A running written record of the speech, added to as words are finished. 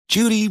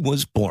Judy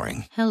was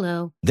boring.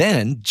 Hello.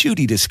 Then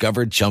Judy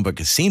discovered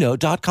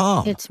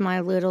ChumbaCasino.com. It's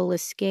my little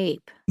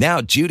escape. Now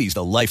Judy's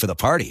the life of the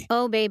party.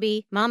 Oh,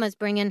 baby, mama's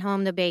bringing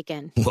home the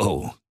bacon.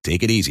 Whoa,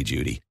 take it easy,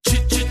 Judy.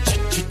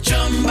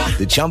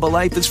 The Chumba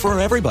life is for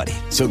everybody.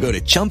 So go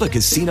to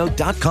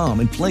ChumbaCasino.com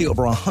and play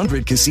over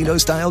 100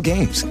 casino-style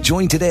games.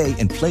 Join today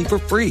and play for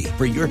free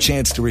for your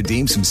chance to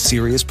redeem some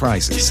serious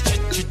prizes.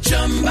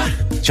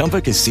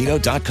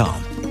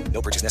 ChumbaCasino.com.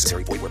 No purchase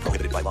necessary. Void where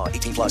prohibited by law.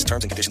 18 plus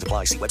terms and conditions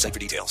apply. See website for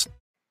details.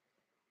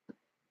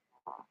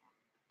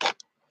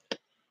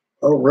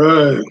 All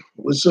right.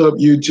 What's up,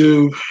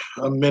 YouTube?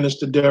 I'm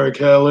Minister Derek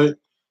Hallett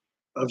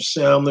of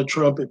Sound the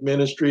Trumpet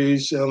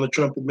Ministries,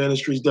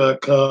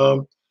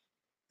 soundthetrumpetministries.com.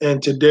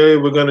 And today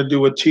we're going to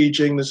do a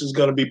teaching. This is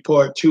going to be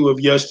part 2 of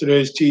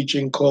yesterday's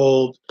teaching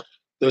called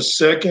The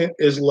Second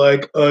is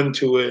Like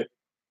Unto It.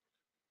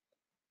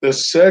 The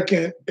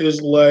second is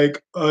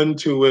like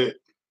unto it.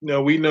 Now,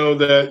 we know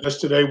that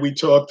yesterday we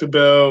talked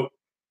about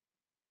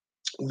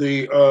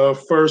the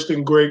first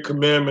and great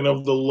commandment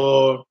of the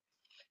law,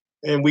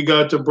 and we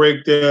got to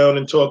break down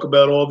and talk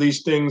about all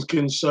these things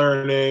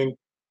concerning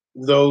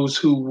those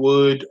who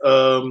would,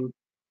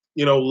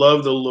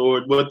 love the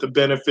Lord, what the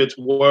benefits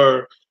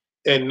were,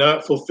 and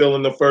not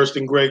fulfilling the first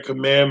and great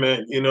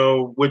commandment,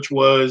 which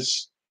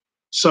was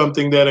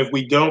something that if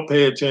we don't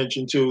pay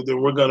attention to,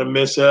 then we're going to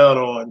miss out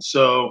on.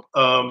 So,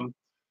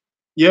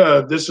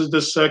 this is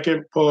the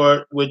second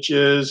part, which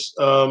is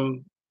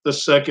the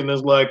second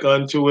is like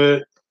unto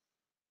it.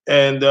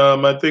 And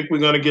I think we're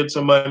going to get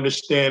some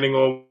understanding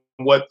on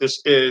what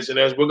this is. And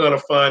as we're going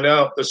to find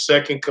out, the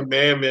second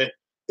commandment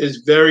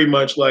is very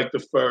much like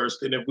the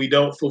first. And if we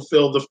don't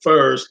fulfill the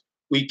first,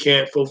 we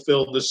can't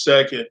fulfill the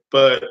second.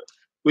 But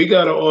we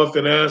got to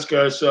often ask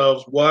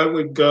ourselves, why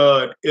would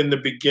God in the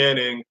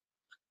beginning,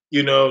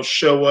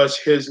 show us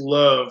his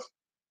love?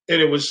 And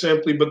it was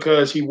simply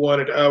because he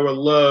wanted our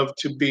love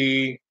to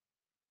be,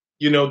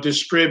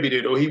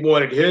 distributed, or he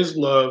wanted his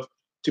love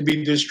to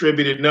be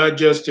distributed, not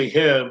just to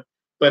him,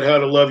 but how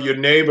to love your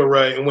neighbor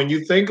right. And when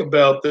you think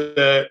about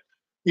that,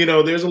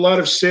 there's a lot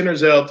of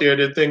sinners out there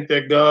that think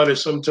that God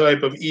is some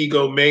type of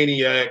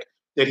egomaniac,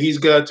 that he's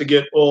got to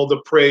get all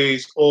the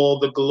praise, all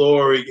the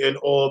glory, and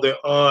all the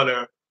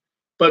honor.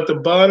 But the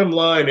bottom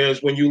line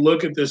is, when you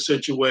look at this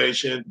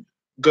situation,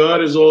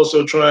 God is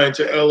also trying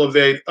to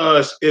elevate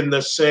us in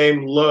the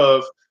same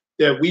love,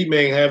 that we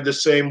may have the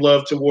same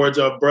love towards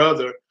our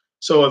brother.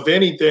 So if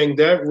anything,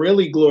 that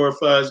really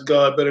glorifies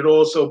God, but it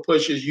also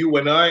pushes you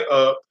and I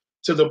up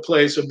to the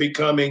place of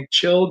becoming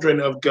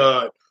children of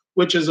God,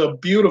 which is a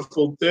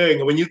beautiful thing.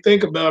 And when you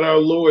think about our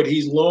Lord,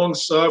 he's long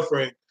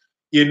suffering.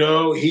 He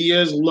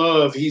is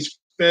love, he's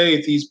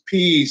faith, he's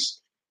peace,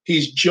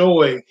 he's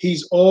joy,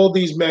 he's all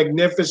these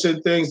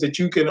magnificent things that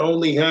you can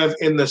only have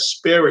in the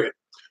spirit.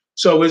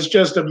 So it's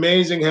just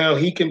amazing how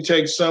he can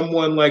take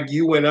someone like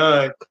you and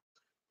I,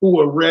 who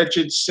are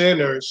wretched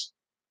sinners,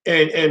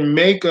 and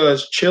make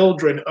us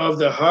children of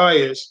the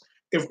highest.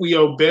 If we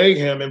obey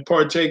him and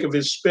partake of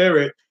his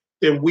spirit,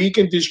 then we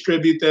can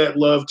distribute that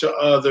love to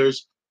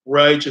others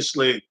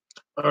righteously.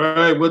 All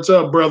right, what's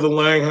up, Brother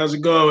Lang? How's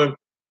it going?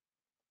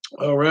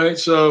 All right,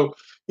 so,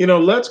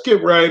 let's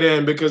get right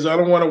in, because I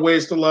don't want to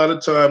waste a lot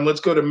of time.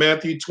 Let's go to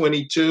Matthew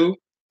 22,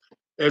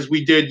 as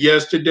we did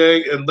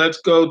yesterday, and let's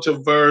go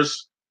to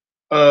verse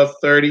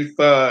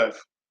 35.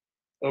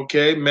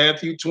 Okay,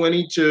 Matthew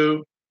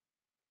 22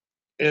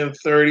 and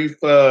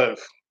 35.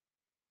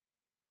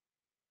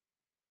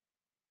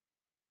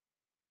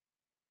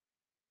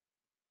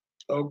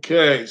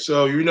 Okay,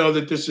 so you know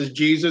that this is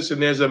Jesus,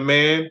 and there's a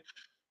man.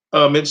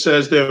 It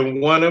says that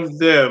one of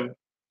them,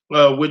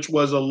 which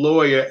was a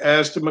lawyer,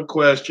 asked him a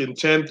question,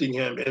 tempting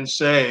him and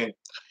saying,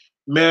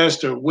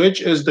 Master,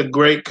 which is the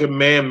great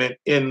commandment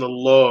in the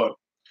law?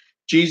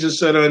 Jesus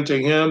said unto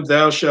him,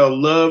 Thou shalt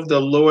love the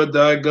Lord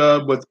thy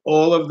God with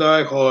all of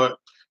thy heart,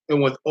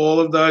 and with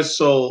all of thy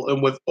soul,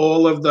 and with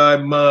all of thy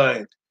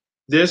mind.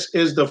 This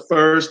is the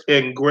first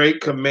and great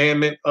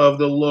commandment of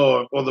the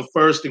law, or the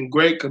first and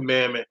great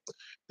commandment.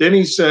 Then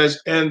he says,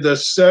 and the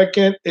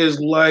second is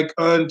like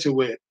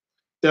unto it.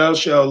 Thou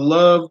shalt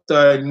love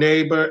thy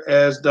neighbor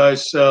as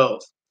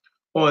thyself.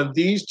 On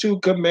these two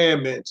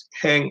commandments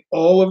hang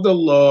all of the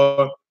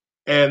law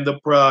and the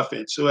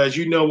prophets. So as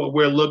you know, what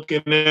we're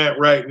looking at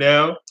right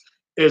now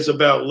is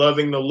about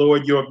loving the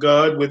Lord your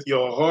God with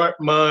your heart,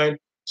 mind,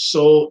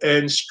 soul,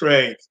 and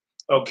strength.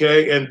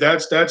 Okay, and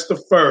that's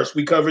the first.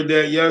 We covered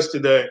that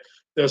yesterday.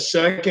 The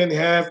second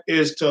half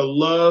is to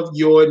love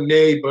your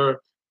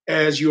neighbor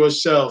as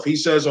yourself. He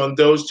says on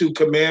those two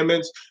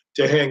commandments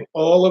to hang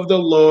all of the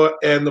law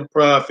and the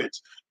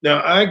prophets.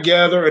 Now, I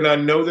gather, and I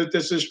know that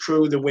this is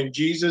true, that when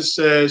Jesus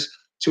says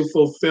to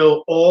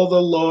fulfill all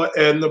the law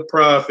and the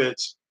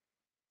prophets,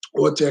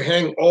 or to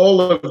hang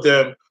all of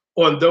them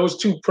on those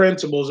two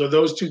principles or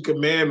those two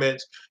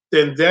commandments,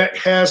 then that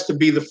has to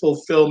be the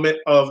fulfillment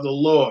of the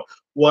law.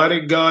 Why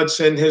did God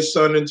send his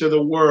son into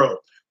the world?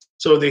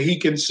 So that he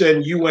can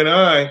send you and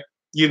I,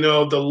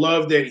 the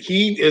love that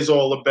he is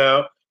all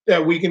about,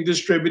 that we can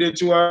distribute it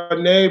to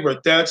our neighbor.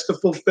 That's the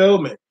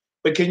fulfillment.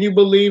 But can you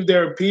believe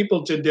there are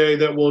people today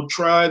that will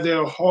try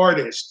their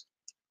hardest,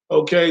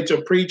 okay,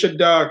 to preach a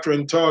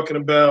doctrine talking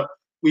about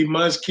we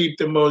must keep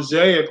the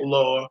Mosaic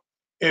law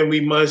and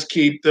we must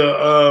keep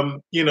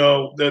the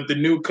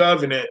new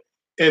covenant,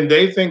 and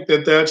they think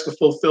that that's the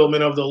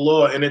fulfillment of the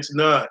law, and it's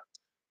not.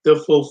 The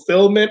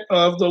fulfillment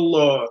of the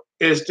law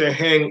is to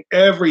hang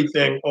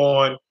everything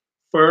on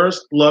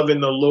first loving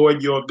the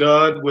Lord your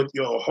God with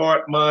your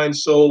heart, mind,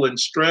 soul, and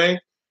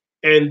strength,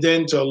 and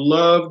then to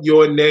love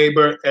your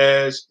neighbor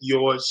as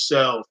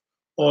yourself.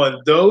 On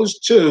those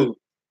two,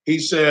 he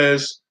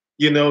says,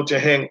 to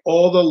hang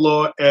all the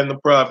law and the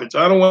prophets.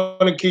 I don't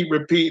want to keep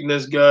repeating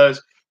this,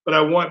 guys, but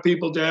I want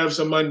people to have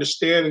some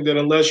understanding that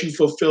unless you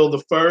fulfill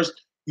the first,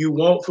 you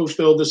won't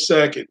fulfill the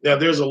second. Now,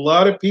 there's a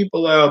lot of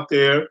people out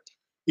there,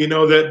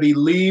 that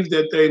believe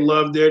that they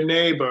love their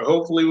neighbor.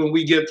 Hopefully, when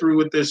we get through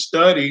with this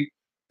study,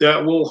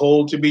 that will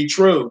hold to be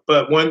true.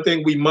 But one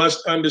thing we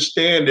must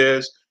understand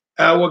is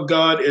our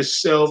God is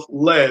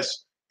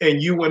selfless,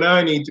 and you and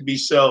I need to be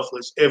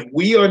selfless. If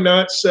we are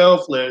not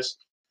selfless,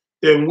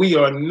 then we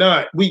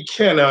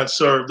cannot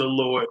serve the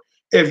Lord.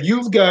 If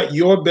you've got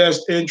your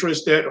best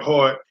interest at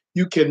heart,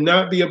 you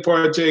cannot be a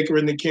partaker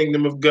in the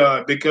kingdom of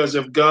God, because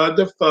if God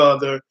the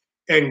Father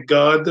and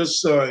God the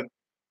Son,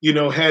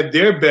 had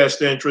their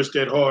best interest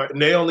at heart and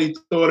they only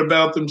thought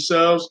about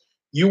themselves,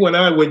 you and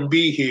I wouldn't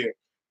be here.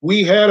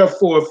 We had a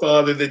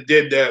forefather that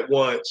did that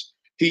once.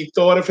 He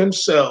thought of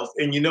himself.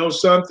 And you know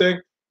something?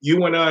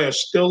 You and I are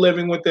still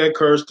living with that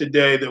curse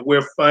today that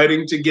we're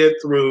fighting to get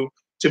through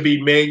to be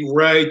made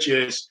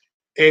righteous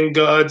in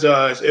God's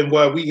eyes, and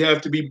why we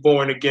have to be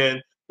born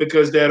again,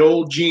 because that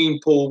old gene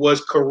pool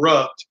was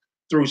corrupt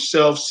through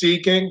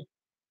self-seeking,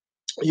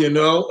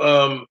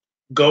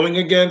 going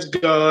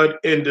against God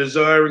and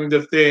desiring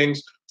the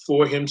things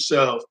for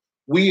himself.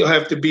 We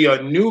have to be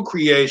a new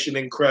creation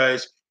in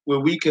Christ where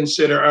we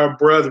consider our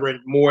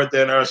brethren more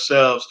than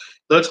ourselves.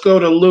 Let's go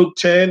to Luke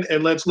 10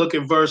 and let's look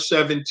at verse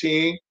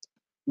 17.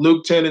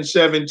 Luke 10 and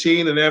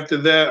 17. And after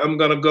that, I'm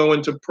going to go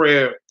into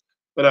prayer.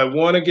 But I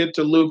want to get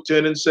to Luke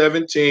 10 and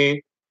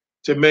 17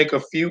 to make a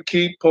few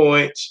key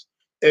points.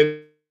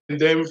 And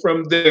then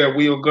from there,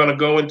 we are going to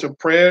go into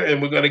prayer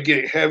and we're going to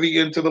get heavy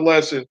into the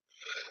lesson.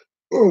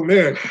 Oh,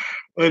 man.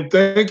 And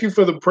thank you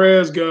for the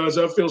prayers, guys.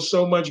 I feel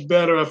so much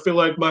better. I feel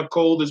like my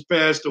cold has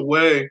passed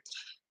away.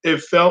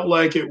 It felt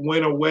like it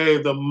went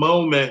away the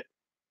moment,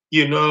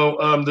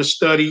 the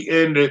study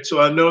ended. So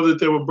I know that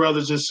there were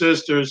brothers and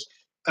sisters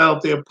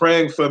out there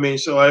praying for me.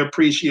 So I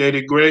appreciate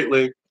it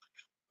greatly.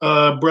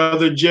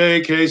 Brother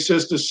Jake, hey,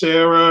 Sister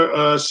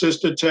Sarah,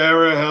 Sister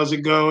Tara, how's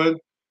it going?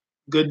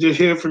 Good to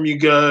hear from you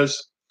guys.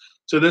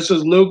 So this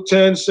is Luke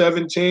 10,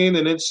 17,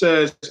 and it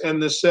says,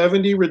 and the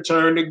 70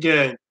 returned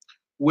again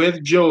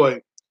with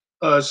joy,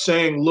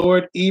 saying,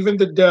 Lord, even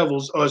the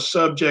devils are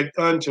subject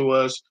unto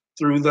us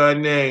through thy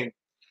name.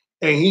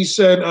 And he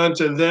said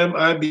unto them,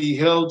 I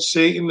beheld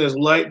Satan as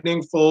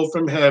lightning fall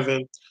from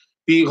heaven.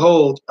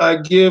 Behold, I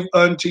give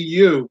unto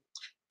you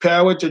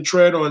power to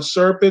tread on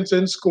serpents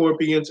and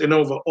scorpions and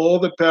over all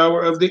the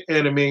power of the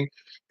enemy,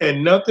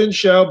 and nothing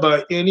shall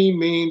by any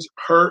means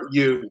hurt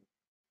you.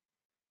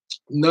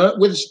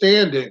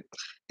 Notwithstanding,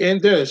 in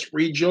this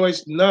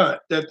rejoice not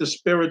that the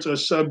spirits are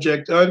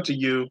subject unto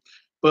you,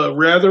 but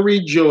rather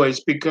rejoice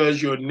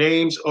because your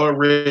names are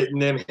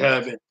written in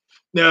heaven.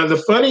 Now,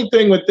 the funny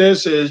thing with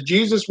this is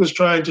Jesus was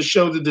trying to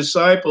show the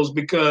disciples,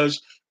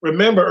 because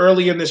remember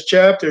early in this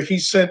chapter, he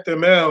sent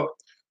them out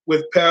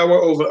with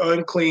power over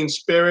unclean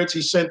spirits.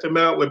 He sent them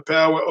out with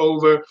power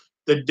over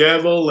the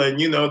devil, and,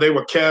 they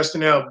were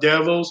casting out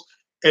devils.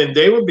 And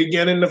they were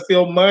beginning to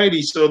feel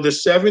mighty. So the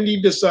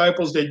 70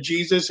 disciples that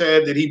Jesus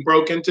had, that he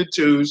broke into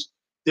twos,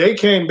 they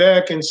came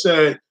back and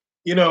said,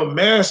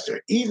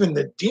 Master, even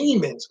the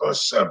demons are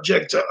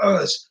subject to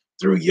us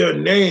through your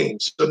name.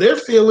 So they're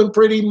feeling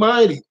pretty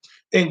mighty.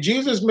 And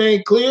Jesus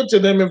made clear to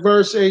them in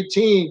verse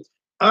 18,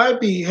 I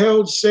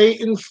beheld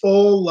Satan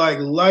fall like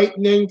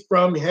lightning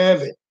from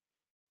heaven.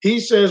 He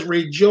says,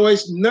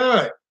 rejoice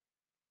not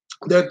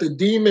that the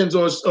demons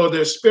or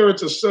their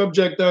spirits are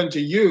subject unto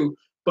you,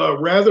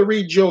 but rather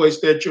rejoice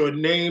that your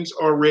names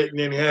are written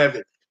in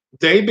heaven.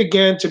 They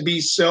began to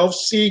be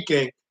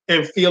self-seeking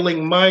and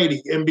feeling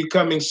mighty and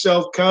becoming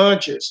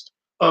self-conscious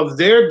of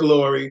their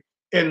glory.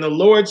 And the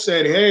Lord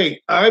said,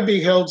 hey, I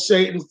beheld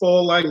Satan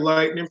fall like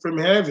lightning from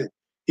heaven.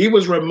 He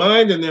was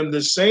reminding them,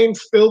 the same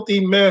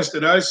filthy mess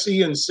that I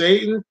see in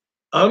Satan,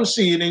 I'm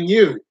seeing in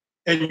you.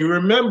 And you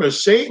remember,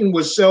 Satan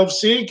was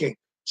self-seeking.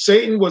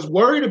 Satan was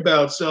worried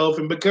about self,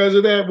 and because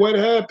of that, what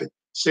happened?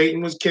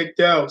 Satan was kicked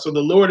out. So the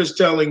Lord is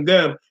telling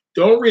them,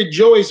 don't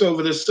rejoice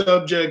over the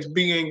subjects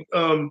being,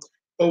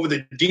 over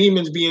the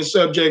demons being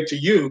subject to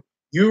you.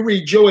 You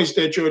rejoice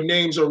that your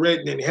names are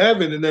written in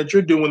heaven and that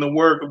you're doing the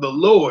work of the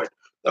Lord.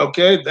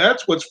 Okay,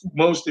 that's what's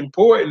most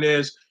important,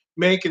 is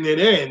making it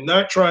in,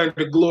 not trying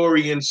to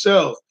glory in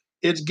self.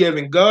 It's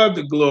giving God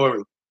the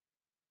glory.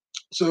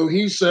 So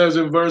he says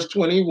in verse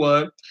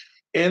 21,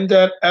 in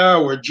that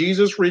hour,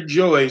 Jesus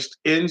rejoiced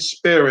in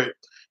spirit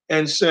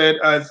and said,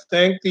 I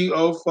thank thee,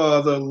 O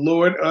Father,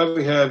 Lord of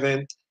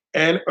heaven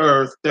and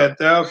earth, that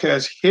thou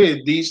hast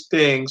hid these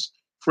things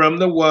from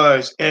the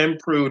wise and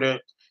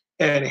prudent,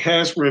 and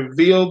hast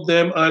revealed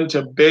them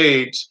unto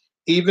babes.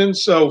 Even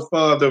so,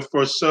 Father,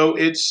 for so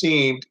it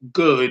seemed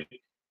good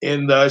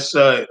in thy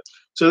sight.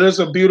 So there's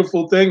a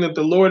beautiful thing that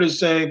the Lord is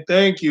saying,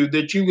 thank you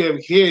that you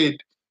have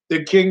hid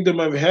the kingdom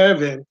of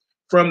heaven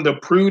from the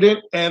prudent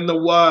and the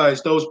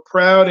wise, those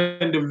proud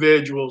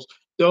individuals,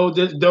 those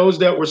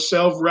that were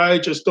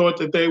self-righteous, thought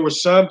that they were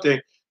something.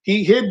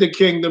 He hid the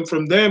kingdom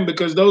from them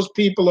because those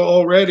people are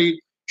already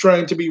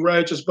trying to be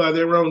righteous by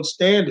their own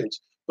standards.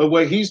 But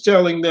what he's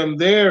telling them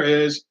there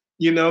is,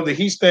 that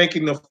he's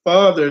thanking the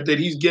Father that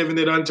he's given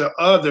it unto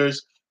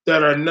others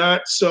that are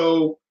not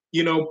so,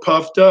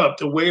 puffed up.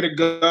 The weight of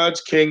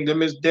God's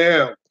kingdom is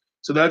down.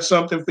 So that's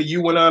something for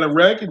you and I to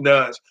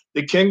recognize.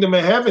 The kingdom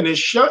of heaven is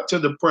shut to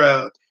the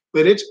proud,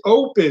 but it's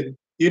open,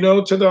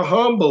 to the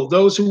humble,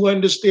 those who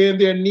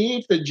understand their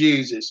need for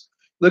Jesus.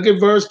 Look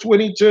at verse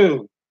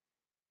 22.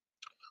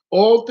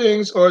 All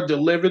things are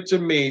delivered to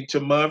me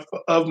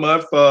of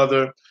my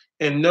Father,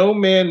 and no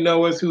man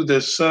knoweth who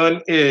the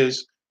Son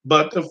is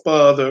but the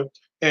Father,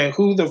 and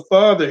who the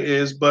Father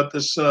is but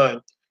the Son,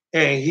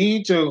 and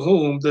he to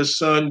whom the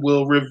Son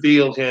will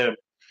reveal him.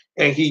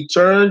 And he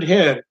turned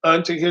him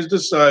unto his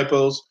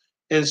disciples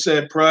and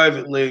said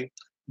privately,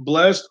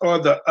 Blessed are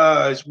the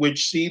eyes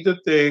which see the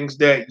things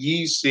that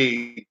ye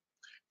see.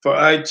 For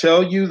I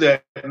tell you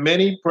that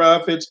many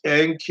prophets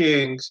and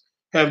kings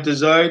have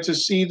desired to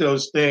see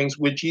those things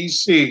which ye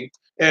see,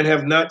 and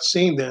have not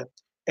seen them,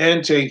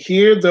 and to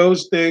hear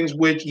those things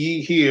which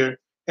ye hear,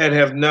 and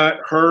have not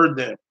heard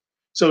them.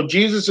 So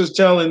Jesus is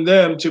telling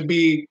them to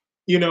be,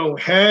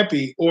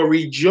 happy or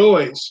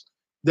rejoice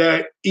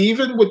that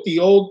even with the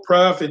old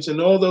prophets and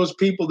all those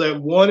people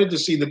that wanted to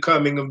see the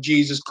coming of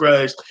Jesus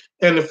Christ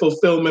and the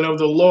fulfillment of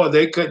the law,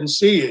 they couldn't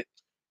see it.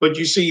 But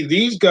you see,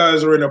 these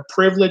guys are in a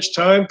privileged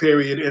time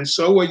period, and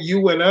so are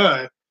you and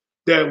I,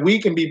 that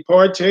we can be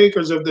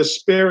partakers of the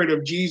Spirit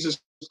of Jesus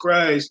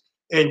Christ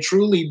and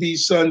truly be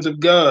sons of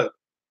God.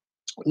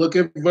 Look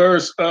at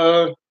verse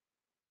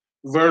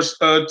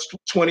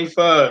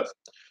 25.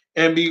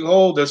 And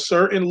behold, a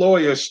certain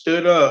lawyer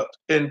stood up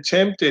and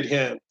tempted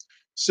him,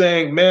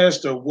 saying,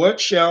 Master, what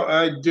shall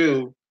I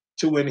do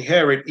to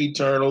inherit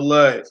eternal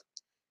life?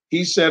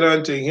 He said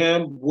unto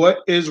him, What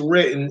is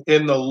written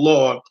in the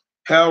law?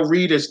 How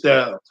readest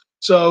thou?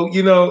 So,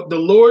 the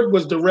Lord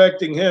was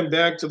directing him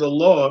back to the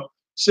law,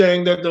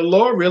 saying that the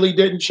law really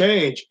didn't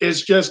change.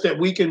 It's just that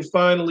we can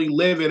finally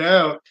live it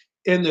out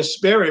in the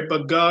spirit,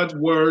 but God's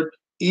word,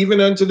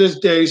 even unto this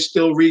day,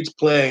 still reads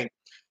plain.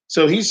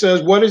 So he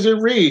says, What does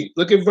it read?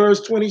 Look at verse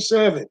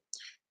 27.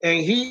 And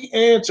he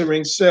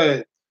answering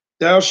said,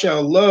 Thou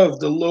shalt love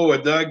the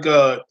Lord thy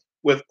God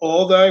with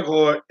all thy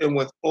heart, and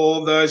with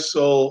all thy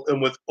soul,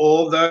 and with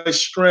all thy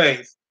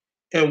strength,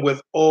 and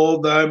with all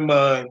thy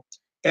mind,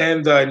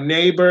 and thy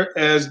neighbor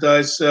as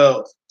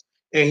thyself.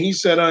 And he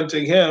said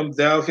unto him,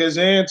 Thou hast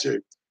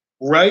answered.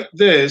 Write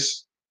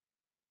this.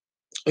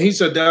 He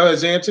said, Thou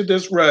hast answered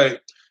this right.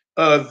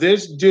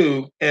 This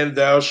do, and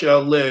thou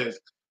shalt live.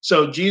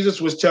 So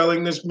Jesus was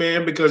telling this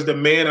man because the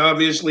man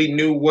obviously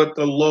knew what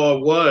the law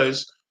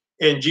was.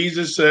 And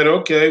Jesus said,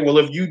 Okay, well,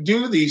 if you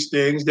do these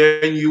things,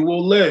 then you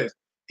will live.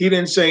 He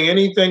didn't say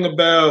anything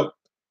about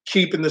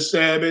keeping the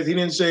Sabbath. He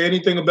didn't say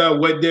anything about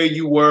what day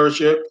you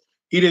worship.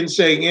 He didn't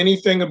say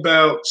anything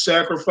about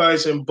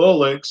sacrificing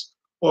bullocks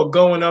or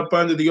going up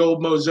under the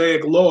old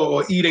Mosaic law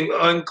or eating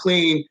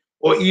unclean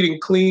or eating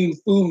clean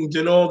foods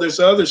and all this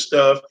other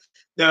stuff.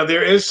 Now,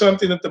 there is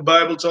something that the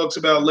Bible talks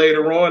about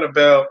later on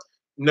about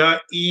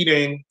not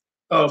eating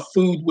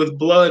food with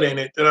blood in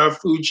it, that our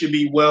food should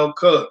be well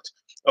cooked.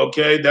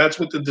 Okay, that's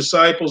what the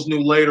disciples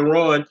knew later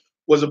on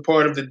was a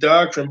part of the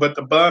doctrine. But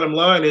the bottom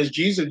line is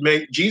Jesus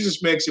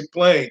makes it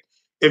plain.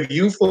 If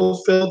you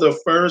fulfill the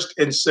first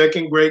and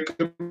second great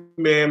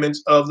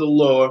commandments of the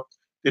law,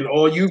 then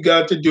all you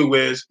got to do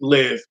is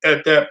live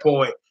at that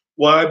point.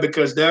 Why?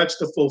 Because that's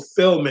the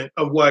fulfillment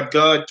of what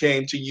God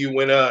came to you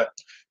and I.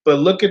 But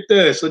look at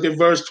this. Look at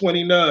verse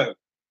 29.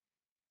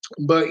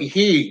 But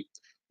he,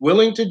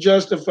 willing to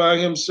justify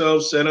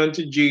himself, said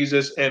unto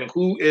Jesus, And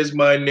who is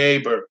my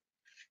neighbor?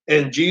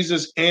 And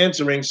Jesus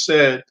answering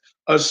said,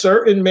 A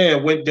certain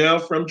man went down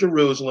from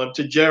Jerusalem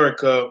to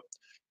Jericho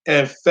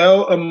and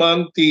fell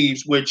among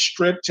thieves, which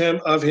stripped him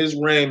of his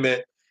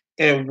raiment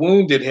and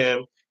wounded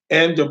him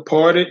and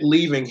departed,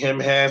 leaving him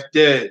half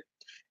dead.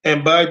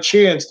 And by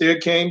chance there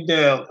came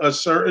down a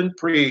certain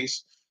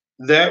priest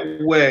that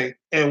way,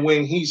 and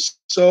when he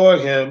saw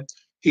him,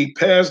 he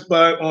passed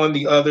by on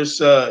the other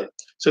side.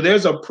 So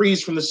there's a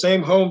priest from the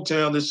same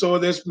hometown that saw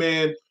this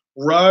man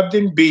robbed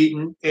and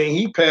beaten, and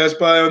he passed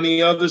by on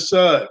the other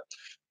side.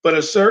 But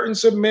a certain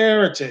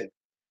Samaritan,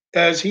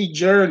 as he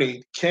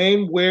journeyed,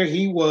 came where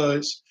he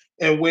was,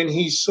 and when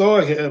he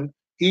saw him,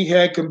 he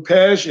had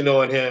compassion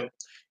on him,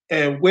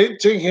 and went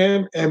to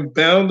him and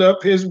bound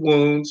up his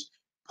wounds,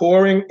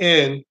 pouring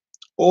in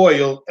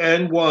oil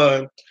and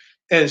wine,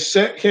 and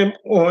set him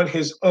on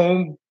his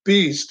own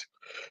beast.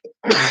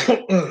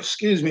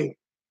 Excuse me.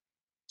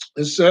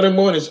 And set him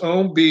on his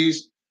own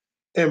beast,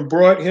 and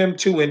brought him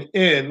to an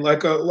inn,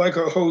 like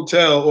a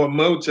hotel or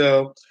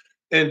motel,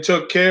 and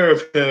took care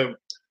of him.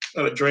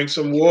 Gonna drink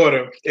some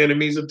water.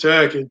 Enemies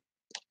attacking.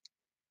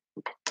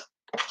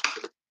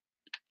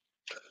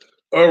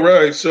 All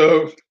right,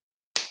 so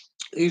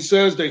he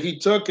says that he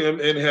took him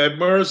and had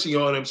mercy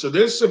on him. So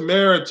this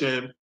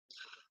Samaritan,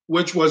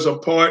 which was a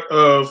part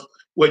of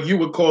what you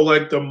would call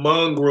like the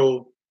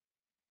mongrel,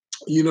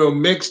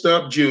 mixed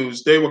up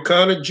Jews. They were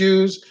kind of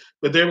Jews,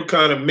 but they were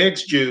kind of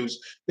mixed Jews.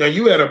 Now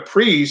you had a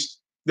priest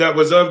that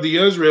was of the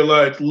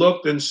Israelites,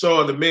 looked and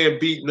saw the man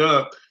beaten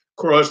up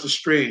across the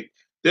street.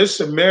 This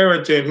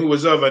Samaritan, who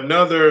was of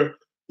another,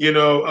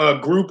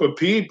 group of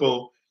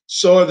people,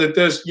 saw that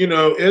this,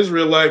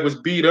 Israelite was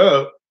beat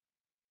up,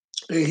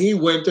 and he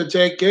went to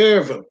take care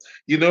of him,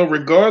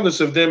 regardless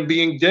of them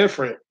being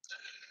different.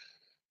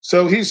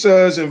 So he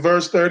says in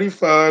verse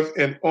 35,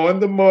 and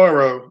on the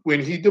morrow,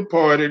 when he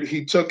departed,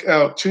 he took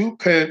out 2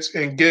 pence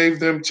and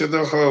gave them to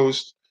the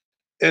host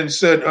and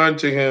said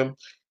unto him,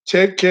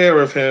 take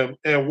care of him,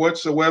 and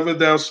whatsoever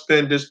thou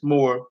spendest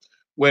more,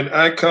 when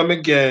I come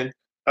again,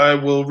 I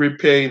will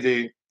repay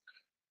thee.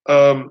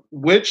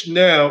 Which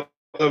now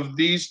of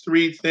these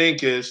three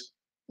thinkest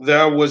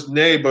thou was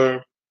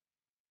neighbor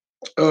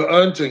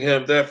unto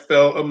him that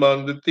fell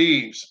among the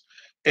thieves?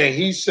 And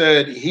he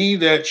said, he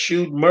that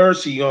shewed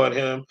mercy on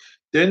him.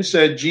 Then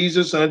said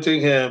Jesus unto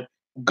him,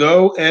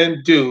 go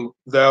and do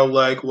thou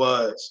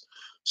likewise.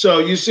 So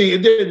you see,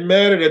 it didn't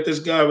matter that this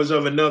guy was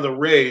of another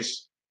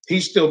race.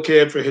 He still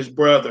cared for his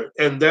brother.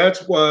 And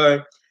that's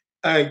why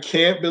I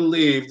can't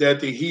believe that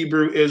the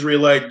Hebrew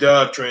Israelite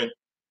doctrine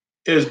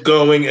is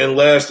going and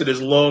lasted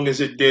as long as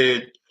it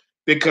did,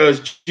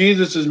 because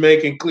Jesus is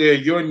making clear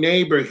your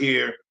neighbor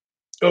here,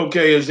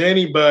 okay, is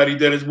anybody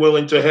that is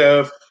willing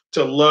to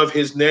love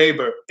his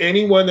neighbor.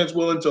 Anyone that's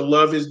willing to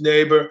love his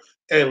neighbor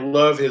and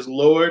love his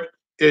Lord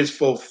is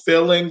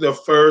fulfilling the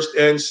first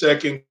and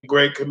second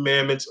great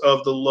commandments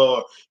of the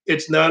law.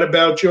 It's not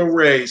about your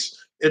race.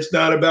 It's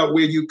not about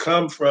where you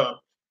come from.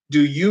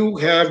 Do you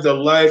have the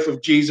life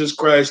of Jesus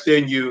Christ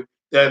in you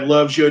that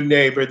loves your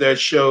neighbor, that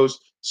shows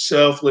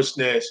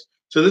selflessness?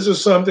 So this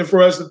is something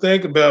for us to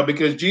think about,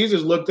 because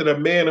Jesus looked at a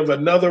man of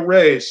another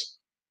race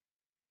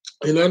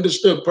and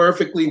understood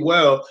perfectly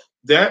well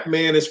that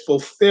man is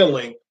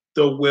fulfilling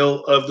the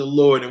will of the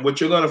Lord. And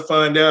what you're going to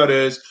find out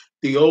is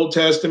the Old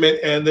Testament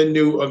and the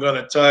New are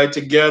going to tie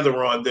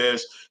together on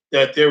this,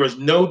 that there is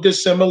no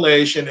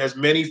dissimulation, as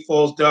many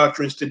false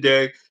doctrines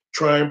today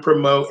try and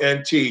promote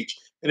and teach.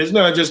 And it's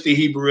not just the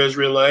Hebrew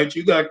Israelites.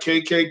 You got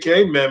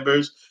KKK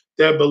members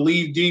that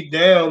believe deep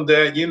down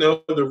that,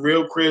 the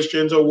real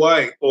Christians are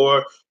white,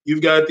 or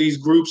you've got these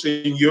groups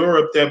in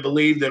Europe that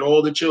believe that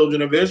all the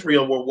children of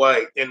Israel were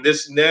white and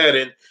this and that,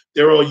 and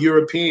they're all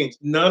Europeans.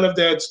 None of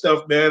that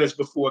stuff matters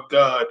before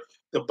God.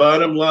 The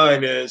bottom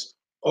line is,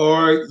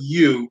 are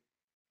you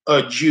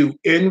a Jew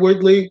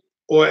inwardly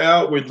or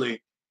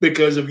outwardly?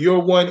 Because if you're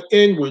one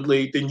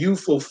inwardly, then you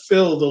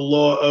fulfill the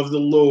law of the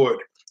Lord.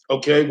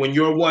 Okay? When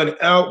you're one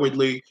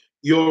outwardly,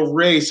 your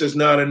race is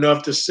not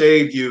enough to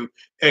save you,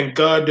 and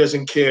God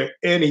doesn't care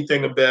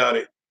anything about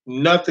it.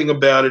 Nothing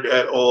about it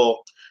at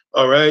all.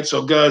 All right.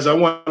 So, guys, I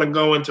want to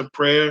go into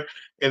prayer,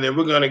 and then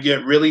we're going to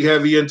get really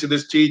heavy into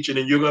this teaching,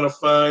 and you're going to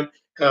find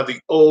how the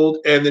Old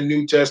and the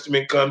New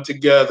Testament come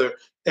together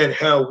and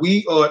how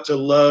we ought to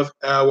love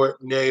our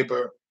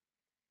neighbor.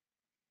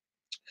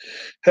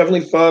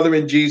 Heavenly Father,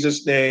 in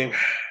Jesus' name,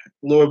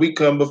 Lord, we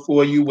come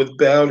before you with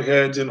bowed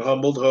heads and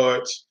humbled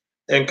hearts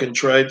and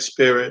contrite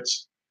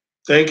spirits,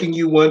 thanking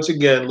you once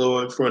again,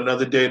 Lord, for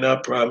another day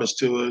not promised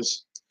to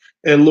us.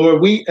 And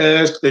Lord, we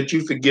ask that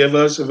you forgive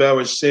us of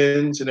our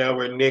sins and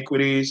our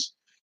iniquities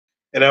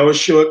and our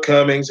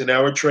shortcomings and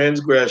our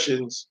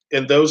transgressions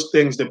and those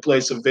things that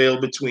place a veil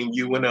between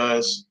you and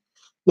us.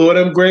 Lord,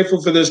 I'm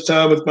grateful for this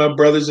time with my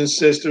brothers and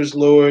sisters,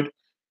 Lord,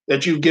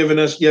 that you've given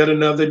us yet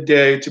another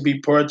day to be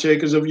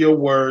partakers of your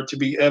word, to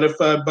be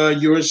edified by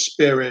your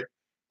spirit,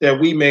 that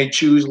we may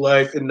choose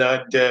life and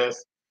not death.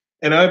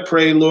 And I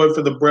pray, Lord,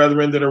 for the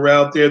brethren that are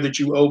out there, that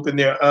you open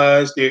their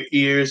eyes, their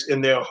ears,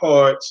 and their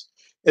hearts,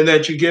 and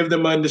that you give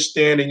them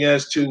understanding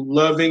as to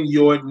loving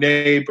your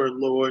neighbor,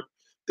 Lord,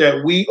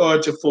 that we are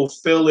to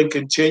fulfill and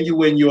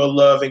continue in your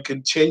love and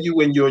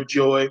continue in your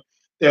joy,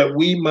 that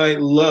we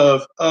might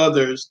love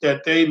others,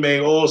 that they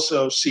may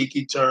also seek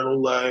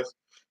eternal life.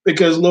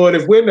 Because, Lord,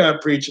 if we're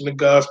not preaching the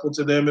gospel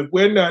to them, if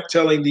we're not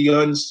telling the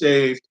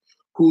unsaved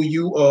who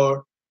you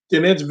are,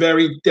 then it's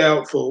very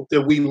doubtful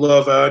that we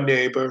love our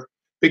neighbor.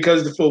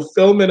 Because the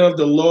fulfillment of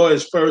the law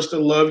is first to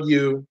love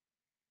you,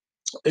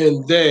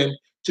 and then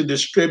to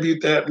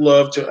distribute that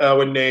love to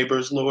our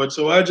neighbors, Lord.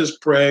 So I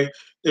just pray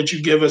that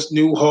you give us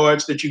new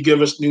hearts, that you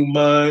give us new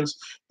minds,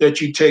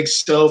 that you take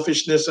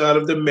selfishness out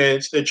of the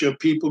midst, that your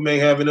people may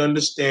have an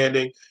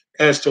understanding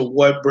as to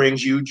what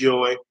brings you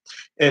joy.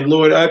 And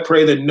Lord, I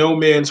pray that no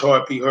man's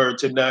heart be heard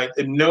tonight,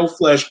 that no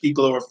flesh be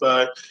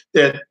glorified,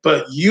 that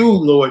but you,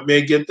 Lord,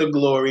 may get the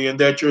glory, and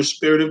that your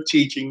spirit of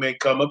teaching may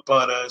come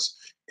upon us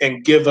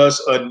and give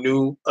us a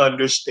new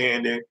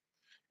understanding.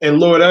 And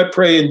Lord, I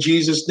pray in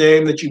Jesus'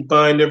 name that you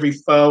bind every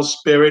foul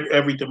spirit,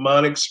 every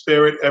demonic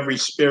spirit, every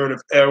spirit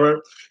of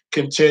error,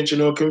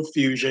 contention, or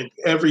confusion,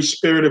 every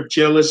spirit of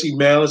jealousy,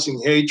 malice,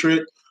 and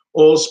hatred,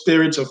 all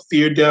spirits of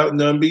fear, doubt,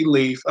 and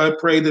unbelief. I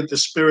pray that the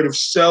spirit of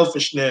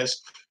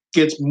selfishness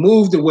gets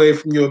moved away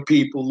from your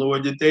people,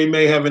 Lord, that they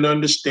may have an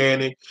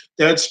understanding.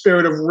 That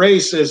spirit of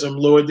racism,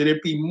 Lord, that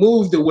it be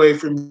moved away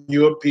from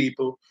your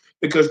people,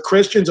 because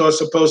Christians are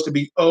supposed to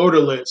be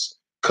odorless,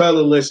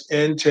 colorless,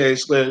 and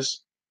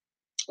tasteless,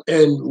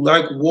 and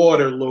like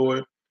water,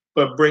 Lord,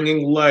 but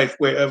bringing life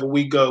wherever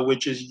we go,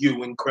 which is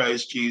you in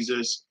Christ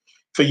Jesus.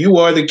 For you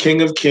are the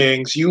King of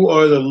Kings, you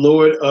are the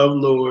Lord of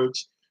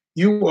Lords.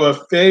 You are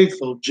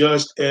faithful,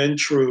 just, and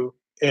true,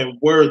 and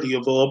worthy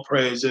of all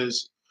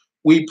praises.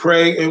 We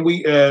pray and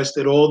we ask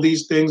that all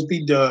these things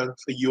be done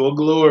for your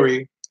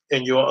glory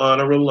and your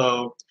honor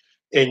alone.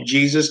 In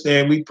Jesus'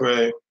 name we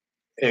pray.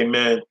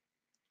 Amen.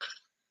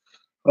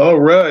 All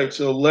right,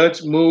 so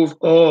let's move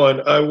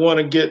on. I want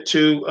to get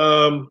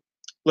to,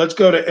 let's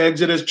go to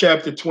Exodus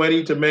chapter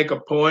 20 to make a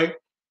point,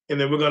 and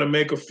then we're going to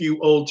make a few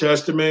Old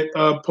Testament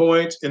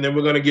points, and then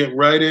we're going to get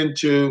right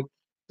into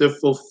the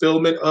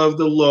fulfillment of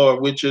the law,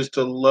 which is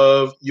to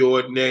love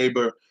your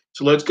neighbor.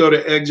 So let's go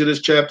to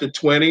Exodus chapter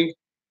 20.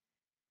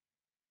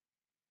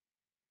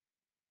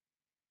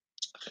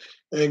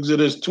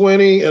 Exodus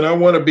 20, and I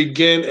want to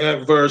begin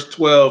at verse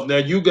 12. Now,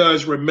 you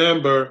guys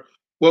remember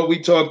what we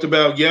talked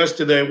about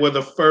yesterday were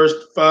the first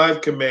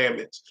 5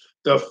 commandments.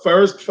 The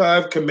first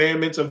 5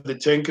 commandments of the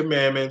 10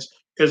 commandments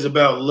is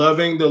about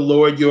loving the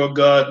Lord your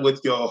God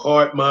with your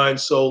heart, mind,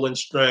 soul, and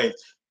strength.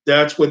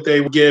 That's what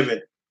they were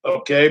given,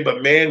 okay?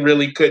 But man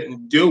really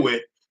couldn't do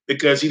it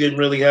because he didn't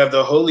really have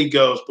the Holy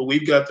Ghost, but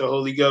we've got the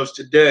Holy Ghost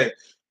today.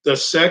 The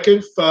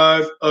second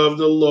 5 of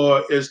the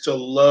law is to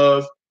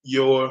love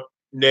your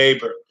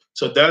neighbor.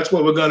 So that's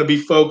what we're going to be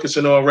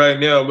focusing on right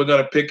now. We're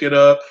going to pick it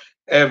up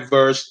at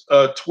verse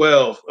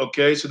 12.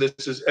 Okay, so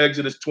this is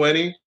Exodus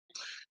 20.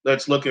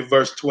 Let's look at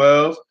verse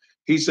 12.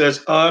 He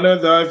says, honor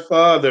thy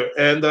father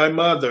and thy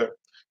mother,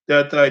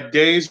 that thy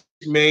days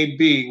may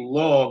be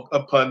long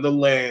upon the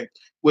land,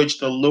 which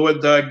the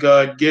Lord thy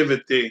God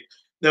giveth thee.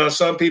 Now,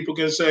 some people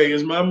can say,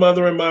 is my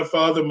mother and my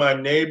father my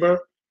neighbor?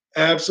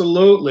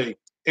 Absolutely.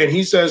 And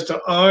he says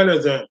to honor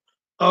them.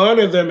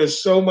 Honor them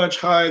is so much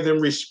higher than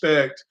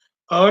respect.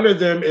 Honor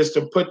them is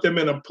to put them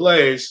in a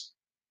place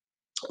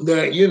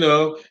that,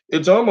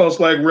 it's almost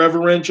like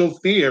reverential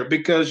fear,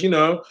 because,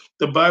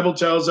 the Bible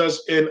tells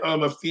us in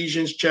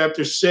Ephesians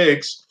chapter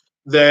 6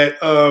 that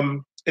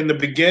in the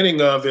beginning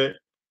of it,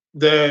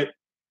 that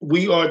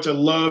we are to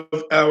love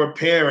our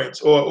parents,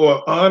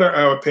 or honor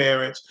our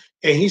parents.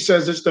 And he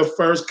says it's the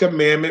first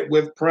commandment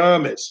with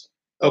promise.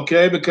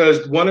 Okay,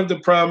 because one of the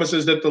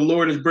promises that the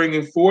Lord is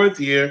bringing forth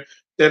here,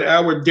 that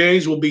our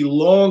days will be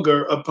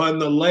longer upon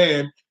the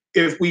land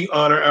if we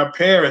honor our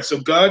parents. So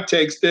God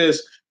takes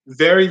this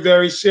very,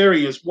 very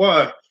serious.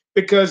 Why?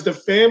 Because the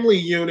family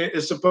unit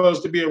is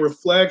supposed to be a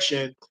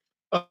reflection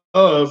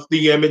of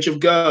the image of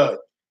God.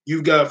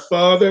 You've got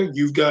father,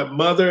 you've got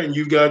mother, and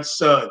you've got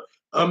son.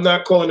 I'm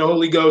not calling the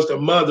Holy Ghost a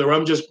mother.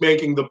 I'm just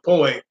making the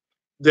point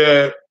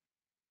that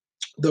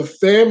the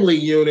family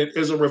unit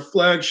is a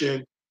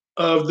reflection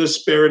of the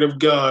Spirit of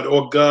God,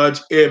 or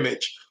God's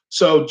image.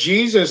 So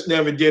Jesus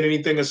never did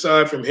anything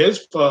aside from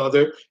his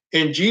Father,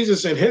 and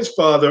Jesus and his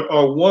Father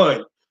are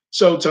one.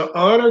 So to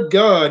honor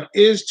God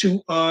is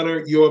to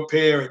honor your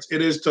parents.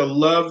 It is to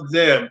love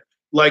them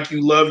like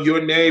you love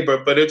your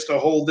neighbor, but it's to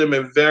hold them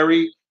in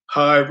very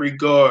high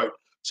regard.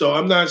 So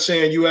I'm not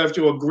saying you have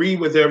to agree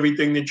with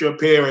everything that your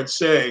parents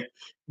say,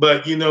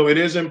 but it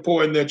is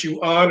important that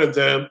you honor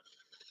them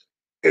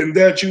and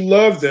that you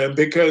love them,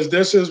 because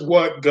this is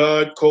what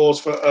God calls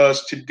for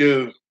us to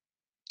do.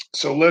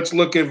 So let's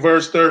look at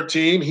verse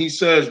 13. He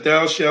says,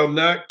 thou shalt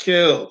not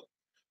kill.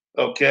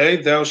 Okay,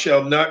 thou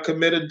shalt not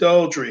commit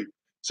adultery.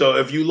 So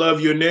if you love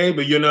your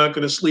neighbor, you're not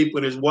going to sleep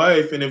with his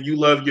wife. And if you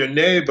love your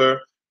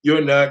neighbor,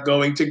 you're not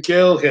going to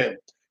kill him.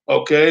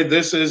 Okay,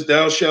 this is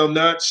thou shalt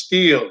not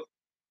steal.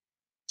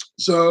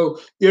 So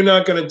you're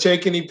not going to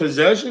take any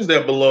possessions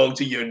that belong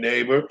to your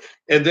neighbor.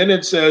 And then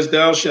it says,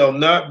 thou shalt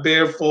not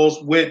bear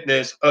false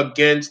witness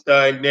against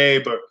thy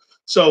neighbor.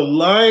 So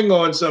lying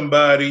on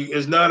somebody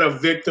is not a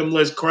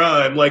victimless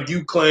crime. Like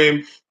you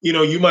claim,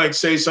 you might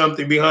say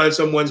something behind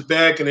someone's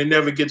back and it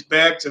never gets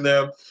back to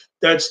them.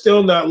 That's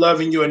still not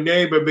loving your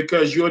neighbor,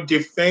 because you're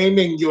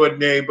defaming your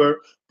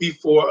neighbor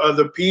before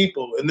other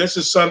people. And this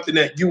is something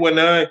that you and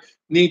I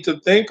need to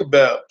think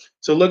about.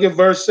 So look at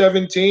verse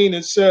 17.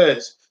 It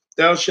says,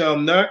 thou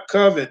shalt not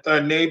covet thy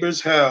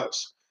neighbor's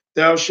house.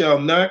 Thou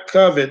shalt not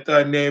covet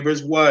thy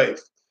neighbor's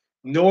wife,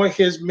 nor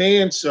his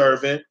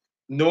manservant,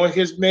 nor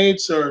his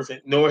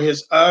maidservant, nor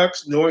his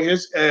ox, nor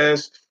his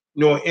ass,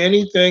 nor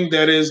anything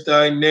that is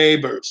thy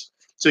neighbor's.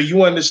 So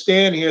you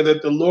understand here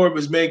that the Lord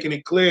was making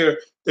it clear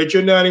that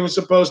you're not even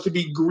supposed to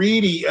be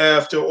greedy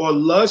after or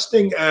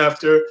lusting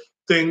after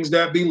things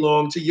that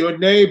belong to your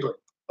neighbor.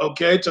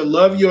 Okay, to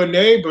love your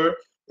neighbor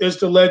is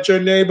to let your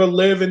neighbor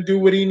live and do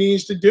what he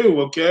needs to do,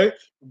 okay?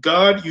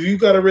 God, you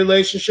got a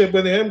relationship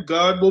with him,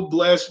 God will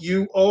bless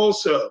you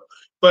also.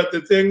 But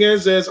the thing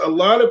is a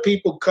lot of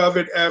people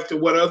covet after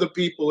what other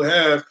people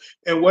have.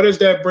 And what does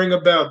that bring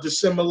about?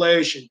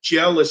 Dissimulation,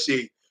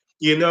 jealousy.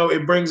 You know,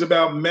 it brings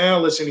about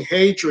malice and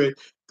hatred,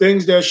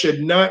 things that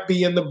should not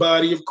be in the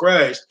body of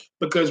Christ,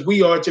 because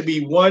we are to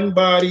be one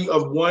body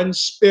of one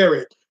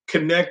spirit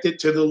connected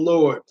to the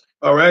Lord.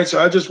 All right.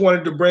 So I just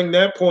wanted to bring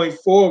that point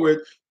forward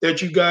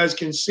that you guys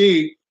can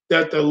see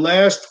that the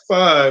last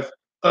five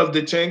of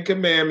the Ten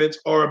Commandments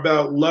are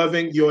about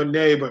loving your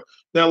neighbor.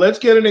 Now, let's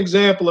get an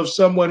example of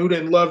someone who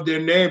didn't love their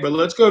neighbor.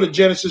 Let's go to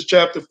Genesis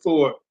chapter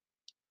 4.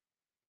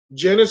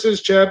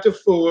 Genesis chapter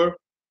 4.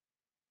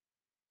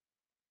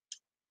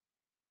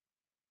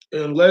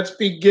 And let's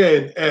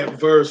begin at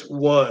verse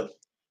 1.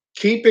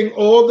 Keeping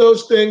all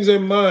those things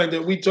in mind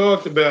that we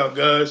talked about,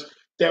 guys,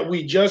 that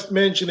we just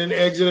mentioned in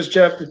Exodus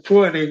chapter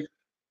 20,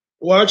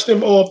 watch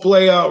them all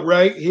play out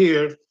right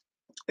here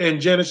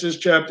in Genesis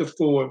chapter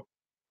 4.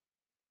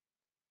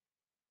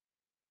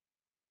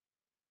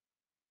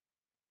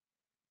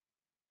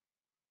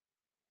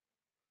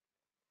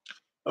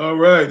 All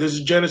right, this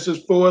is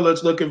Genesis 4.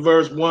 Let's look at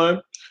verse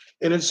 1.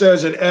 And it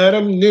says, And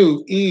Adam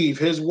knew Eve,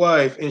 his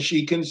wife, and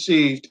she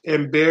conceived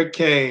and bare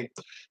Cain,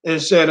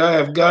 and said, I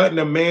have gotten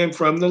a man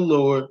from the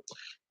Lord.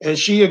 And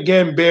she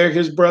again bare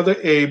his brother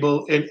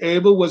Abel, and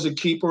Abel was a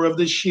keeper of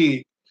the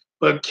sheep,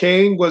 but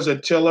Cain was a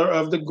tiller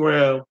of the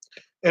ground.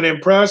 And in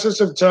process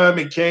of time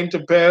it came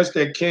to pass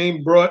that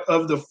Cain brought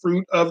of the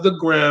fruit of the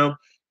ground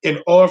an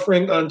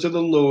offering unto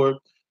the Lord.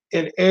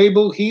 And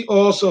Abel he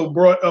also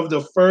brought of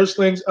the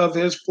firstlings of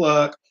his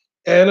flock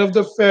and of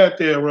the fat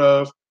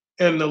thereof.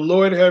 And the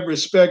Lord had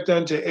respect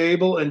unto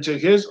Abel and to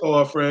his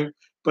offering,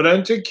 but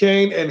unto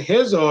Cain and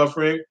his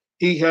offering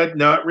he had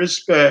not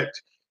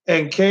respect.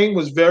 And Cain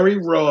was very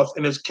wroth,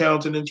 and his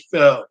countenance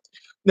fell.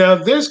 Now,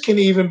 this can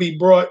even be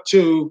brought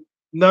to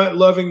not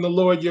loving the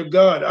Lord your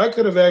God. I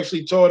could have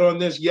actually taught on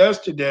this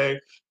yesterday,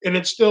 and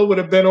it still would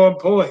have been on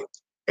point.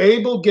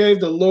 Abel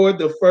gave the Lord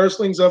the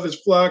firstlings of his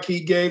flock.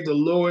 He gave the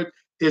Lord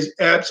his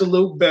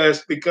absolute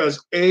best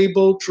because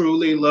Abel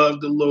truly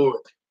loved the Lord.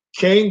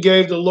 Cain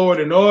gave the Lord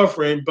an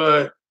offering,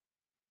 but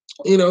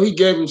he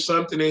gave him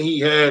something that he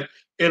had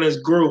in his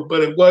group,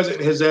 but it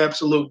wasn't his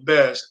absolute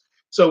best.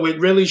 So it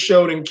really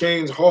showed in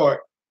Cain's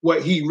heart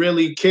what he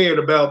really cared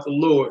about the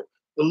Lord.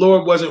 The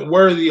Lord wasn't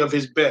worthy of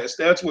his best.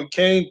 That's what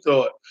Cain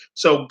thought.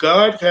 So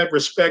God had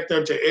respect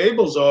unto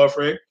Abel's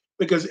offering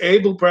because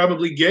Abel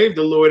probably gave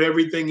the Lord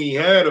everything he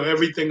had or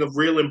everything of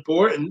real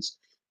importance.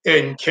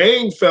 And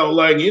Cain felt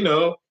like,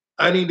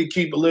 I need to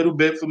keep a little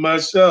bit for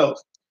myself.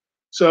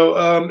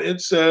 So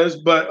it says,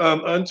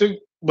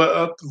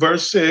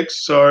 verse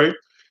 6, sorry.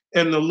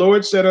 And the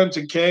Lord said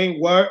unto Cain,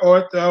 Why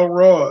art thou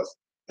wroth?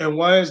 And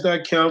why is thy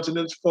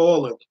countenance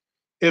fallen?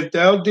 If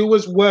thou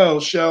doest well,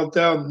 shalt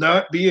thou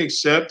not be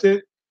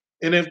accepted?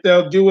 And if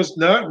thou doest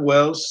not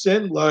well,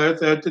 sin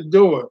lieth at the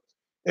door.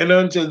 And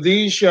unto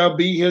thee shall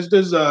be his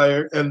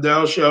desire, and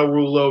thou shalt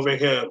rule over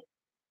him.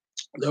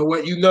 Now,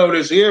 what you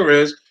notice here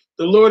is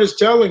the Lord is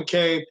telling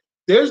Cain,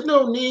 there's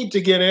no need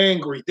to get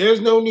angry.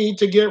 There's no need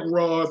to get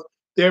wroth.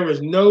 There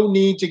is no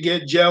need to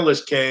get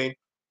jealous, Cain.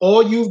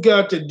 All you've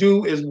got to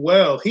do is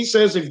well. He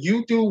says, if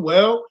you do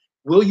well,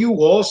 will you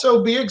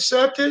also be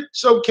accepted?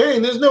 So,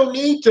 Cain, there's no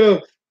need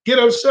to get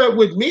upset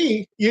with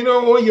me,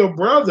 or your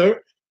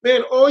brother.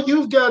 Man, all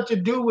you've got to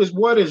do is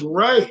what is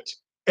right.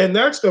 And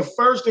that's the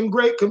first and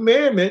great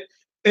commandment.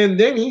 And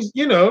then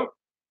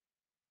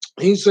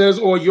he says,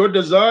 or your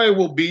desire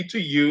will be to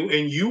you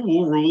and you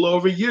will rule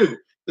over you.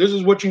 This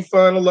is what you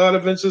find a lot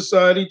of in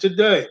society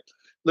today.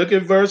 Look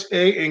at verse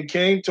 8. And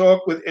Cain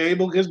talked with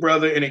Abel, his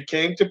brother, and it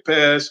came to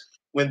pass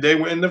when they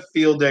were in the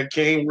field that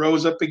Cain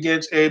rose up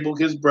against Abel,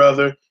 his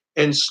brother,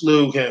 and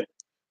slew him.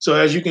 So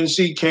as you can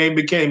see, Cain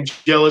became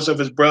jealous of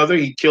his brother.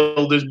 He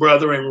killed his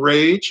brother in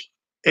rage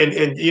and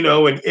in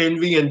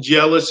envy and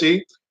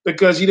jealousy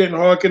because he didn't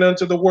hearken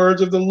unto the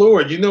words of the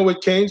Lord. You know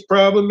what Cain's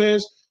problem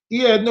is? He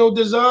had no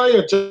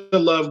desire to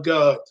love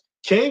God.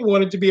 Cain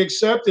wanted to be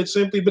accepted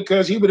simply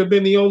because he would have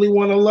been the only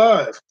one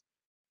alive.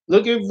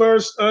 Look at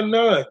verse 9.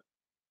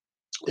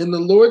 And the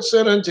Lord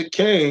said unto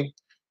Cain,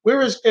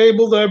 Where is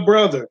Abel thy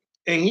brother?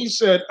 And he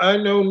said, I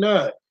know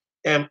not.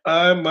 Am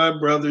I my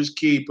brother's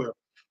keeper?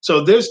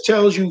 So this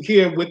tells you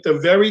here with the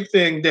very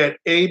thing that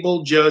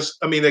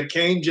that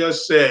Cain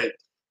just said.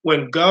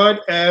 When God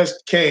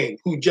asked Cain,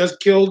 who just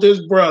killed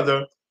his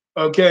brother,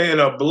 in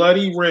a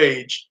bloody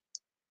rage,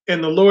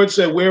 and the Lord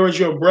said, Where is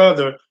your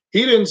brother?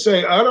 He didn't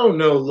say, I don't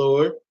know,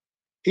 Lord.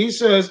 He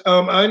says,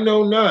 I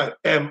know not.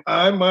 Am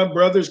I my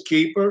brother's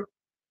keeper?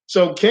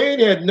 So Cain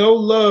had no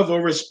love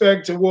or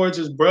respect towards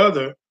his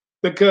brother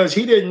because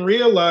he didn't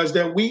realize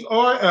that we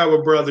are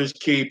our brother's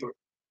keeper.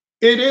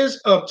 It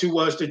is up to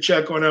us to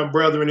check on our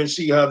brethren and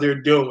see how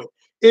they're doing.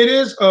 It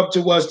is up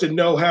to us to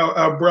know how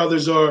our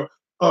brothers are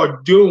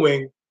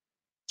doing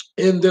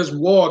in this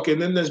walk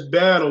and in this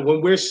battle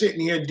when we're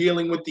sitting here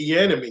dealing with the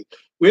enemy.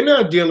 We're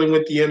not dealing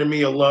with the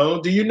enemy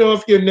alone. Do you know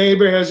if your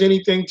neighbor has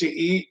anything to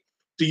eat?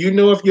 Do you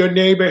know if your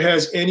neighbor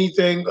has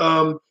anything,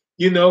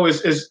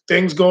 is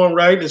things going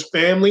right in his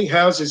family?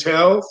 How's his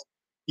health?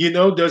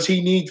 Does he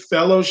need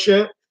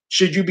fellowship?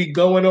 Should you be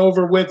going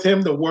over with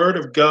him the word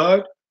of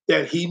God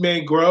that he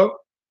may grow?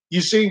 You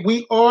see,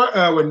 we are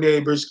our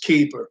neighbor's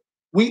keeper.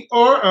 We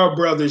are our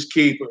brother's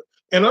keeper.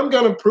 And I'm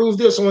going to prove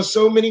this on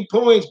so many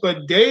points. But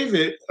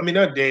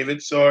not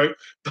David, sorry,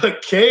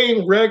 but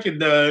Cain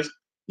recognized,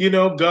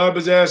 God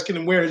was asking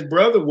him where his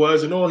brother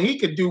was, and all he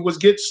could do was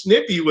get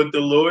snippy with the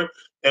Lord.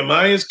 Am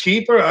I his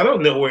keeper? I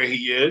don't know where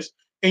he is.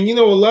 And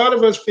a lot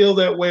of us feel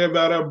that way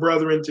about our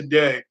brethren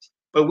today.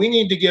 But we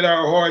need to get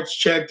our hearts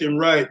checked and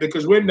right,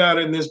 because we're not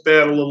in this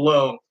battle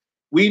alone.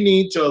 We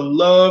need to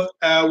love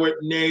our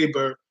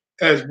neighbor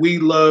as we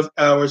love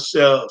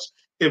ourselves.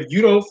 If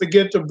you don't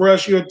forget to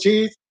brush your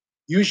teeth,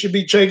 you should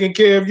be taking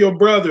care of your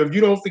brother. If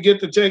you don't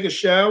forget to take a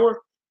shower,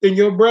 then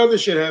your brother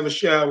should have a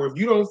shower. If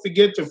you don't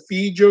forget to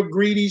feed your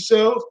greedy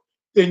self,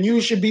 then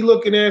you should be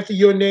looking after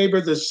your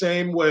neighbor the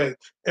same way.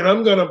 And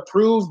I'm going to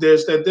prove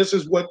that this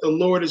is what the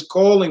Lord is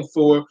calling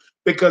for,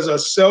 because a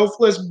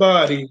selfless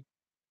body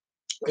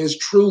is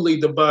truly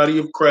the body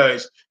of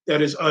Christ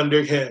that is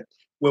under him.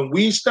 When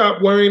we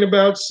stop worrying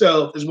about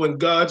self is when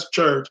God's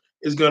church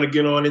is going to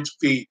get on its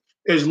feet.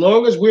 As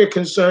long as we're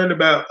concerned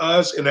about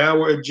us and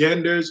our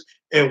agendas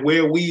and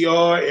where we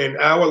are and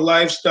our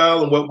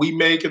lifestyle and what we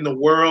make in the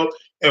world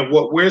and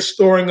what we're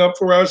storing up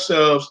for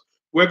ourselves,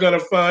 we're going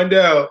to find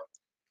out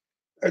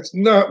that's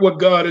not what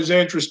God is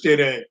interested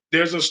in.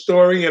 There's a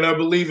story, and I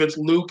believe it's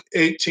Luke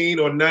 18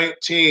 or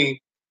 19,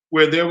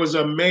 where there was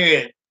a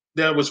man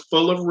that was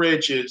full of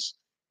riches,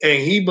 and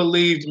he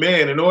believed,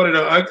 man, in order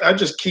to, I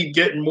just keep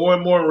getting more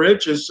and more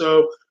riches,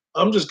 so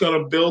I'm just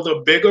going to build a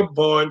bigger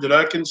barn that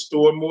I can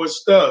store more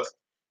stuff.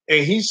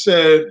 And he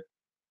said,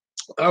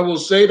 I will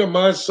say to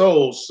my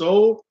soul,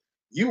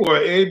 you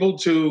are able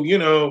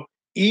to,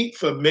 eat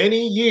for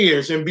many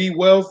years and be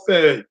well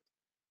fed.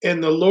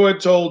 And the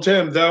Lord told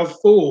him, thou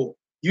fool,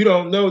 you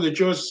don't know that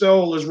your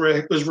soul is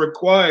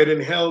required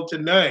in hell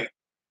tonight.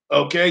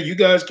 Okay, you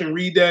guys can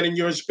read that in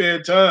your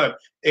spare time.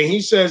 And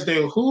he says,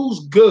 then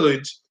whose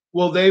goods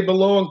will they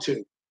belong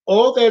to?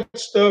 All that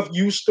stuff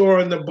you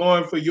store in the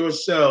barn for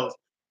yourself,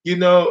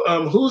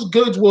 whose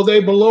goods will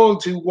they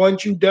belong to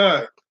once you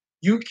die?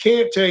 You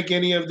can't take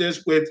any of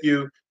this with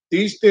you.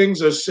 These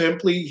things are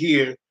simply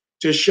here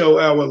to show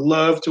our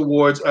love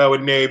towards our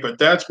neighbor.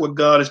 That's what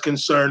God is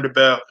concerned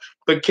about.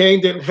 But Cain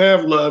didn't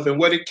have love. And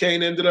what did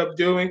Cain ended up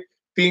doing?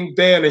 Being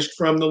banished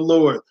from the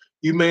Lord.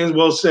 You may as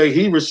well say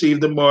he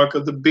received the mark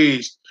of the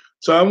beast.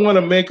 So I want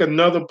to make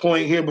another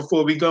point here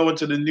before we go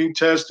into the New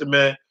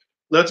Testament.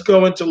 Let's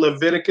go into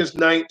Leviticus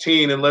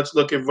 19 and let's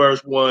look at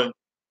verse 1.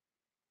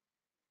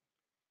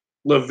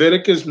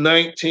 Leviticus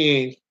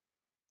 19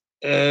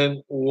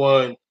 and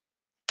 1.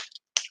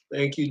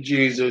 Thank you,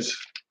 Jesus.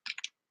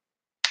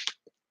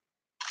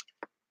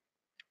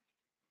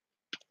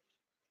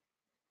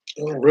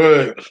 All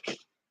right.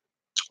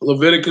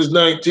 Leviticus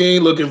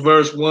 19, look at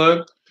verse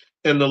 1.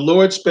 And the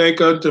Lord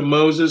spake unto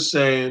Moses,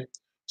 saying,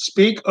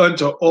 speak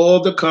unto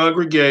all the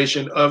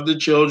congregation of the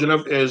children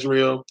of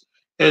Israel,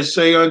 and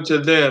say unto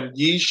them,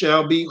 ye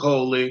shall be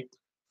holy,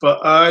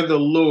 for I, the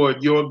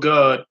Lord your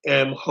God,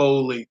 am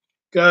holy.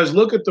 Guys,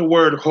 look at the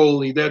word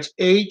holy. That's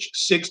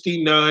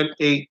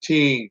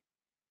H6918.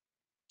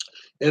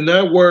 And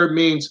that word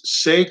means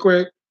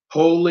sacred,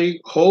 holy,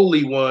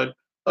 holy one,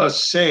 a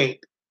saint,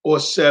 or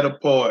set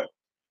apart.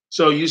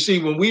 So you see,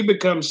 when we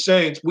become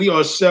saints, we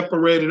are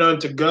separated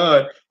unto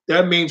God.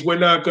 That means we're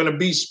not going to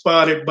be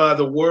spotted by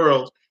the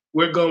world.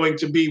 We're going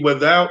to be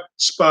without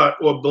spot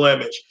or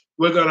blemish.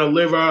 We're going to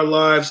live our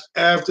lives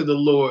after the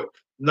Lord,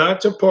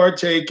 not to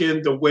partake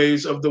in the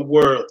ways of the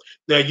world.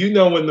 Now,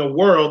 in the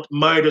world,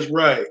 might is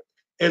right.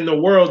 In the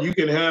world, you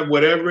can have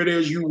whatever it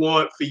is you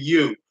want for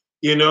you.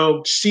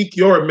 Seek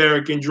your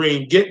American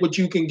dream. Get what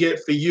you can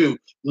get for you.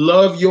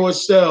 Love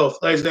yourself,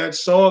 as that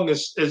song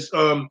is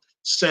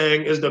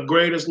saying, is the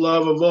greatest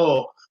love of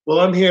all. Well,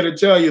 I'm here to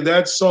tell you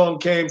that song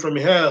came from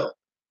hell,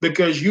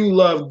 because you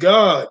love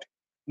God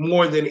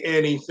more than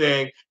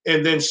anything.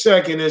 And then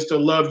second is to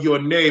love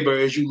your neighbor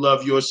as you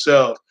love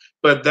yourself.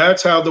 But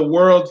that's how the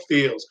world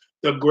feels.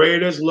 The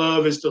greatest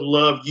love is to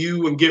love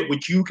you and get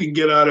what you can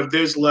get out of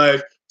this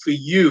life for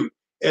you.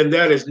 And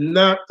that is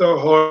not the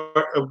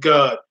heart of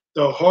God.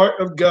 The heart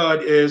of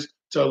God is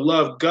to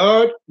love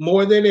God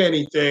more than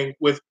anything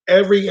with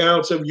every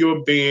ounce of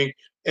your being,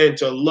 and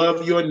to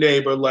love your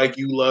neighbor like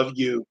you love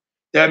you.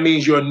 That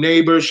means your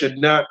neighbor should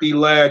not be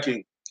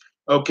lacking.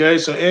 Okay,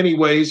 so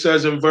anyway, he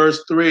says in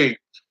verse 3,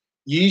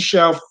 ye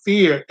shall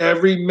fear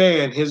every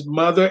man his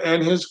mother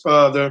and his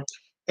father,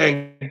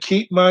 and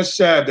keep my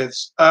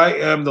Sabbaths. I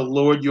am the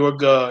Lord your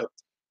God.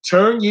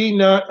 Turn ye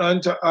not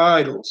unto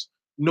idols,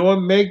 nor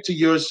make to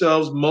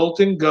yourselves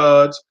molten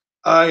gods.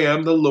 I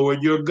am the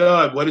Lord your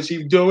God. What is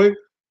he doing?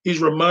 He's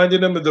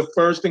reminding them of the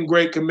first and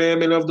great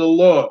commandment of the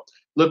law.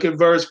 Look at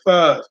verse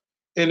 5.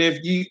 And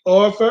if ye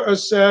offer a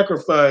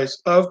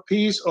sacrifice of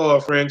peace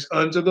offerings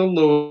unto the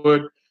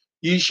Lord,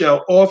 ye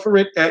shall offer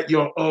it at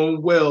your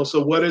own will.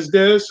 So what is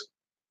this?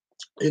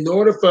 In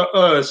order for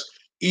us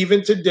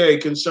even today,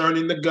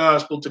 concerning the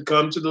gospel to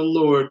come to the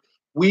Lord,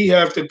 we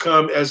have to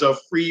come as a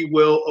free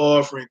will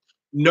offering.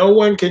 No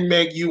one can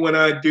make you and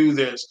I do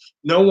this.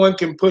 No one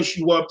can push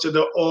you up to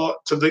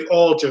the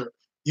altar.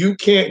 You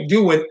can't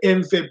do an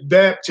infant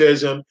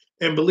baptism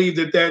and believe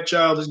that that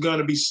child is going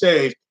to be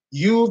saved.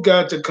 You've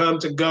got to come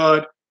to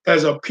God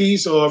as a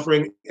peace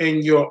offering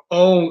in your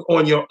own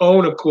on your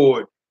own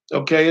accord.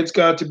 Okay, it's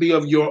got to be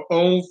of your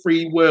own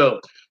free will.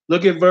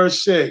 Look at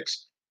verse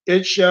 6.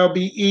 It shall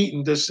be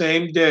eaten the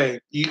same day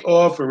ye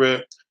offer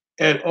it,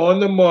 and on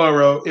the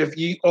morrow, if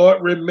ye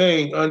ought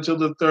remain until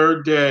the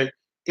third day,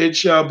 it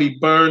shall be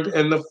burned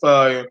in the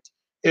fire.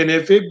 And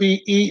if it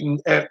be eaten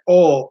at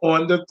all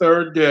on the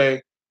third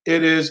day,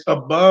 it is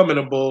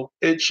abominable,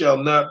 it shall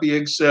not be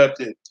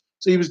accepted.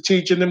 So he was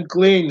teaching them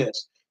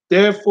cleanness.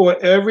 Therefore,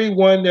 every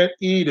one that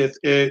eateth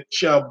it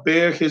shall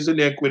bear his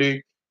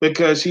iniquity,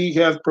 because he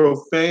hath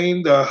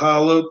profaned the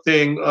hallowed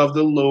thing of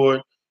the Lord,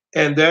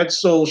 and that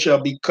soul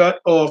shall be cut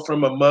off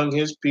from among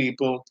his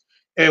people.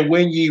 And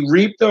when ye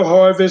reap the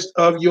harvest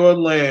of your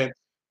land,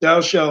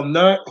 thou shalt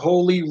not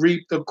wholly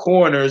reap the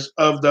corners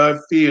of thy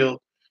field,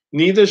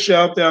 neither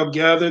shalt thou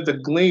gather the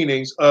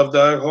gleanings of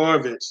thy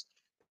harvest.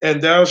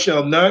 And thou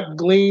shalt not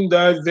glean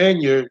thy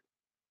vineyard,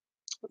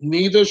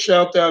 neither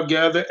shalt thou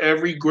gather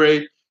every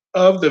grape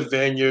of the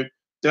vineyard.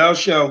 Thou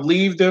shalt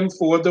leave them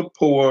for the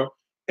poor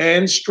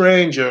and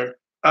stranger.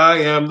 I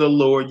am the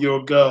Lord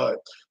your God.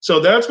 So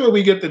that's where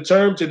we get the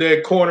term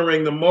today,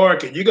 cornering the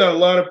market. You got a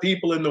lot of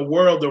people in the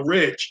world, the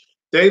rich.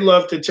 They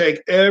love to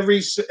take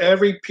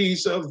every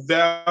piece of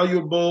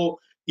valuable,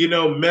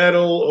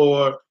 metal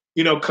or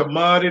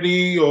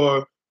commodity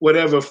or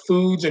whatever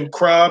foods and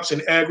crops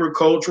and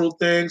agricultural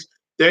things.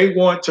 They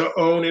want to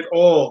own it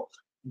all.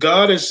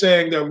 God is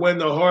saying that when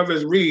the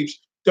harvest reaps,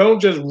 don't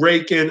just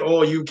rake in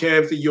all you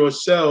can for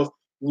yourself.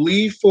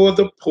 Leave for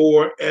the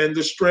poor and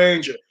the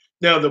stranger.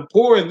 Now, the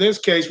poor in this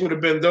case would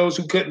have been those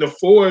who couldn't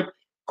afford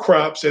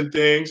crops and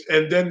things.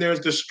 And then there's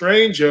the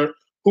stranger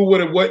who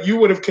would have what you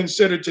would have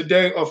considered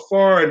today a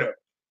foreigner,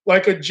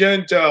 like a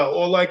Gentile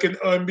or like an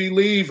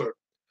unbeliever.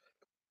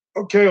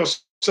 Okay, or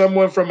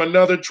someone from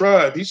another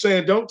tribe. He's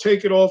saying, don't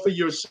take it all for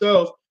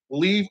yourself.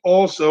 Leave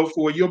also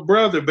for your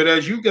brother. But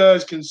as you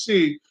guys can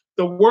see,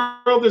 the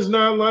world is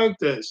not like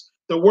this.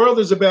 The world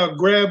is about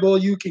grab all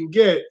you can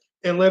get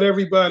and let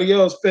everybody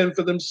else fend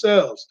for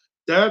themselves.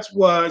 That's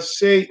why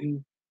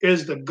Satan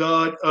is the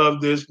God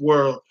of this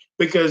world,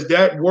 because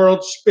that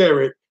world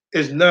spirit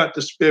is not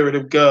the spirit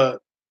of God.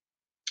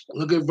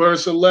 Look at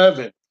verse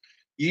 11.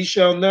 Ye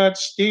shall not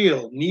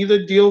steal,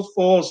 neither deal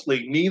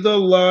falsely, neither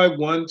lie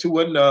one to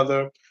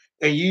another,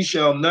 and ye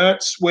shall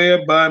not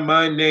swear by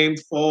my name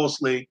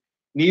falsely,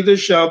 neither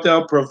shalt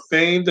thou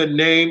profane the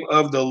name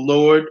of the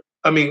Lord,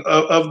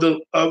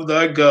 of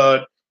thy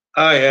God.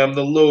 I am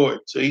the Lord.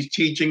 So he's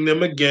teaching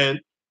them again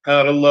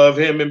how to love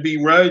him and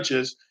be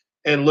righteous.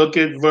 And look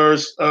at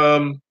verse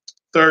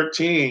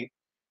 13.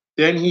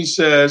 Then he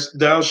says,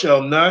 thou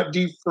shalt not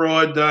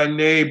defraud thy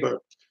neighbor,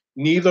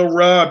 neither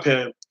rob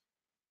him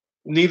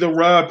neither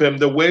rob him.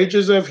 The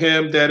wages of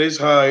him that is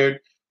hired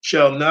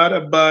shall not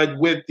abide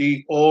with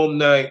thee all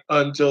night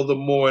until the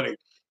morning.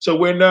 So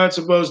we're not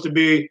supposed to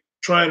be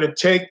trying to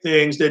take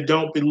things that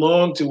don't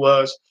belong to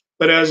us.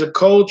 But as a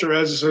culture,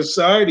 as a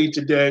society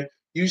today,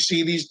 you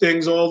see these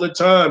things all the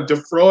time,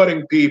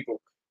 defrauding people.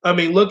 I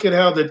mean, look at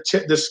how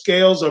the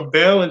scales are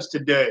balanced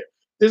today.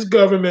 This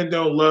government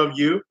don't love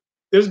you.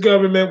 This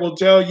government will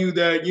tell you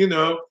that,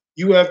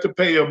 you have to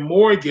pay a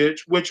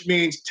mortgage, which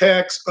means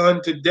tax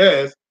unto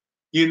death,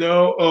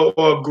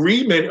 or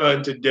agreement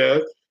unto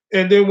death.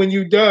 And then when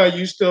you die,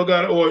 you still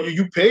got, or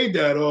you paid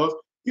that off,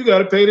 you got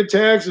to pay the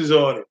taxes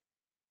on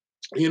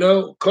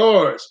it.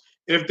 Cars,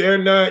 if they're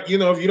not,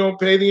 if you don't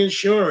pay the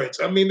insurance.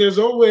 I mean, there's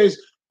always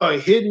a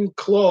hidden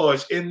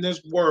clause in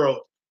this world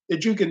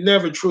that you can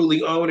never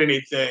truly own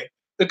anything,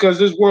 because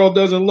this world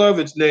doesn't love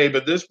its neighbor.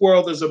 This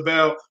world is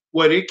about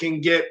what it can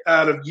get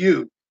out of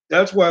you.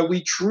 That's why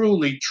we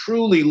truly,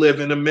 truly live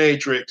in a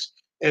matrix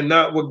and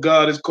not what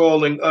God is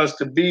calling us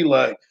to be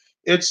like.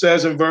 It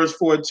says in verse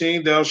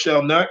 14, thou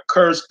shalt not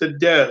curse the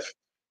deaf,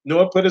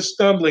 nor put a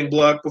stumbling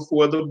block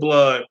before the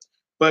blind,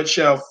 but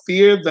shall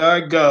fear thy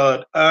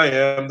God. I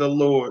am the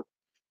Lord.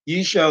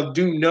 Ye shall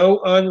do no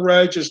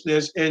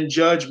unrighteousness in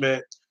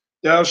judgment.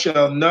 Thou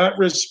shalt not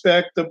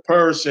respect the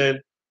person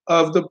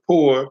of the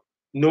poor,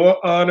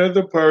 nor honor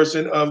the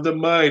person of the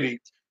mighty,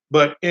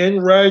 but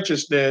in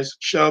righteousness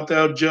shalt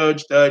thou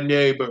judge thy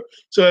neighbor.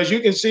 So as you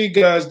can see,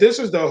 guys, this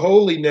is the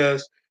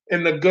holiness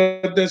and the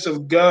goodness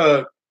of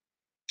God,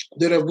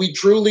 that if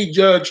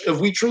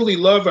we truly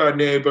love our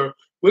neighbor,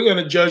 we're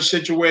going to judge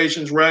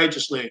situations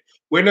righteously.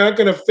 We're not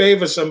going to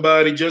favor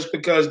somebody just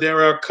because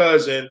they're our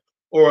cousin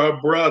or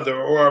our brother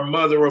or our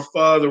mother or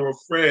father or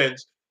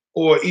friends,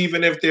 or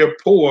even if they're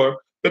poor,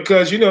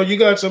 because you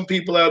got some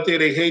people out there,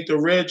 they hate the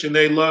rich and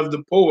they love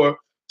the poor.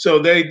 So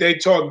they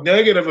talk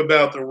negative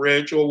about the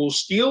rich, or will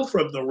steal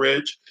from the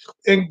rich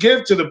and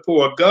give to the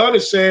poor. God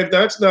is saying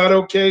that's not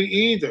okay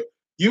either.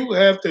 You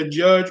have to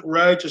judge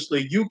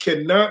righteously. You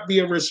cannot be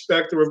a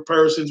respecter of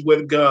persons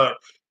with God.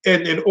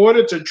 And in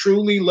order to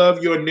truly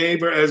love your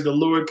neighbor as the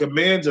Lord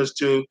commands us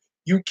to,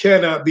 you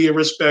cannot be a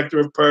respecter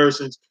of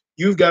persons.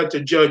 You've got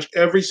to judge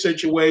every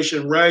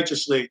situation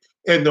righteously.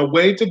 And the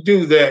way to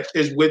do that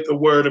is with the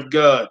word of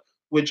God,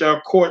 which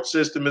our court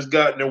system has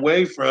gotten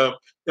away from.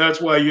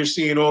 That's why you're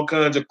seeing all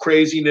kinds of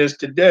craziness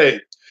today.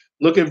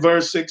 Look at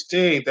verse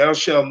 16. Thou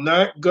shalt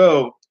not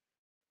go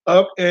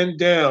up and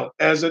down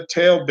as a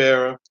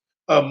talebearer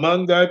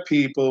among thy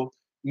people,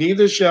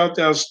 neither shalt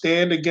thou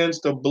stand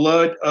against the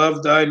blood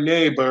of thy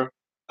neighbor.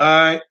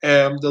 I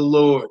am the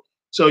Lord.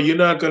 So you're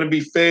not going to be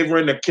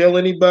favoring to kill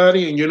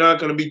anybody, and you're not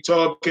going to be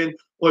talking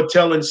or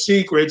telling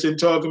secrets and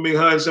talking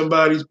behind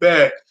somebody's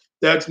back.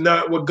 That's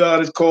not what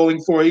God is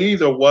calling for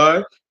either.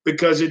 Why?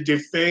 Because it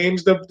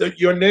defames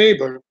your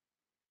neighbor.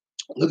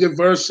 Look at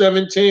verse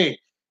 17.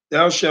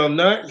 Thou shalt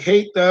not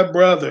hate thy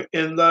brother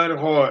in thine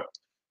heart.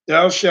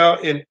 Thou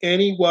shalt in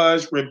any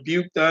wise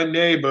rebuke thy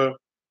neighbor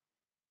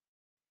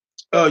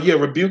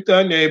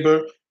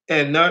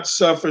and not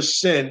suffer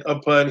sin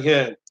upon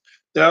him.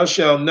 Thou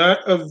shalt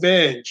not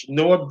avenge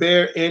nor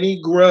bear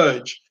any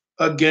grudge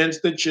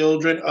against the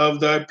children of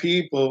thy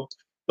people,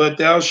 but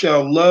thou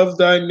shalt love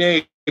thy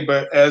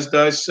neighbor as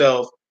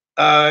thyself.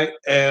 I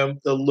am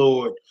the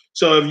Lord.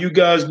 So if you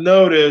guys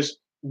notice,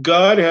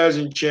 God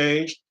hasn't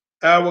changed.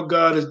 Our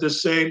God is the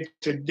same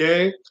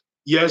today,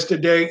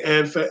 yesterday,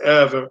 and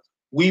forever.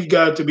 We've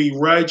got to be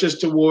righteous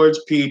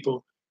towards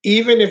people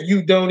even if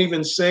you don't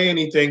even say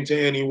anything to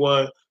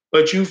anyone,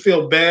 but you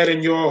feel bad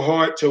in your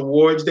heart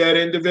towards that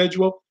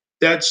individual,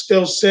 that's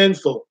still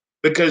sinful.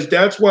 Because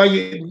that's why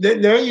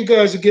now you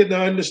guys are getting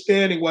an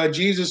understanding why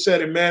Jesus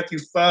said in Matthew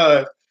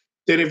 5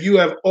 that if you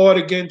have aught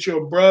against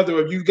your brother,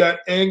 if you've got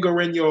anger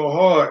in your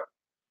heart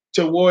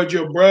toward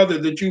your brother,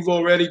 that you've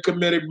already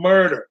committed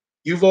murder.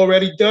 You've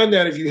already done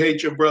that if you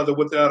hate your brother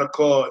without a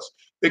cause.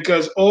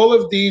 Because all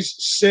of these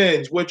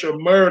sins, which are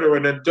murder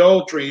and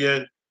adultery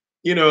and,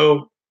 you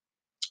know,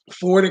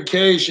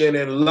 fornication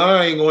and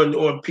lying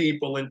on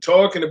people and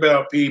talking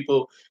about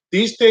people,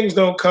 these things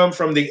don't come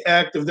from the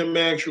act of them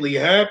actually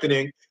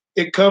happening.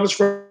 It comes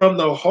from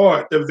the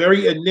heart, the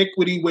very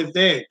iniquity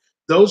within.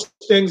 Those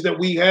things that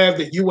we have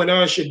that you and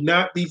I should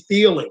not be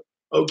feeling.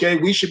 Okay,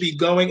 we should be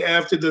going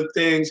after the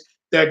things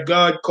that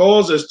God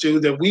calls us to,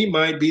 that we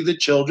might be the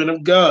children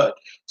of God.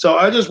 So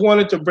I just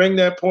wanted to bring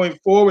that point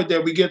forward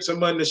that we get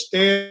some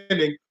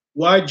understanding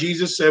why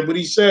Jesus said what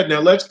he said.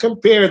 Now let's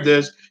compare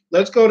this.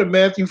 Let's go to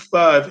Matthew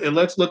 5 and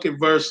let's look at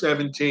verse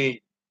 17.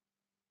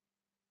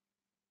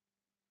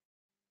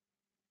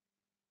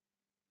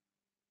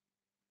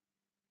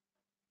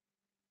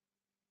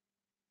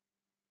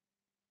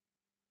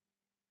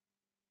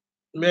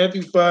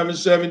 Matthew 5 and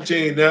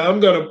 17. Now I'm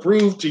going to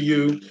prove to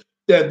you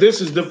that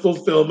this is the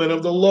fulfillment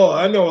of the law.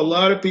 I know a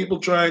lot of people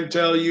try and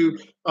tell you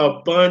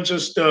a bunch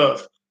of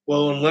stuff.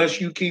 Well,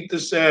 unless you keep the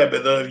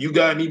Sabbath, if you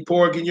got any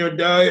pork in your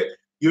diet,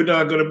 you're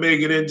not going to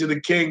make it into the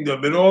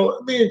kingdom. And all,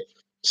 I mean,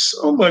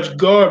 so much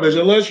garbage.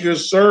 Unless you're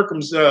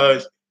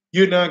circumcised,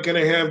 you're not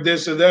going to have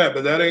this or that.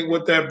 But that ain't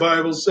what that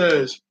Bible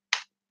says.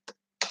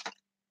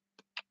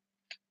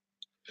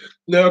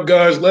 Now,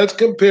 guys, let's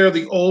compare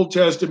the Old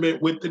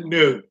Testament with the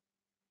New.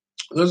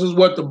 This is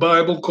what the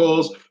Bible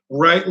calls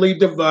rightly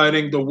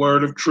dividing the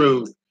word of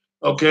truth.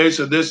 Okay,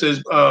 so this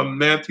is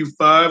Matthew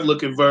 5.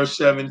 Look at verse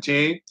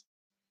 17.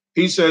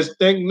 He says,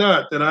 think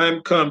not that I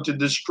am come to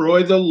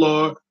destroy the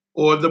law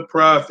or the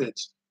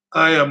prophets.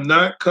 I am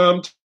not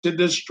come to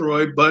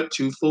destroy, but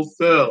to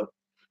fulfill.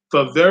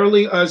 For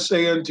verily I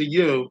say unto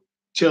you,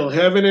 till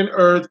heaven and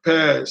earth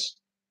pass,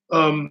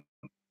 um,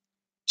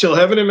 till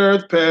heaven and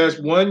earth pass,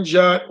 one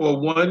jot or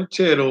one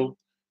tittle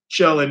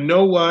shall in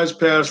no wise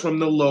pass from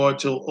the law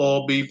till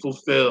all be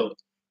fulfilled.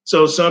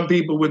 So some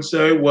people would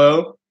say,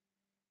 well,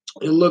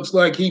 it looks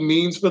like he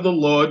means for the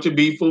law to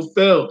be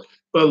fulfilled.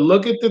 But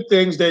look at the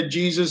things that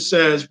Jesus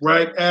says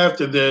right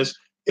after this.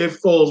 It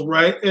falls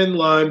right in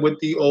line with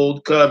the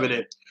old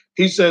covenant.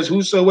 He says,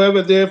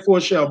 whosoever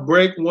therefore shall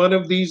break one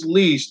of these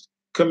least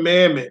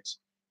commandments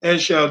and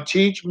shall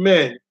teach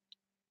men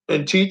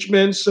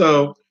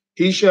so,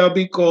 he shall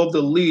be called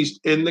the least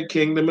in the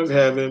kingdom of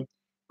heaven.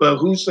 But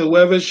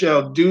whosoever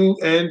shall do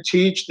and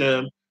teach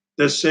them,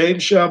 the same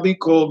shall be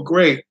called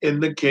great in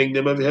the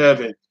kingdom of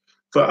heaven.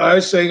 For I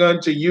say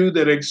unto you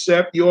that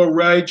except your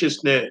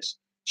righteousness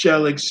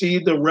shall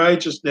exceed the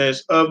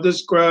righteousness of the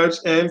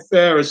scribes and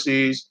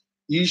Pharisees,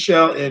 ye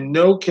shall in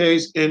no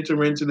case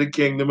enter into the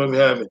kingdom of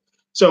heaven.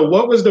 So,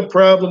 what was the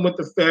problem with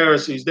the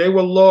Pharisees? They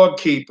were law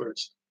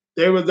keepers.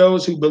 They were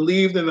those who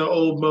believed in the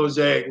old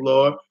Mosaic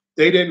law.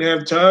 They didn't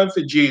have time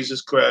for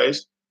Jesus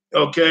Christ,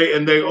 okay?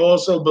 And they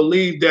also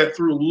believed that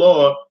through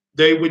law,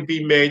 they would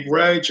be made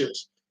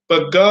righteous.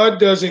 But God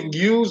doesn't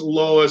use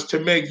laws to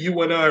make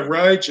you and I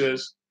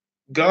righteous.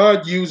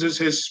 God uses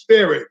his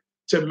spirit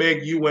to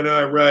make you and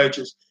I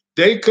righteous.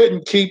 They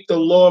couldn't keep the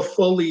law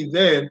fully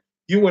then.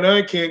 You and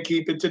I can't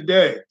keep it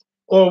today.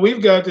 All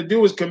we've got to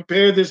do is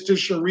compare this to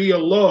Sharia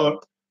law,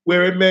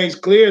 where it makes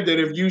clear that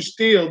if you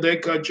steal, they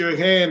cut your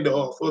hand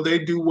off or they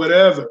do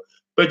whatever.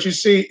 But you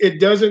see, it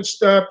doesn't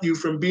stop you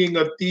from being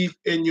a thief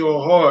in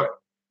your heart.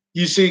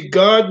 You see,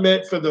 God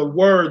meant for the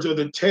words or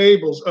the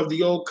tables of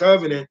the old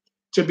covenant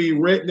to be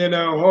written in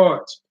our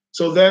hearts.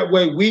 So that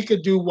way we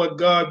could do what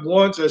God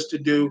wants us to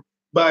do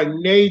by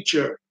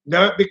nature,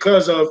 not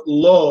because of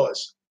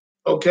laws.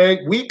 Okay?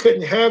 We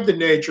couldn't have the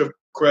nature of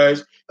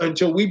Christ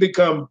until we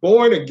become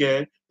born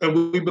again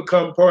and we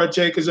become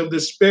partakers of the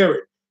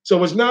Spirit.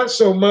 So it's not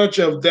so much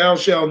of thou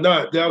shalt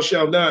not, thou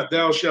shalt not,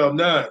 thou shalt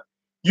not.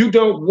 You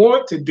don't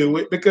want to do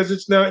it because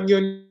it's not in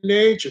your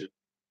nature.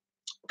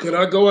 Could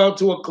I go out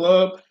to a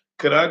club?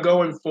 Could I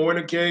go and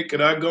fornicate?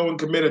 Could I go and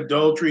commit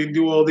adultery and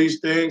do all these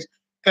things?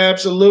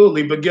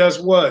 Absolutely. But guess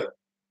what?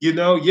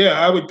 Yeah,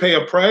 I would pay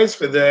a price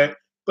for that.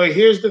 But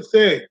here's the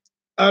thing,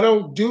 I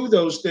don't do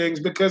those things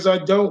because I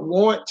don't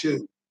want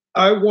to.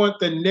 I want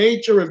the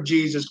nature of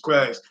Jesus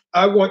Christ.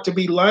 I want to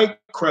be like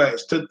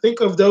Christ. To think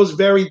of those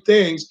very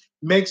things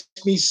makes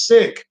me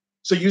sick.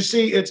 So you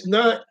see, it's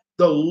not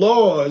the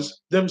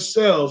laws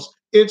themselves,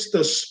 it's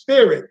the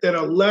spirit that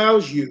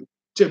allows you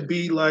to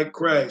be like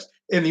Christ.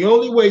 And the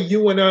only way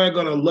you and I are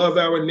going to love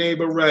our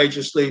neighbor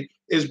righteously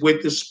is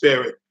with the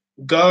Spirit.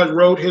 God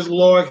wrote his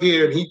law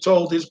here and he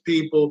told his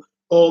people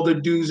all the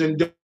do's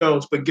and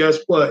don'ts. But guess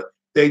what?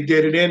 They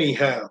did it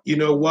anyhow. You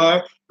know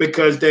why?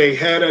 Because they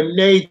had a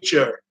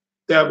nature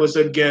that was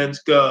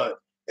against God.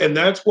 And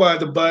that's why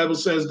the Bible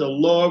says the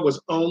law was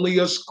only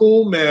a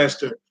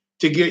schoolmaster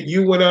to get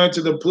you and I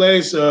to the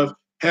place of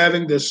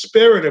having the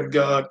Spirit of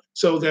God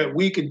so that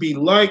we could be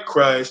like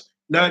Christ,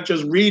 not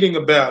just reading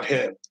about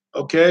him.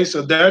 Okay,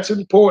 so that's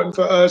important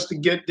for us to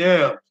get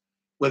down.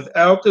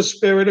 Without the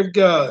Spirit of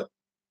God,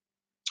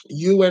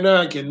 you and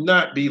I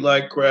cannot be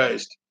like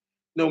Christ,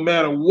 no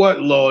matter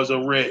what laws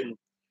are written.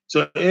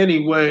 So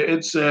anyway,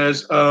 it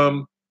says,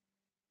 look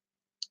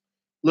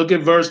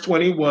at verse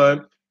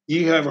 21.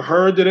 Ye have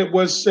heard that it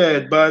was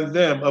said by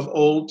them of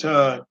old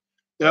time,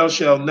 thou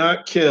shalt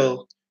not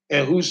kill,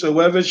 and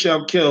whosoever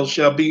shall kill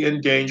shall be in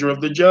danger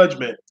of the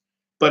judgment.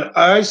 But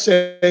I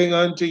say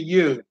unto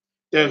you,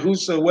 that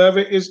whosoever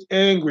is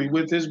angry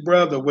with his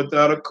brother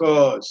without a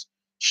cause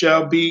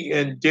shall be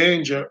in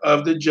danger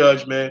of the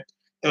judgment,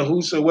 and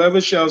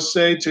whosoever shall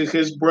say to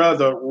his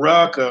brother,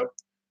 Raca,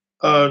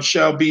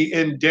 shall be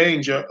in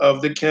danger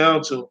of the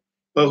council.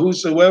 But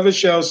whosoever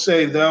shall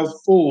say, thou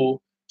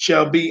fool,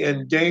 shall be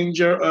in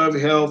danger of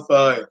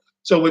hellfire.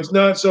 So it's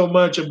not so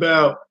much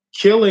about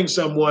killing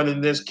someone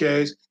in this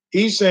case.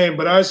 He's saying,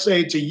 but I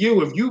say to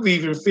you, if you've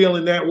even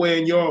feeling that way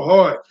in your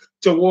heart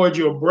toward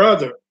your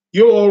brother,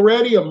 you're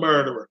already a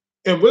murderer.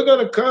 And we're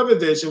going to cover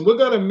this and we're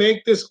going to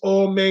make this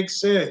all make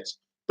sense.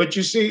 But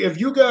you see, if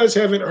you guys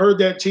haven't heard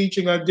that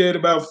teaching I did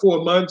about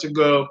 4 months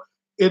ago,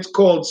 it's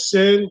called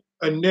Sin,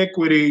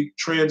 Iniquity,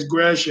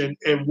 Transgression,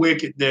 and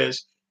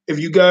Wickedness. If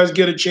you guys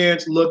get a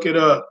chance, look it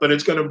up. But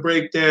it's going to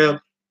break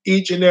down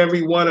each and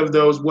every one of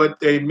those, what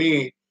they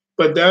mean.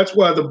 But that's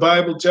why the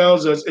Bible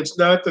tells us it's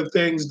not the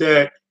things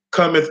that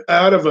cometh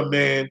out of a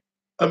man,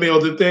 or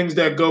the things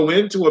that go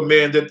into a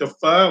man that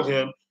defile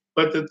him,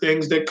 but the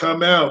things that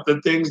come out,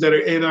 the things that are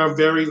in our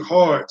very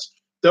hearts.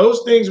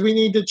 Those things we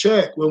need to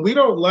check. When we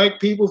don't like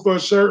people for a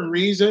certain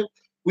reason,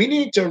 we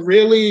need to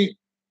really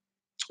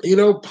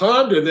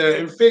ponder that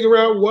and figure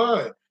out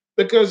why.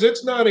 Because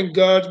it's not in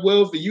God's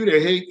will for you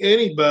to hate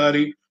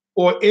anybody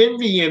or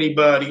envy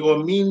anybody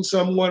or mean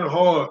someone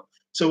harm.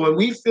 So when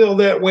we feel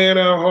that way in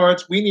our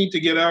hearts, we need to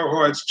get our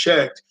hearts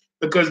checked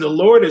because the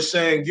Lord is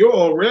saying you're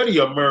already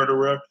a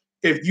murderer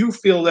if you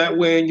feel that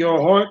way in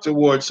your heart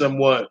towards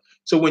someone.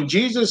 So when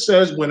Jesus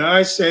says, when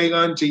I say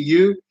unto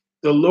you,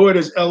 the Lord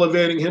is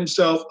elevating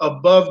himself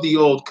above the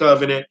old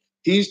covenant.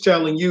 He's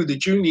telling you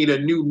that you need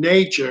a new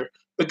nature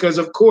because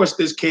of course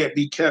this can't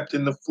be kept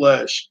in the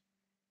flesh.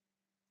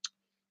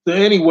 So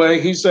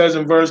anyway, he says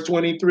in verse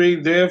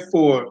 23,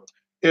 therefore,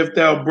 if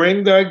thou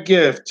bring thy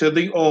gift to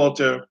the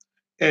altar,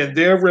 and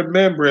there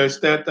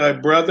rememberest that thy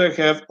brother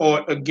hath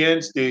aught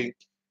against thee,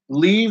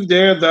 leave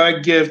there thy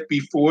gift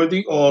before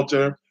the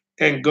altar,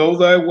 and go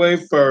thy way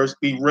first,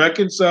 be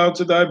reconciled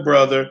to thy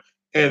brother,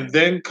 and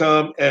then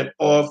come and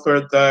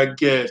offer thy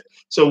gift.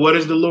 So what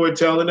is the Lord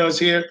telling us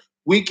here?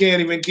 We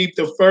can't even keep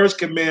the first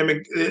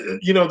commandment.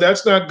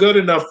 That's not good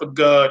enough for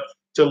God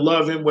to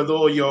love him with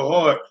all your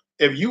heart.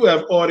 If you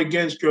have aught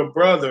against your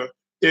brother,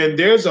 then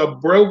there's a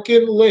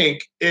broken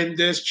link in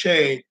this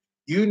chain.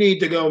 You need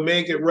to go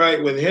make it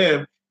right with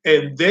him.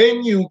 And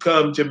then you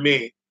come to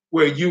me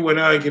where you and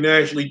I can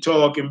actually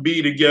talk and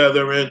be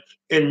together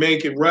and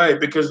make it right.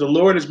 Because the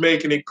Lord is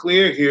making it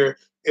clear here.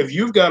 If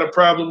you've got a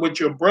problem with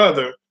your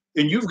brother,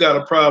 then you've got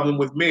a problem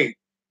with me.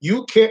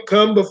 You can't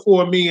come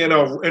before me in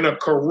a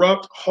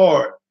corrupt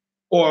heart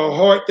or a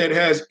heart that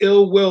has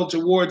ill will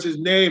towards his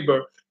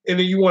neighbor, and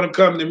then you want to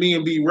come to me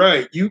and be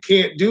right. You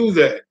can't do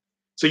that.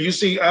 So you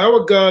see,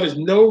 our God is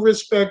no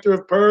respecter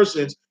of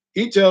persons.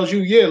 He tells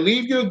you, yeah,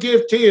 leave your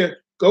gift here,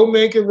 go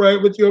make it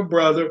right with your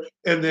brother,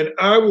 and then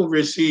I will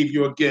receive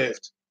your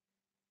gift.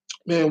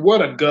 Man,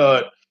 what a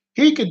God.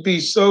 He could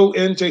be so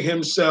into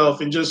himself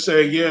and just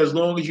say, yeah, as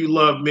long as you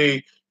love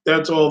me,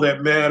 that's all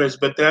that matters.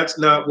 But that's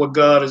not what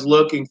God is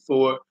looking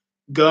for.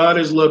 God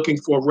is looking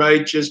for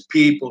righteous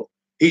people.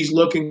 He's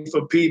looking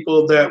for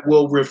people that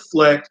will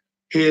reflect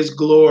his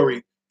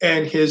glory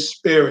and his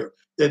spirit,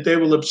 that they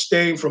will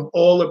abstain from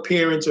all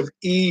appearance of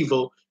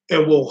evil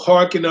and will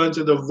hearken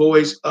unto the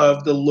voice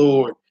of the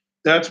Lord.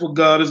 That's what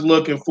God is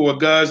looking for.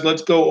 Guys,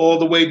 let's go all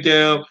the way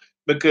down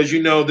because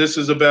this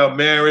is about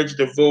marriage,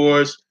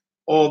 divorce,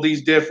 all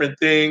these different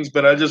things.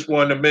 But I just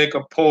wanted to make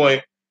a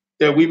point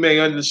that we may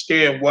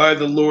understand why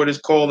the Lord is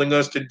calling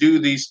us to do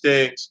these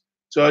things.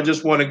 So I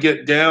just want to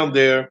get down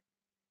there.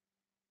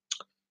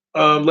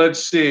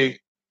 Let's see.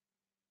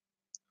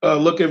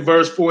 Look at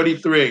verse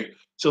 43.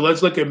 So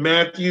let's look at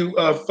Matthew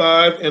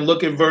 5 and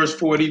look at verse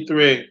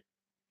 43.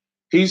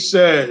 He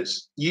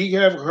says, Ye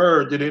have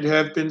heard that it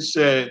hath been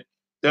said,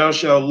 Thou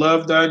shalt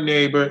love thy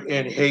neighbor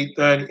and hate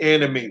thine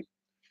enemy.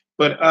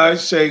 But I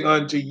say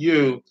unto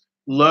you,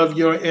 love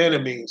your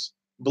enemies,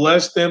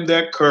 bless them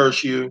that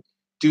curse you,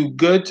 do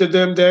good to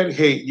them that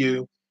hate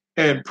you,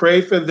 and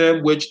pray for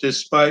them which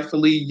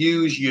despitefully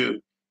use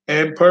you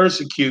and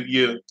persecute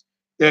you,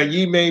 that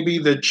ye may be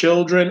the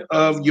children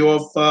of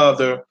your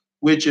Father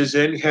which is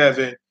in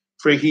heaven.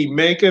 For he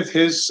maketh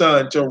his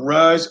sun to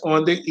rise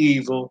on the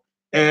evil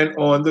and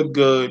on the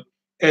good,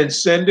 and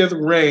sendeth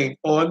rain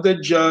on the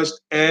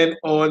just and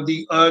on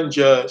the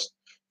unjust.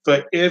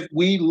 For if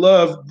we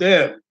love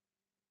them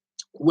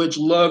which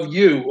love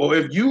you, or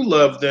if you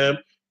love them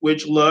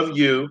which love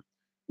you,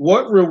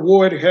 what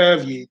reward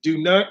have ye?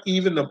 Do not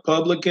even the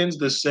publicans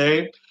the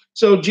same?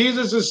 So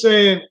Jesus is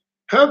saying,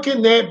 how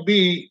can that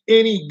be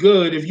any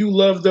good if you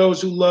love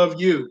those who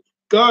love you?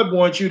 God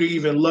wants you to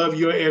even love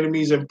your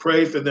enemies and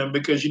pray for them,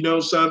 because you know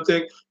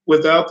something?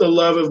 Without the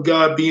love of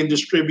God being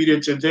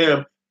distributed to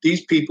them,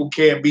 these people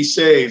can't be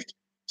saved.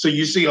 So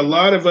you see, a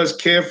lot of us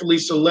carefully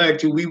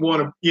select who we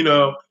want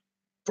to,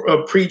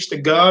 preach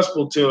the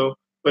gospel to,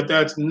 but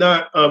that's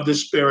not of the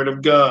Spirit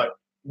of God.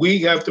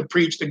 We have to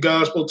preach the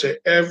gospel to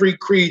every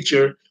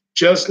creature,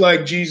 just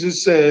like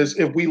Jesus says,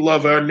 if we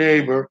love our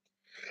neighbor.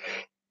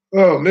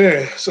 Oh,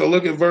 man. So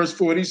look at verse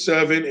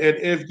 47. And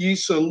if ye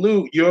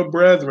salute your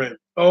brethren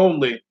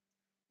only,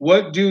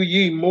 what do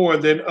ye more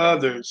than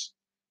others?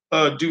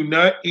 Do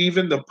not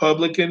even the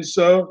publicans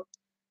so?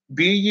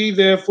 Be ye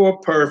therefore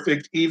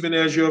perfect, even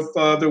as your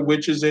Father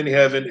which is in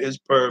heaven is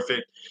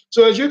perfect.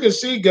 So as you can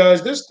see,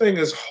 guys, this thing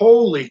is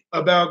wholly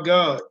about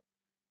God.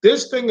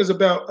 This thing is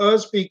about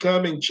us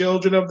becoming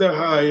children of the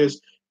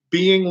highest,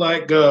 being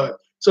like God.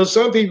 So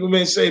some people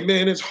may say,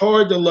 man, it's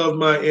hard to love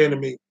my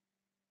enemy.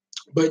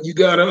 But you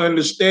got to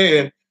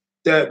understand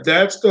that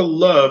that's the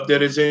love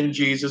that is in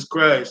Jesus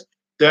Christ.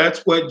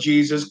 That's what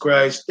Jesus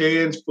Christ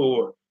stands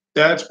for.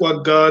 That's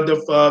what God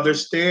the Father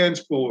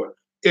stands for.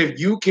 If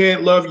you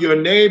can't love your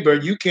neighbor,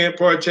 you can't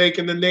partake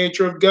in the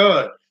nature of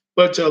God.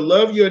 But to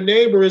love your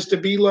neighbor is to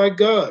be like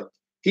God.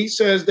 He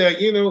says that,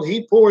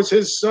 he pours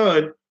his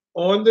sun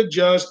on the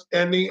just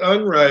and the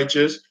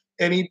unrighteous,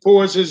 and he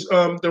pours his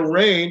the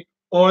rain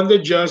on the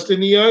just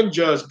and the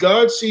unjust.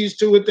 God sees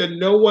to it that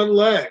no one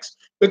lacks,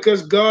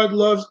 because God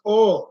loves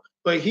all.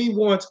 But he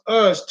wants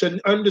us to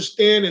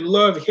understand and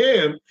love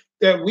him,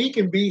 that we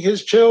can be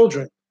his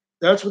children.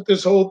 That's what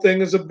this whole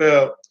thing is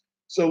about.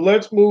 So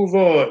let's move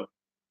on.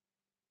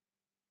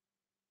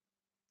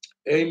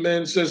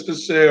 Amen, Sister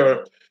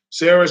Sarah.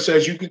 Sarah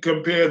says you can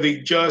compare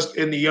the just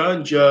and the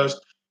unjust,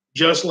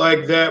 just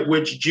like that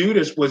which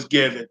Judas was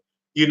given.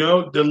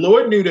 The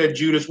Lord knew that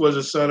Judas was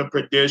a son of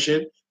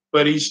perdition,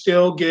 but he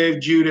still gave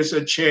Judas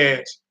a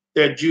chance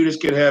that Judas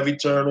could have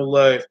eternal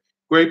life.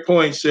 Great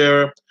point,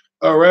 Sarah.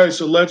 All right,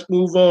 so let's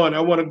move on. I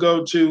want to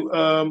go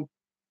to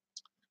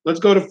let's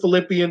go to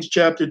Philippians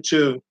chapter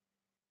 2.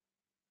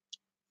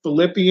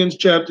 Philippians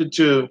chapter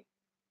 2.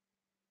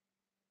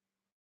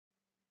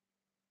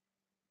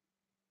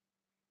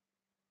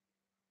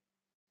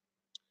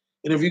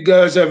 And if you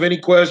guys have any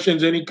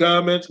questions, any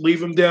comments, leave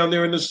them down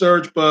there in the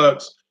search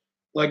box.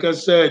 Like I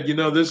said,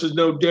 this is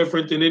no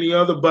different than any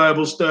other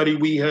Bible study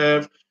we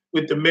have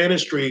with the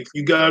ministry. If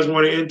you guys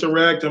want to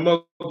interact, I'm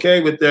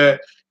okay with that,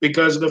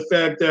 because of the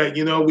fact that,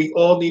 we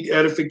all need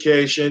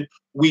edification.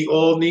 We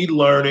all need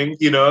learning.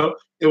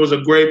 It was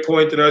a great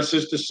point that our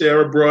sister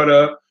Sarah brought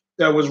up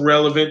that was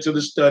relevant to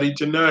the study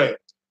tonight.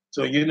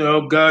 So,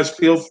 guys,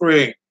 feel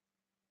free.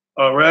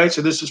 All right.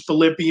 So this is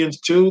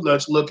Philippians 2.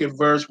 Let's look at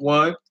verse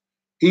 1.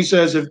 He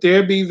says, If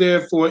there be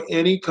therefore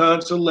any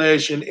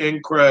consolation in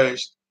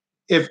Christ,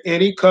 if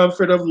any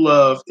comfort of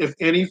love, if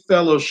any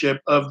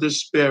fellowship of the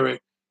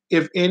Spirit,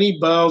 if any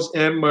bowels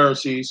and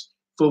mercies,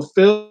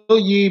 fulfill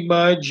ye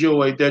my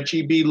joy, that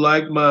ye be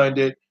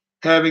like-minded,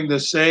 having the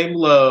same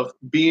love,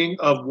 being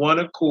of one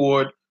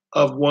accord,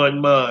 of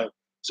one mind.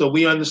 So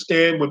we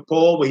understand with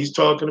Paul, when he's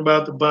talking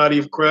about the body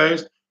of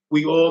Christ,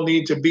 we all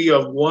need to be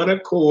of one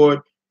accord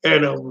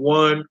and of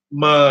one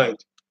mind.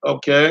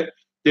 Okay?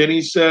 Then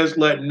he says,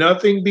 let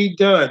nothing be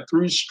done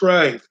through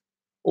strife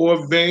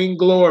or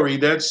vainglory,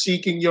 that's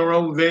seeking your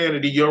own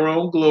vanity, your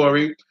own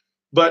glory,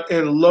 but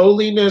in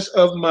lowliness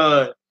of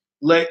mind,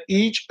 let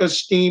each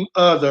esteem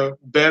other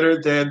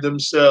better than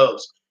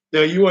themselves.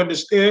 Now you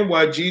understand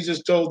why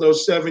Jesus told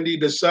those 70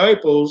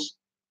 disciples,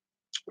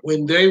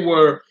 when they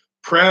were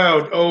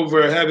proud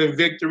over having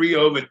victory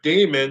over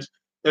demons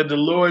that the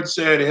Lord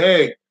said,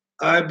 hey,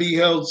 I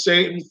beheld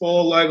Satan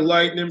fall like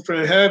lightning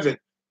from heaven.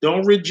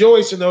 Don't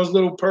rejoice in those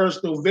little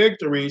personal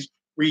victories.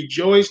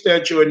 Rejoice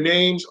that your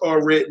names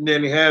are written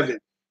in heaven.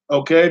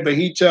 Okay, but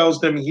he tells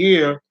them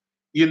here,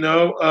 you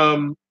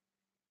know,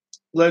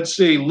 let's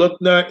see,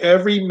 look not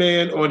every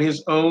man on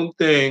his own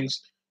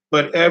things,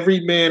 but every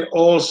man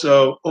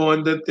also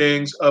on the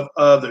things of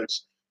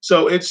others.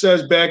 So it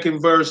says back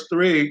in verse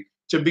 3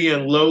 to be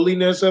in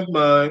lowliness of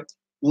mind,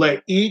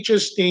 let each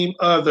esteem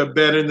other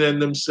better than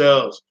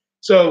themselves.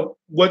 So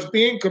what's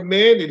being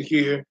commanded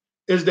here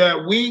is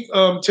that we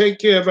take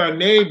care of our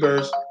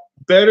neighbors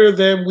better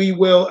than we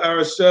will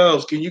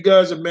ourselves. Can you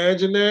guys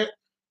imagine that?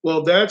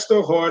 Well, that's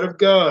the heart of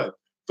God.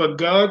 For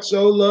God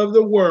so loved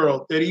the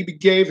world that he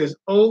gave his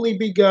only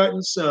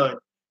begotten Son,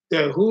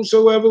 that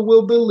whosoever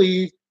will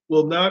believe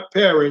will not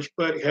perish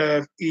but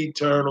have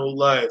eternal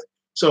life.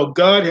 So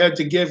God had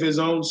to give his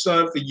own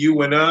Son for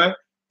you and I.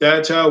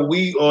 That's how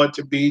we ought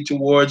to be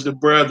towards the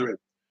brethren.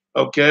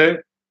 Okay?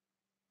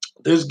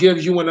 This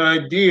gives you an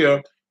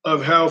idea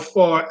of how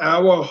far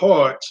our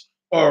hearts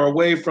are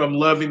away from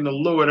loving the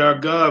Lord our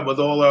God with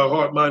all our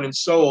heart, mind, and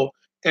soul,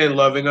 and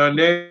loving our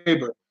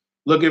neighbor.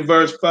 Look at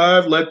verse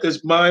 5. Let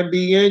this mind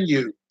be in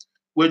you,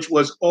 which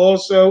was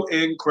also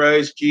in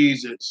Christ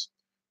Jesus,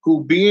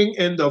 who being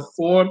in the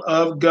form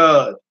of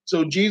God.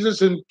 So Jesus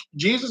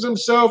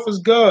himself is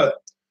God,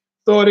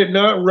 thought it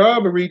not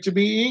robbery to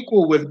be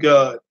equal with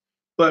God,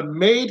 but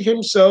made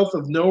himself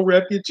of no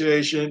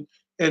reputation,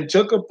 and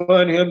took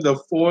upon him the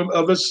form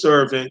of a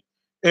servant,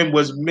 and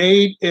was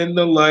made in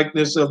the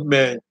likeness of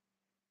men.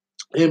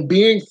 And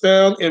being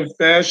found in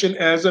fashion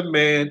as a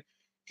man,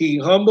 he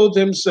humbled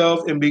himself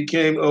and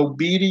became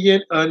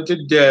obedient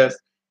unto death,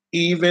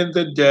 even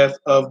the death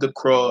of the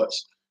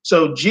cross.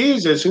 So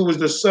Jesus, who was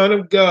the Son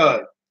of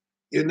God,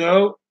 you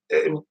know,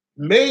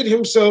 made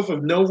himself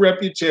of no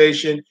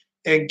reputation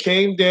and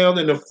came down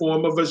in the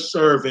form of a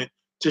servant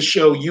to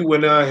show you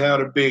and I how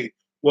to be.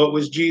 What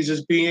was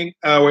Jesus being?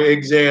 Our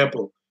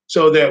example,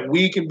 so that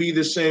we can be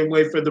the same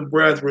way for the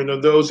brethren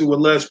or those who are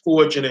less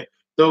fortunate,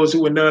 those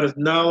who are not as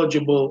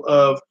knowledgeable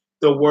of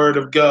the word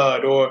of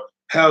God or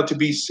how to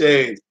be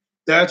saved.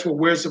 That's what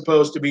we're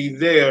supposed to be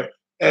there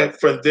at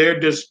for their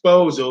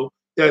disposal,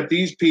 that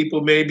these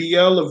people may be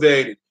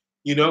elevated.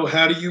 You know,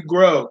 how do you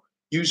grow?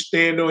 You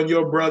stand on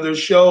your brother's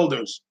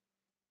shoulders.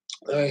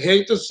 I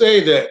hate to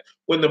say that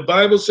when the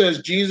Bible says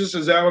Jesus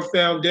is our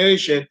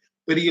foundation,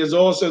 but he is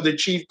also the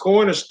chief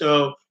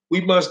cornerstone,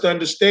 we must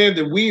understand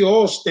that we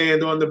all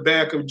stand on the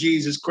back of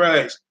Jesus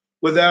Christ.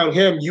 Without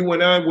him, you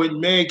and I wouldn't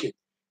make it.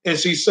 And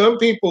see, some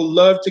people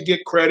love to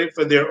get credit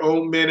for their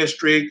own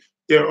ministry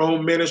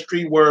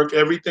work,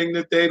 everything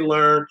that they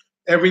learn,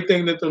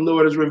 everything that the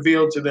Lord has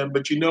revealed to them.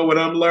 But you know what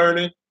I'm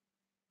learning?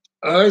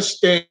 I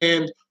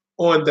stand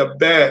on the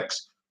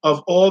backs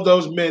of all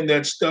those men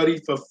that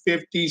studied for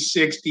 50,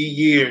 60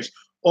 years.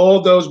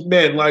 All those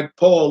men like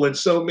Paul and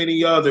so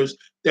many others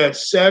that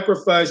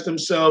sacrificed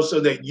themselves so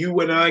that you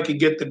and I could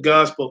get the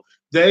gospel.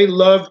 They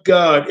loved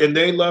God and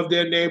they loved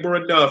their neighbor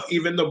enough,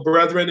 even the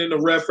brethren in the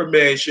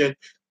Reformation,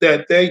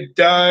 that they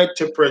died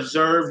to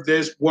preserve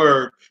this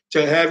word,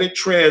 to have it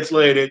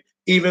translated,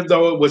 even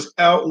though it was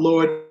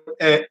outlawed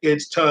at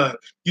its time.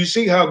 You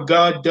see how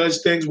God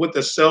does things with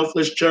the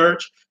selfless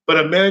church?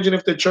 But imagine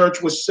if the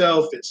church was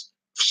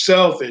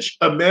selfish.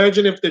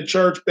 Imagine if the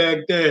church back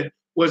then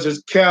was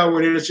as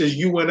cowardice as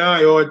you and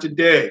I are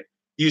today.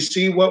 You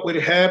see what would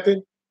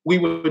happen? We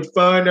would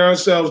find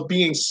ourselves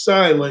being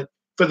silent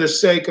for the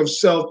sake of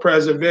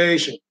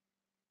self-preservation.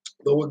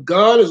 But what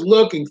God is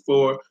looking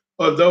for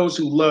are those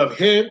who love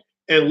him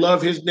and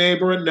love his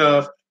neighbor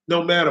enough,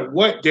 no matter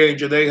what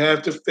danger they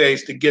have to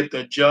face, to get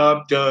the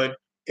job done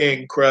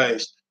in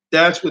Christ.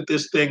 That's what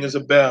this thing is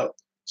about.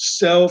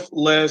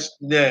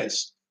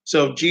 Selflessness.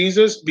 So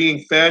Jesus,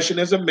 being fashioned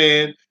as a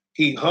man,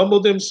 he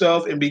humbled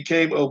himself and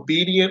became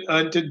obedient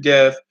unto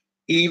death,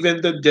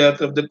 even the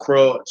death of the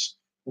cross.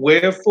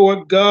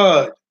 Wherefore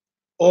God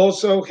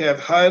also have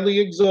highly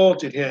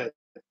exalted him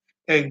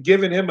and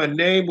given him a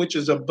name which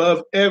is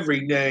above every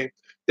name,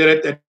 that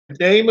at the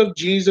name of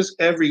Jesus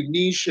every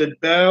knee should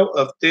bow,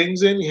 of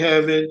things in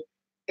heaven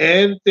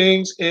and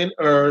things in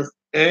earth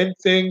and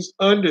things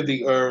under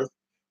the earth,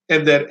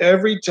 and that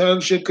every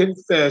tongue should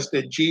confess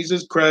that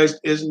Jesus Christ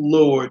is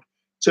Lord,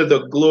 to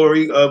the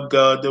glory of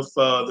God the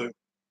Father.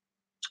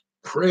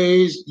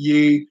 Praise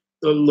ye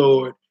the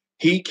Lord.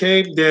 He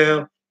came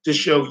down to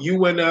show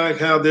you and I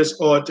how this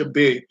ought to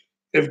be.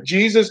 If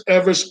Jesus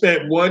ever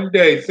spent one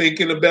day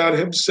thinking about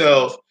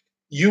himself,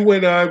 you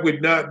and I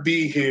would not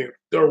be here.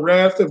 The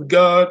wrath of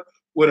God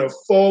would have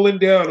fallen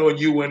down on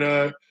you and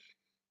I,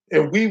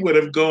 and we would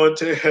have gone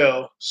to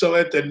hell. So,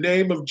 at the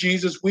name of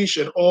Jesus, we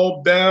should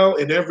all bow,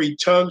 and every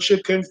tongue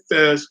should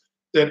confess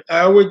that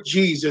our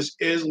Jesus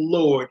is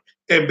Lord.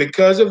 And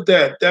because of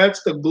that,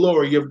 that's the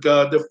glory of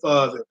God the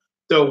Father.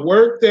 The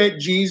work that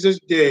Jesus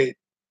did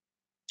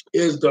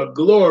is the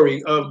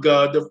glory of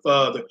God the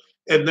Father.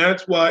 And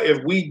that's why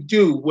if we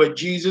do what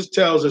Jesus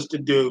tells us to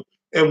do,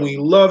 and we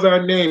love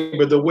our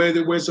neighbor the way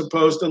that we're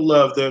supposed to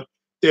love them,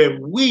 then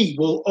we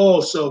will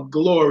also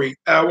glory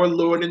our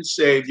Lord and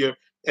Savior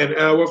and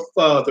our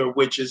Father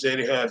which is in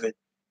heaven.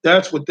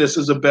 That's what this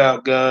is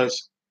about,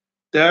 guys.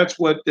 That's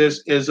what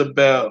this is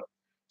about.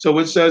 So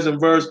it says in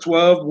verse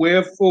 12,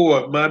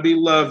 wherefore, my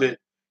beloved,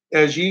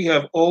 as ye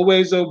have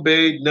always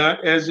obeyed,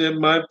 not as in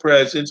my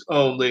presence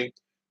only,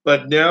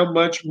 but now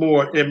much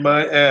more in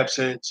my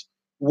absence,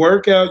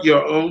 work out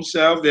your own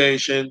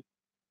salvation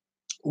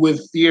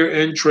with fear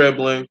and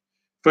trembling,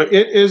 for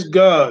it is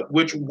God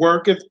which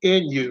worketh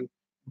in you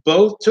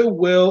both to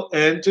will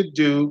and to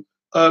do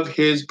of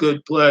his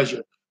good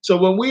pleasure. So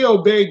when we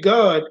obey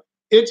God,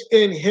 it's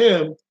in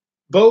him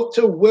both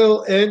to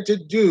will and to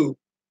do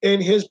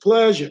in his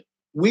pleasure.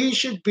 We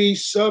should be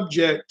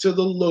subject to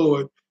the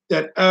Lord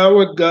that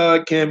our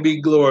God can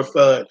be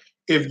glorified.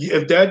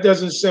 If that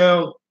doesn't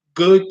sound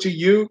good to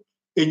you,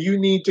 then you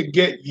need to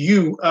get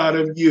you out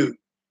of you.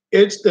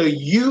 It's the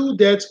you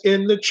that's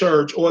in the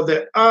church or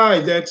the I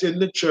that's in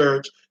the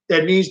church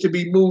that needs to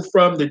be moved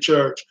from the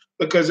church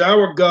because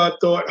our God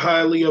thought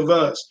highly of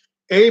us.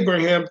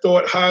 Abraham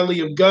thought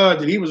highly of God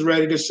that he was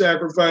ready to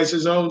sacrifice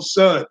his own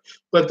son.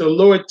 But the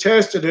Lord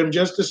tested him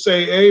just to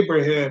say,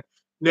 Abraham,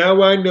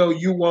 now I know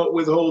you won't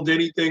withhold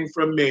anything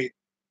from me.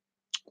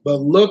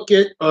 But look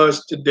at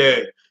us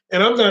today.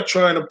 And I'm not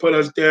trying to put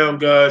us down,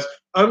 guys.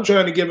 I'm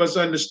trying to give us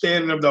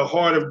understanding of the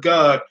heart of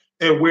God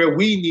and where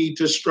we need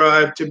to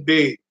strive to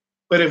be.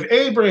 But if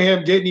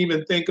Abraham didn't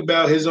even think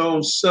about his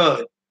own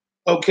son,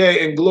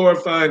 okay, and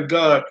glorifying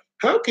God,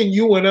 how can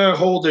you and I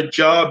hold a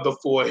job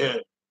before him?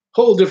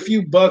 Hold a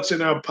few bucks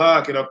in our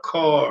pocket, a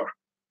car,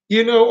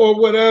 or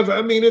whatever.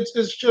 I mean,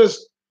 it's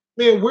just,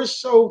 man, we're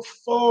so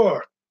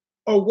far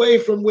away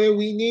from where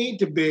we need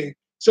to be.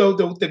 So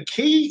the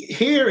key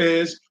here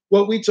is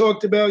what we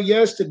talked about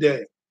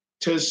yesterday,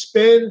 to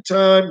spend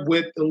time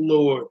with the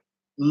Lord.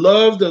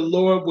 Love the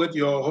Lord with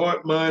your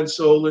heart, mind,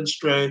 soul, and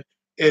strength,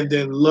 and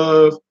then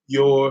love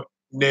your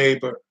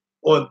neighbor.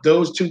 On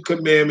those two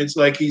commandments,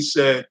 like he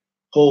said,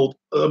 you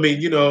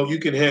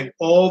can hang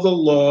all the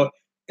law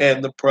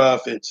and the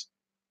prophets.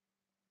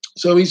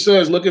 So he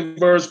says, look at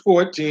verse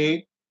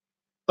 14.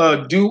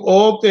 Do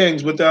all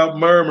things without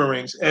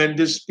murmurings and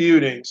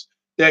disputings,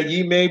 that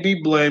ye may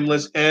be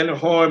blameless and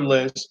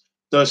harmless,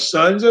 the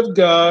sons of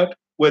God,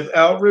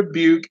 without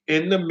rebuke,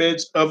 in the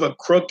midst of a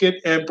crooked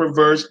and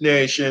perverse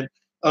nation,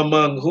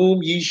 among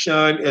whom ye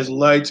shine as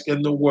lights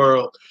in the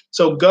world.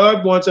 So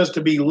God wants us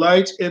to be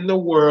lights in the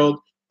world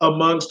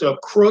amongst a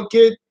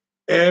crooked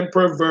and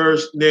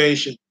perverse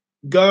nation.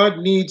 God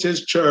needs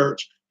his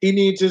church. He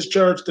needs his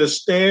church to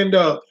stand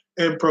up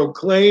and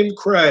proclaim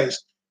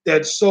Christ,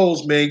 that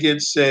souls may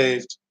get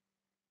saved.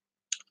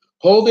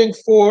 Holding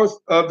forth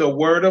of the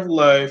word of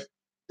life,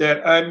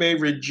 that I may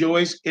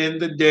rejoice in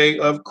the day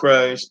of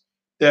Christ,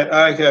 that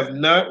I have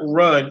not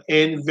run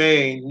in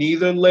vain,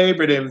 neither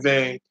labored in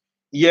vain.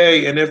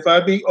 Yea, and if I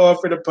be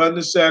offered upon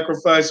the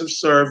sacrifice of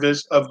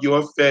service of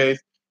your faith,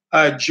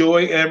 I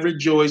joy and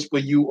rejoice for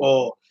you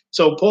all.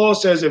 So Paul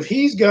says if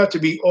he's got to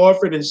be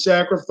offered and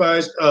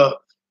sacrificed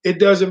up, it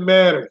doesn't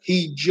matter.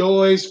 He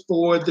joys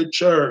for the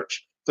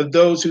church, for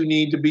those who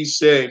need to be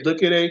saved.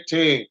 Look at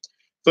 18.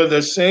 For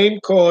the same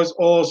cause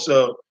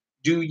also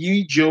do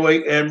ye joy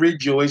and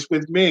rejoice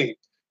with me.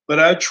 But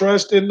I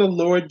trust in the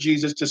Lord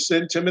Jesus to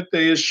send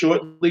Timotheus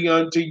shortly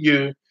unto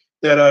you,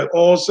 that I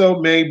also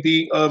may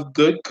be of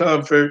good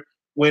comfort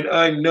when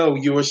I know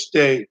your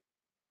state.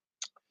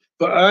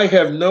 For I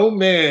have no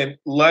man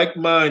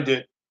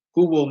like-minded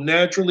who will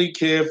naturally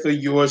care for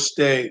your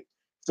state.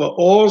 For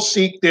all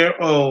seek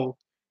their own,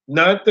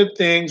 not the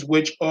things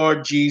which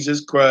are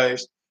Jesus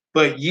Christ.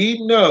 But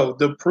ye know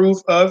the proof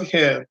of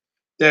him,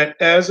 that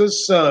as a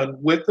son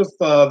with the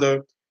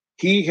Father,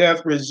 he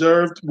hath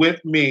reserved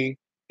with me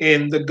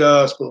in the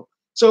gospel.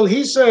 So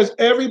he says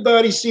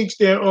everybody seeks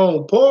their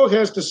own. Paul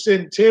has to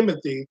send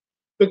Timothy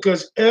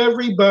because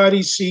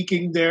everybody's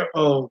seeking their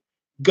own.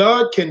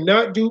 God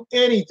cannot do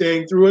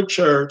anything through a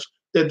church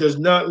that does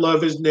not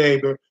love his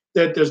neighbor,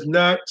 that does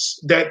not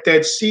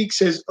that seeks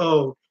his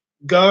own.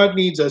 God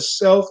needs a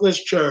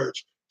selfless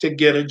church to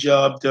get a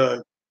job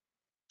done.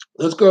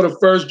 Let's go to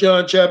 1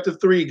 John chapter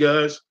 3,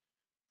 guys.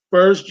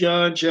 1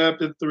 John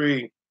chapter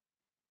 3.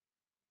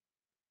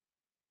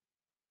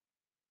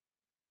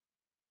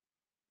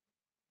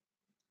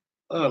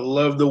 I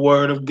love the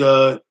word of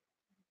God.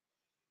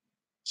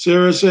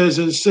 Sarah says,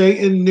 and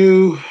Satan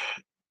knew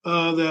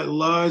that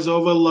lies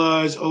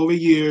over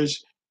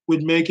years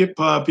would make it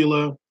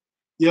popular.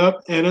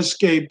 Yep, and a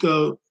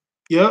scapegoat.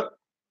 Yep,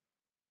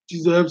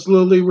 she's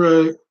absolutely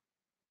right.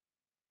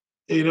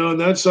 And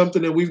that's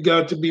something that we've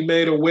got to be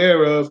made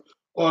aware of,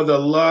 are the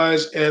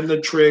lies and the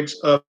tricks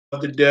of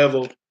the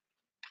devil.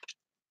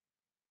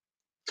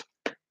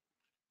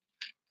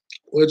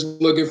 Let's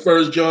look at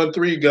 1 John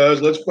 3,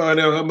 guys. Let's find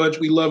out how much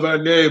we love our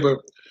neighbor.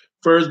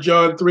 1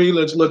 John 3,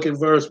 let's look at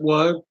verse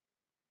 1.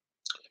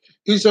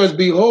 He says,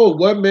 behold,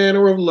 what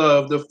manner of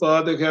love the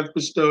Father hath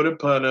bestowed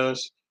upon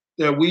us,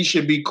 that we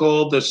should be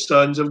called the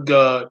sons of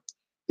God.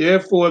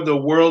 Therefore the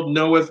world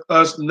knoweth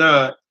us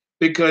not,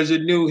 because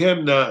it knew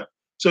him not.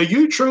 So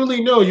you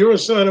truly know you're a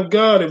son of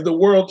God if the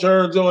world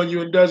turns on you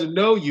and doesn't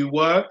know you.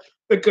 Why?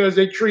 Because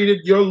they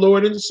treated your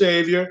Lord and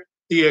Savior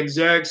the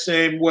exact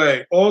same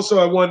way. Also,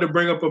 I wanted to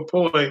bring up a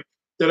point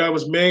that I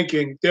was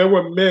making. There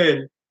were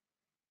men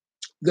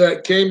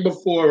that came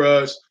before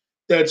us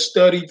that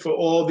studied for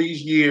all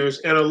these years,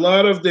 and a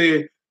lot of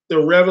the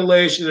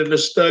revelation and the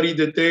study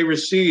that they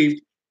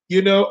received,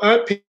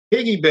 I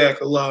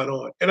piggyback a lot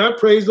on, and I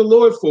praise the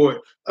Lord for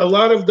it. A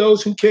lot of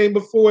those who came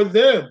before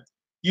them,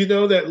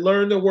 that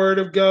learned the word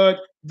of God,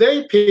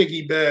 they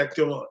piggybacked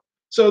on.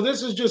 So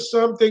this is just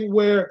something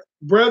where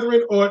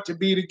brethren ought to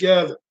be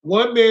together.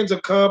 One man's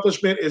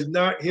accomplishment is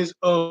not his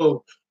own.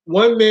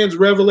 One man's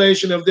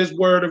revelation of this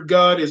word of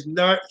God is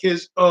not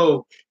his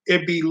own.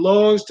 It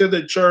belongs to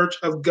the church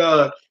of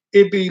God.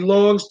 It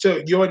belongs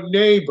to your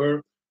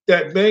neighbor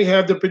that may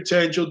have the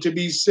potential to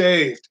be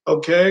saved.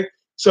 Okay?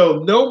 So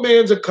no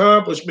man's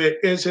accomplishment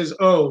is his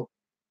own.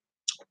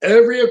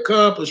 Every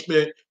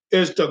accomplishment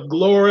is to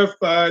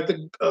glorify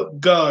the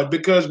God,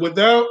 because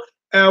without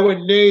our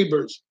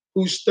neighbors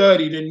who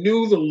studied and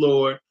knew the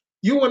Lord,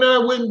 you and I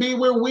wouldn't be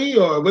where we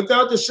are.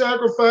 Without the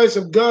sacrifice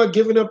of God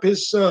giving up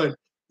his son,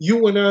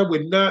 you and I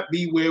would not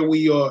be where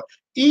we are.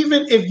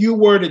 Even if you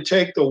were to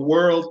take the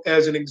world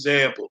as an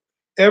example,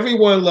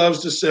 everyone loves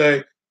to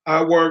say,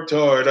 I worked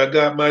hard, I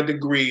got my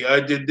degree, I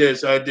did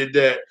this, I did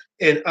that,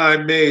 and I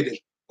made it.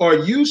 Are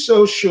you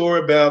so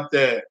sure about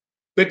that?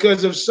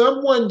 Because if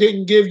someone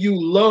didn't give you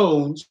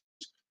loans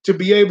to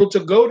be able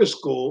to go to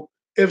school,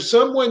 if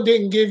someone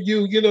didn't give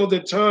you, the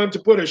time to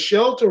put a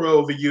shelter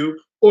over you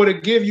or to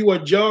give you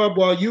a job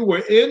while you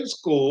were in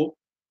school,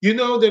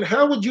 then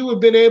how would you have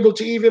been able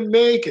to even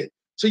make it?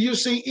 So you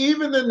see,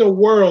 even in the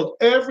world,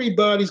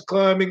 everybody's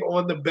climbing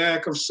on the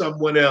back of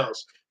someone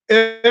else.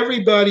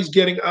 Everybody's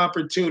getting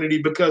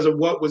opportunity because of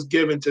what was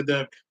given to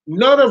them.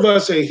 None of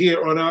us are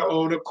here on our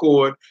own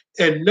accord,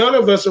 and none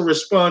of us are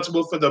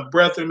responsible for the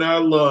breath in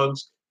our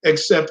lungs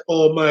except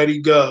Almighty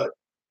God.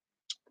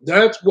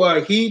 That's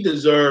why he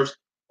deserves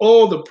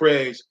all the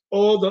praise,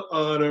 all the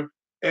honor,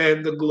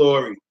 and the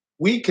glory.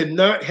 We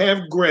cannot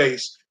have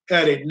grace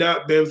had it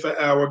not been for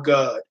our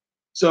God.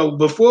 So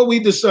before we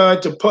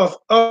decide to puff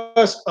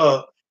us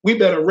up, we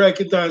better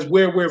recognize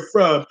where we're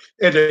from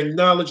and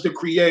acknowledge the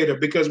Creator,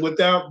 because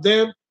without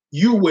them,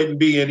 you wouldn't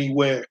be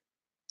anywhere.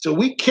 So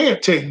we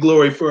can't take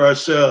glory for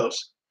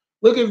ourselves.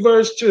 Look at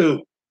verse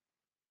 2.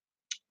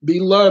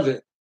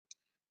 Beloved,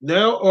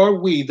 now are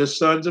we the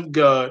sons of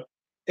God,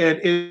 and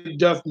it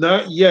doth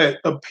not yet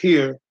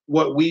appear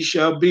what we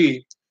shall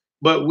be.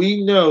 But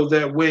we know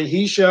that when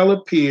he shall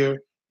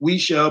appear, we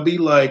shall be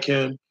like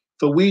him,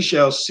 for we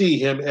shall see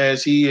him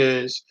as he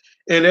is.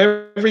 And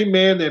every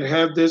man that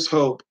hath this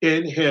hope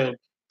in him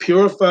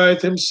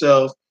purifieth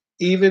himself,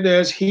 even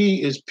as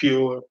he is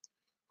pure.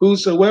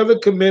 Whosoever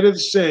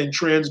committeth sin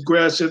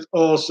transgresseth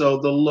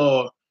also the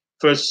law,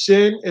 for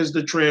sin is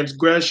the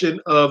transgression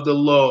of the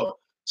law.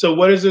 So,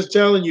 what is this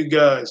telling you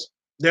guys?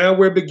 Now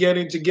we're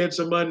beginning to get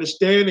some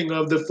understanding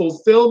of the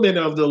fulfillment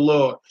of the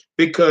law,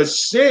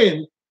 because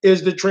sin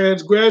is the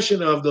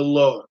transgression of the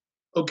law.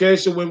 Okay,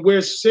 so when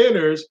we're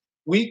sinners,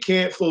 we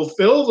can't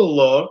fulfill the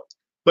law,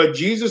 but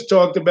Jesus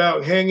talked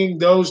about hanging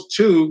those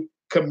two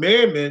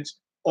commandments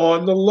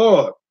on the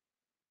law.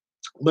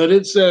 But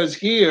it says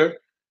here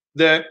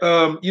that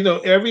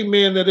every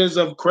man that is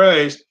of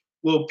Christ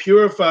will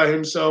purify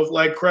himself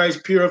like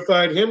Christ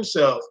purified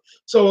himself.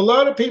 So a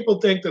lot of people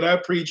think that I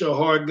preach a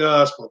hard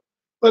gospel,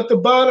 but the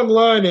bottom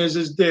line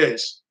is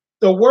this: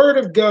 the Word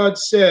of God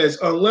says,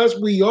 unless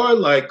we are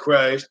like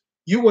Christ,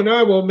 you and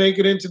I won't make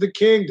it into the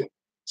kingdom.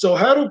 So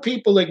how do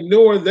people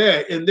ignore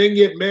that and then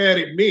get mad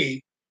at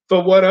me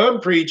for what I'm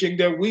preaching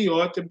that we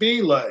ought to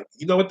be like?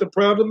 You know what the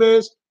problem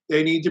is?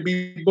 They need to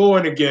be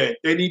born again.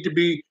 They need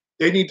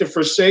to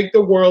forsake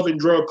the world and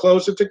draw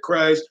closer to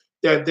Christ,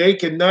 that they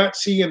cannot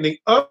see in the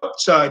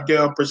upside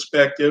down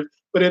perspective,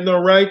 but in the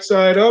right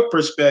side up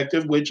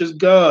perspective, which is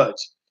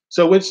God's.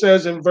 So it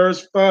says in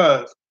verse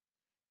 5,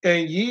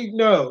 and ye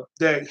know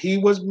that he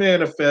was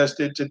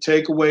manifested to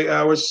take away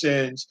our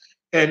sins,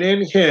 and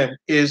in him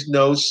is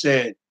no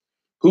sin.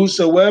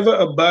 Whosoever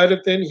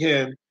abideth in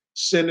him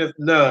sinneth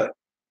not.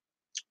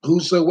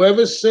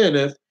 Whosoever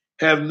sinneth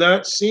have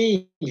not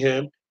seen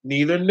him,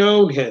 neither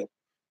known him.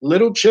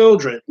 Little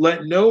children,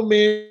 let no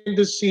man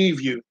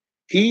deceive you.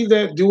 He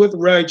that doeth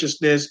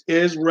righteousness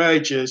is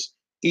righteous,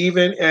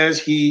 even as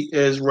he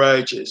is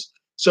righteous.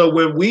 So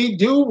when we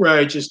do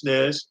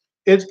righteousness,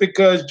 it's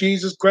because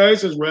Jesus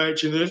Christ is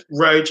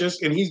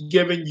righteous, and he's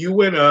given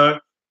you and I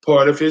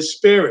part of his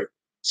spirit.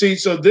 See,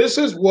 so this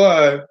is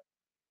why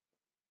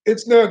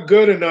it's not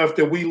good enough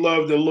that we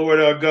love the Lord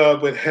our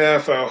God with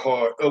half our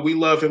heart, or we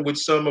love him with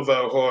some of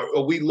our heart,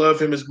 or we love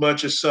him as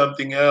much as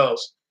something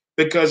else.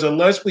 Because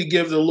unless we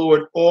give the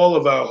Lord all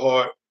of our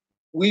heart,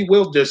 we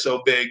will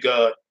disobey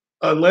God.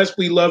 Unless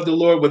we love the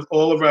Lord with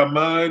all of our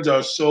minds,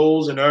 our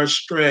souls, and our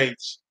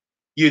strengths,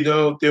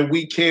 then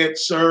we can't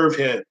serve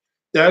him.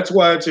 That's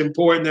why it's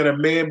important that a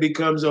man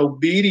becomes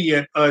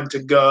obedient unto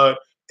God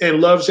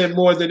and loves him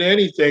more than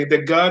anything,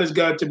 that God has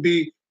got to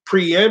be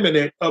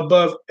preeminent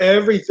above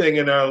everything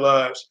in our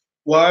lives.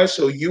 Why?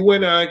 So you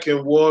and I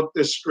can walk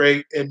the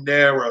straight and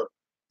narrow.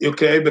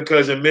 Okay?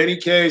 Because in many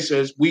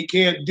cases, we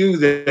can't do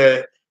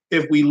that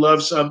if we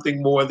love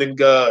something more than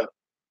God.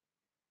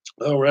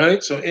 All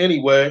right. So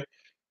anyway,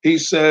 he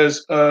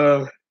says,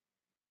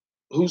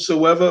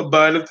 whosoever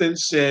abideth in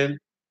sin.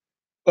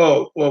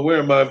 Oh, well, where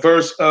am I?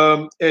 Verse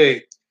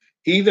 8.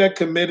 He that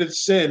committeth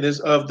sin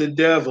is of the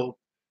devil,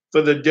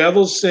 for the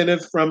devil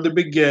sinneth from the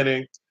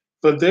beginning.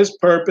 For this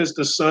purpose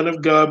the Son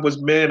of God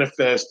was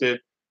manifested,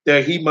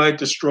 that he might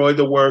destroy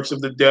the works of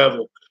the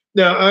devil.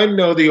 Now, I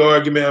know the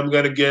argument I'm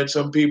going to get.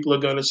 Some people are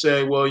going to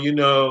say, well,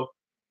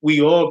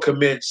 we all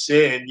commit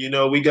sin.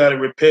 We got to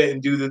repent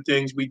and do the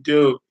things we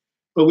do.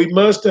 But we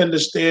must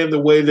understand the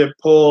way that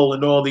Paul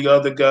and all the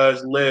other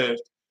guys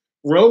lived.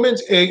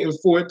 Romans 8 and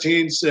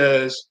 14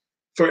 says,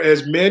 for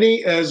as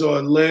many as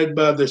are led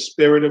by the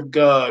Spirit of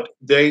God,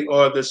 they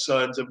are the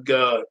sons of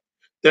God.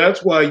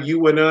 That's why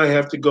you and I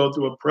have to go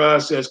through a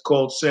process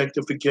called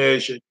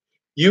sanctification.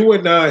 You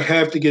and I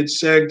have to get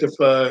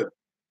sanctified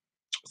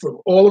from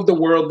all of the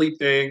worldly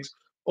things,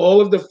 all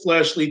of the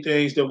fleshly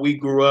things that we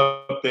grew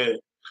up in.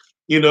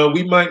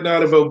 We might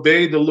not have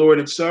obeyed the Lord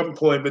at some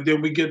point, but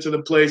then we get to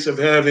the place of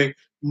having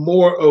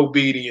more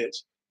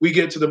obedience. We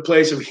get to the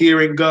place of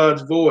hearing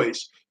God's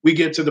voice. We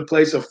get to the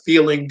place of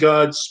feeling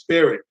God's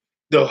spirit.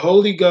 The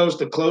Holy Ghost,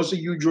 the closer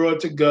you draw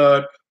to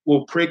God,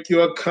 will prick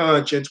your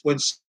conscience when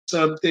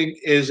something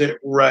isn't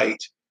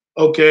right.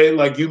 Okay,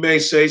 like you may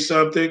say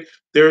something.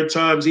 There are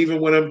times,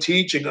 even when I'm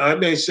teaching, I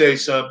may say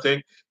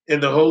something,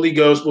 and the Holy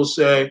Ghost will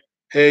say,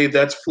 hey,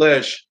 that's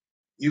flesh.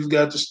 You've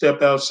got to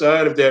step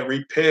outside of that,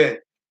 repent,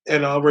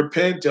 and I'll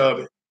repent of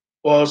it.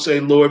 Or I'll say,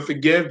 Lord,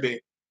 forgive me.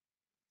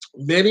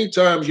 Many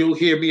times you'll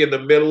hear me in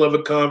the middle of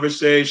a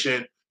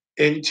conversation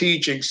in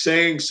teaching,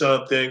 saying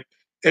something,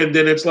 and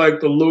then it's like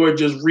the Lord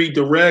just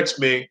redirects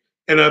me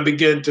and I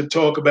begin to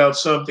talk about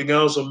something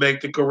else or make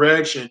the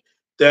correction.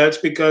 That's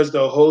because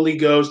the Holy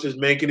Ghost is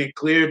making it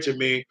clear to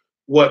me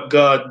what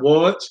God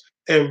wants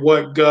and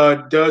what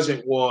God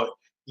doesn't want.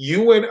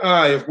 You and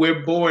I, if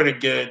we're born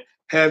again,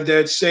 have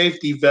that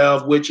safety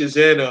valve which is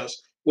in us,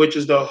 which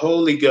is the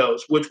Holy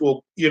Ghost, which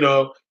will,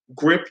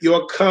 grip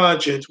your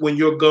conscience when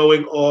you're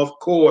going off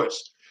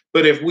course.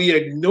 But if we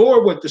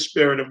ignore what the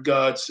Spirit of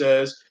God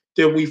says,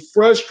 then we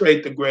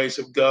frustrate the grace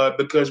of God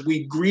because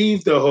we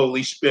grieve the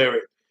Holy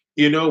Spirit.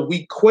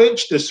 We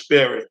quench the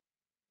Spirit.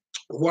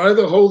 Why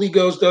the Holy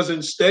Ghost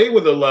doesn't stay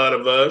with a lot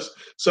of us.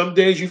 Some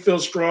days you feel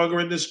stronger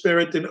in the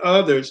Spirit than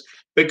others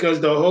because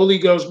the Holy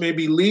Ghost may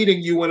be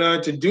leading you and I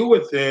to do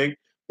a thing,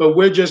 but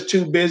we're just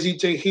too busy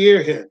to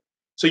hear him.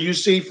 So you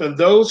see, for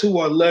those who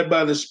are led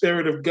by the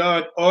Spirit of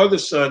God are the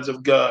sons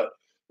of God.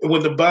 And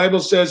when the Bible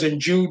says in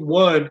Jude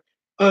 1,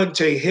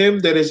 unto him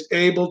that is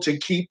able to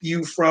keep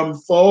you from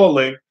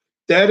falling,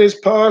 that is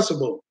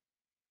possible.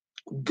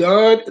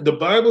 God, the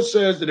Bible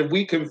says that if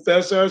we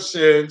confess our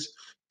sins,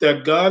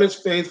 that God is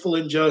faithful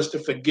and just to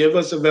forgive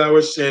us of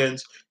our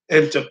sins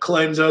and to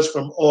cleanse us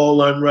from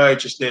all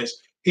unrighteousness.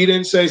 He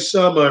didn't say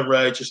some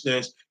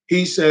unrighteousness.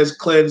 He says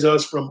cleanse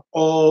us from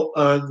all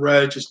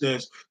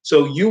unrighteousness.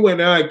 So you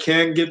and I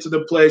can get to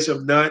the place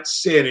of not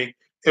sinning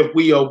if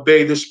we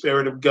obey the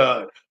Spirit of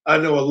God. I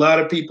know a lot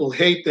of people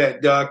hate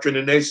that doctrine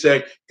and they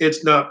say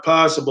it's not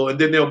possible. And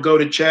then they'll go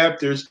to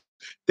chapters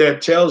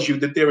that tells you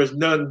that there is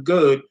none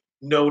good,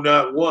 no,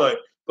 not one.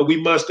 But we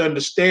must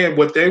understand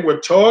what they were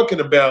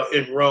talking about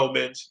in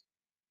Romans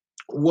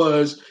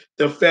was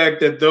the fact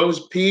that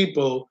those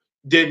people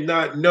did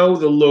not know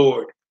the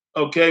Lord.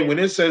 Okay, when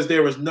it says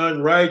there is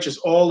none righteous,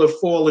 all have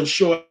fallen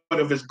short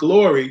of his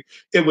glory,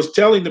 it was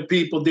telling the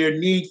people their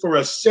need for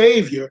a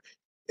savior.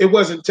 It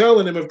wasn't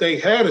telling them if they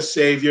had a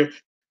savior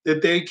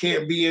that they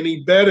can't be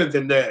any better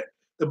than that.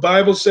 The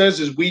Bible says,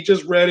 as we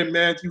just read in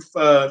Matthew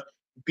 5,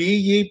 be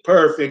ye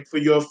perfect, for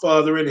your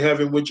Father in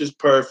heaven, which is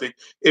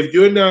perfect. If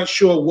you're not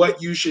sure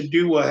what you should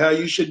do or how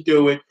you should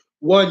do it,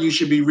 one, you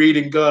should be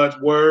reading God's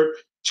word.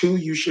 Two,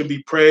 you should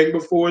be praying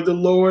before the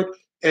Lord.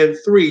 And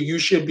three, you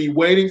should be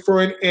waiting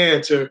for an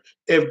answer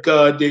if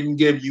God didn't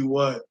give you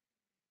one.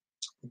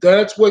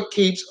 That's what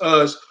keeps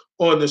us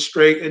on the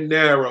straight and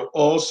narrow.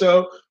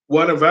 Also,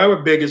 one of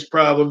our biggest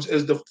problems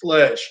is the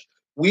flesh.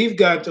 We've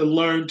got to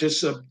learn to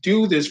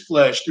subdue this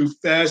flesh through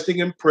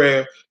fasting and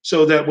prayer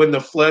so that when the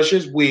flesh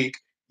is weak,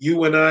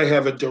 you and I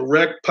have a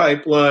direct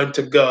pipeline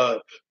to God.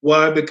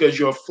 Why? Because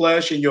your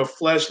flesh and your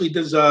fleshly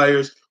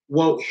desires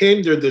won't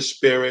hinder the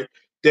spirit.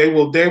 They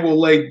will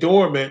lay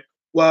dormant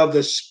while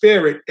the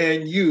spirit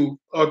and you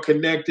are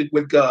connected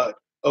with God.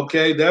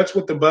 Okay? That's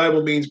what the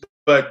Bible means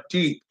by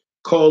deep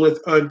calleth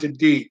unto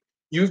deep.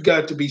 You've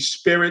got to be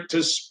spirit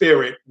to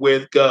spirit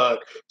with God.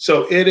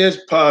 So it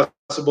is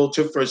possible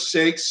to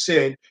forsake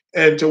sin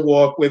and to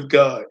walk with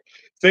God.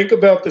 Think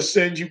about the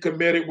sins you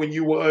committed when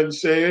you were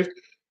unsaved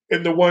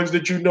and the ones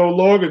that you no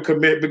longer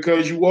commit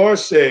because you are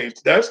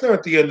saved. That's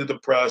not the end of the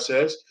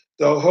process.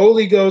 The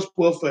Holy Ghost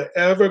will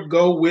forever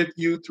go with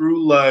you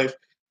through life,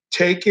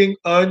 taking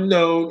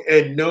unknown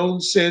and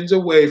known sins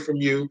away from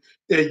you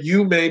that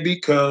you may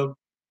become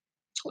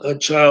a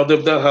child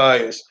of the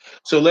highest.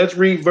 So let's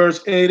read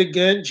verse 8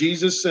 again.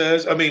 Jesus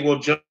says,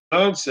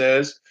 John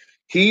says,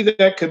 he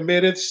that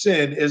committeth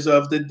sin is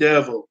of the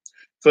devil,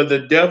 for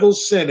the devil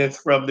sinneth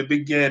from the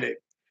beginning.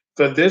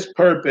 For this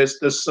purpose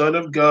the Son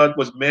of God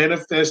was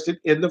manifested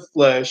in the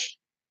flesh,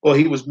 or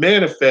he was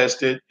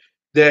manifested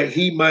that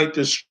he might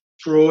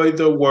destroy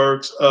the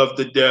works of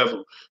the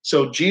devil.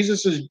 So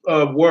Jesus's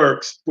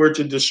works were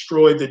to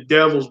destroy the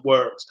devil's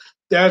works.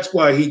 That's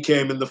why he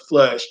came in the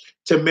flesh,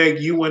 to make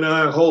you and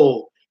I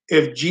whole.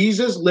 If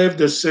Jesus lived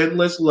a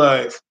sinless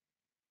life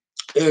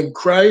and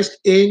Christ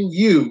in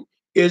you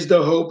is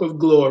the hope of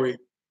glory,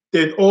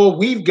 then all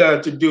we've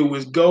got to do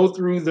is go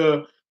through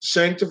the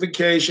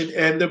sanctification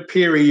and the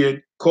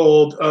period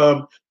called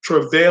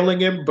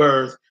travailing in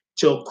birth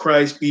till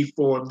Christ be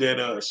formed in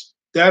us.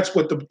 That's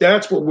what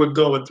we're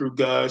going through,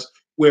 guys.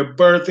 We're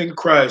birthing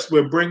Christ.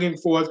 We're bringing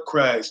forth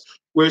Christ.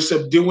 We're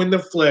subduing the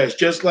flesh,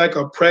 just like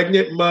a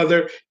pregnant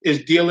mother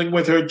is dealing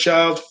with her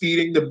child,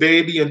 feeding the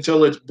baby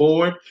until it's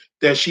born,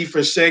 that she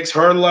forsakes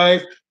her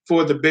life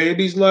for the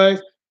baby's life.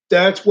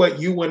 That's what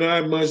you and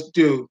I must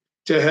do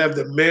to have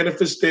the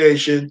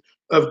manifestation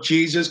of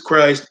Jesus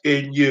Christ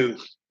in you.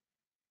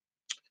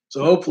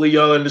 So hopefully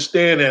y'all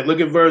understand that. Look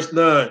at verse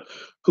 9.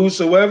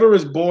 Whosoever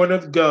is born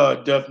of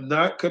God doth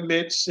not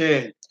commit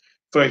sin,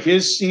 for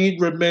his seed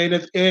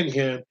remaineth in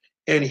him,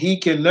 and he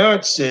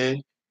cannot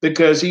sin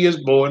because he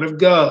is born of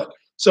God.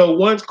 So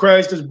once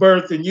Christ is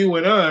birthed in you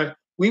and I,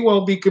 we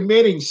won't be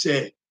committing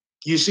sin.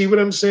 You see what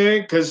I'm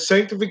saying? Because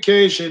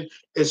sanctification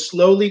is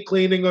slowly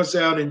cleaning us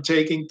out and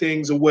taking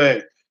things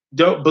away.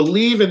 Don't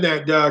believe in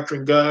that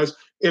doctrine, guys.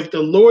 If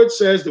the Lord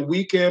says that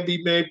we can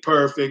be made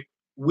perfect,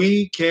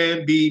 we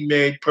can be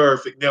made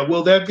perfect. Now,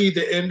 will that be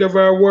the end of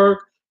our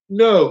work?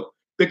 No,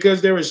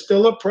 because there is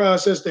still a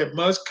process that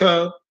must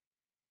come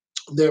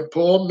that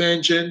Paul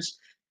mentions,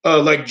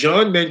 like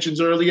John mentions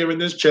earlier in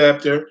this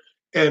chapter,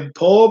 and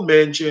Paul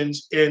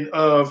mentions in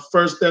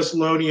First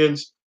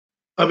Thessalonians.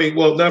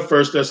 Not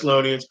First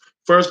Thessalonians,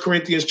 First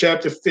Corinthians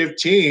chapter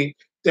 15,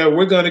 that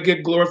we're going to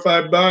get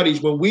glorified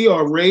bodies when we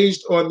are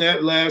raised on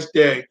that last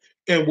day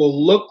and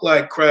will look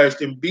like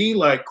Christ and be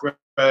like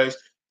Christ.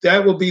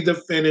 That will be the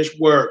finished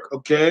work,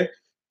 okay?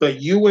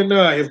 But you and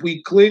I, if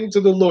we cling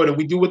to the Lord and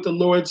we do what the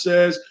Lord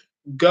says,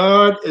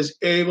 God is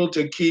able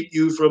to keep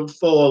you from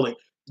falling.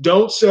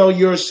 Don't sell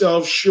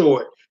yourself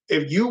short.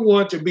 If you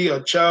want to be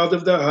a child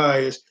of the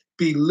highest,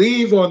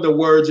 believe on the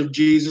words of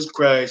Jesus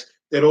Christ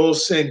that all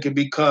sin can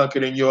be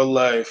conquered in your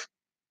life.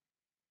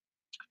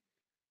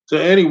 So,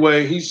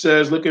 anyway, he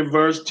says, look at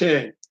verse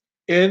 10.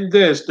 In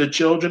this, the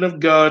children of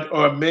God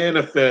are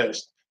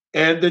manifest,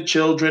 and the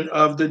children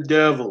of the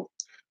devil.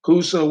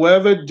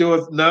 Whosoever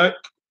doth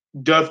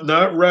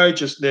not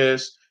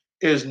righteousness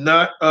is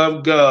not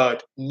of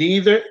God,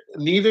 neither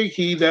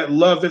he that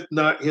loveth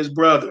not his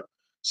brother.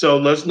 So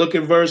let's look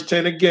at verse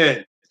 10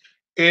 again.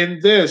 In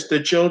this,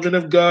 the children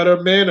of God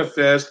are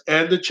manifest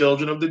and the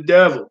children of the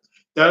devil.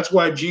 That's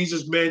why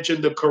Jesus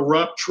mentioned the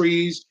corrupt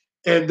trees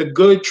and the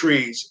good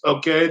trees.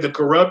 Okay, the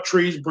corrupt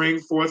trees bring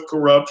forth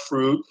corrupt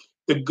fruit,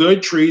 the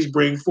good trees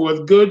bring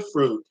forth good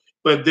fruit.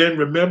 But then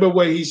remember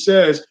what he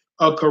says,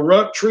 a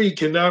corrupt tree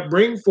cannot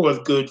bring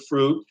forth good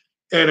fruit,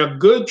 and a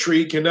good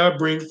tree cannot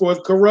bring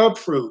forth corrupt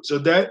fruit. So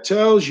that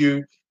tells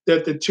you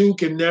that the two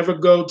can never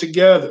go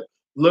together.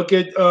 Look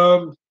at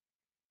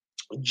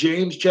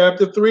James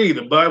chapter 3,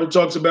 the Bible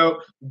talks about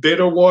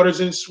bitter waters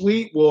and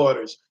sweet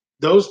waters.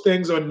 Those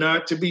things are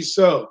not to be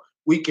so.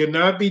 We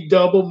cannot be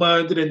double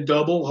minded and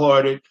double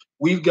hearted.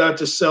 We've got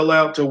to sell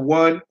out to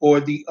one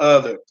or the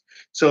other.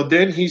 So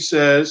then he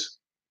says,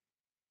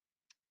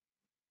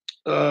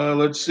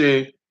 let's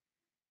see.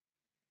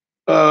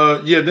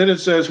 Then it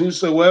says,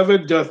 whosoever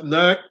doth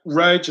not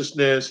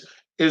righteousness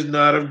is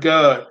not of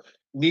God,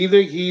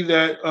 neither he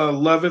that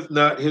loveth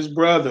not his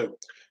brother.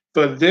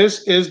 For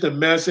this is the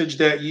message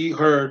that ye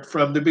heard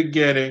from the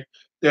beginning,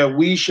 that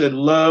we should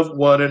love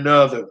one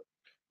another,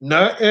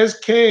 not as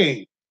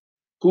Cain,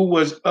 who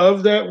was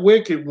of that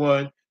wicked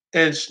one,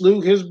 and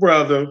slew his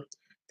brother.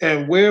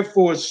 And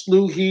wherefore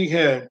slew he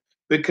him?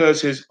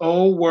 Because his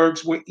own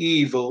works were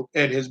evil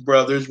and his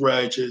brother's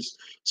righteous.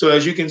 So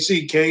as you can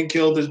see, Cain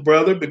killed his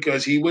brother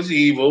because he was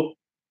evil.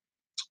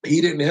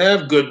 He didn't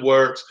have good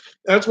works.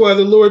 That's why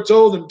the Lord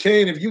told him,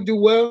 Cain, if you do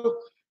well,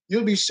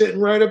 you'll be sitting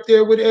right up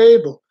there with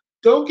Abel.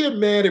 Don't get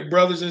mad at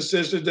brothers and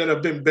sisters that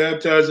have been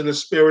baptized in the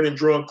Spirit and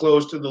drawn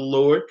close to the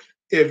Lord.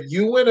 If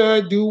you and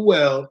I do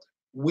well,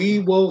 we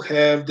will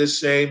have the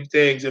same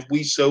things if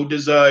we so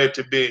desire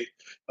to be.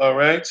 All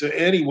right. So,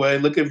 anyway,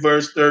 look at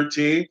verse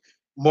 13.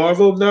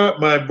 Marvel not,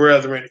 my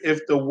brethren, if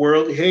the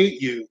world hate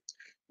you.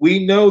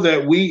 We know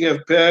that we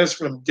have passed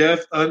from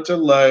death unto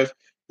life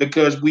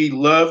because we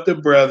love the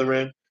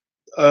brethren.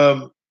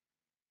 Um,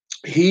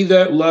 he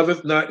that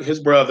loveth not his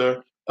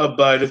brother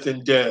abideth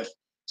in death.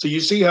 So you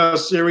see how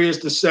serious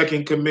the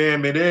second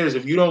commandment is.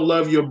 If you don't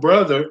love your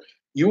brother,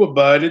 you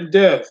abide in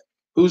death.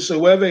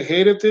 Whosoever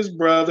hateth his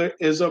brother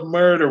is a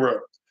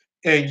murderer.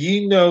 And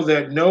ye know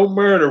that no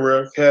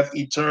murderer hath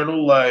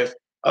eternal life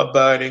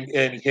abiding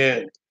in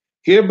him.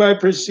 Hereby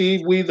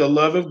perceive we the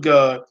love of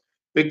God,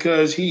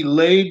 because he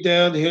laid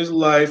down his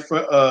life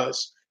for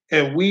us,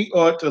 and we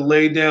ought to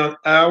lay down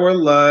our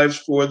lives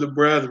for the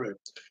brethren.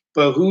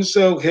 But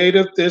whoso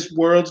hateth this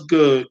world's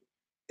good,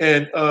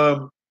 and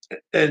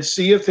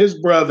seeth his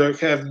brother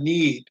have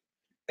need,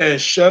 and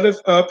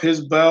shutteth up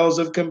his bowels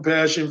of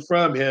compassion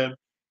from him,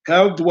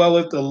 how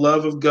dwelleth the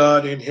love of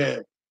God in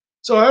him?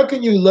 So how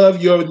can you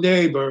love your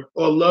neighbor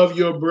or love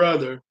your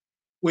brother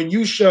when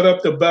you shut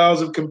up the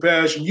bowels of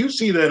compassion? You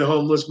see that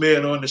homeless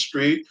man on the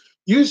street.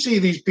 You see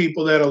these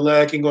people that are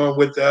lacking or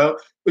without,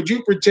 but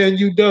you pretend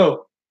you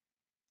don't.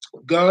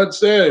 God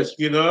says,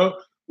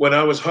 when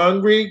I was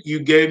hungry, you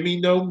gave me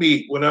no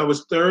meat. When I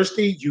was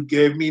thirsty, you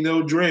gave me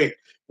no drink.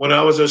 When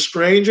I was a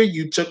stranger,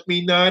 you took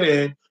me not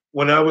in.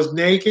 When I was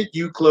naked,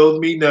 you clothed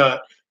me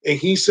not. And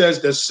he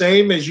says, the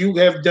same as you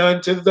have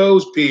done to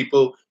those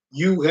people,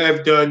 you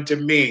have done to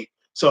me.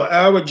 So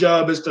our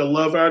job is to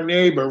love our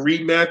neighbor.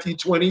 Read Matthew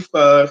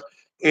 25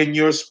 in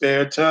your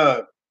spare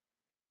time.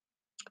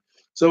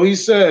 So he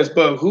says,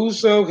 but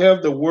whoso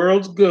have the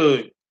world's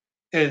good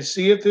and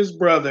seeth his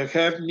brother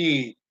have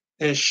need,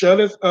 and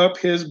shutteth up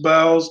his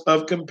bowels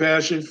of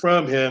compassion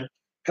from him,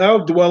 how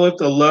dwelleth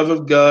the love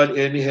of God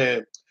in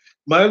him?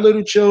 My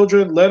little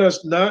children, let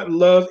us not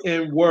love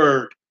in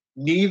word,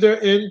 neither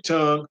in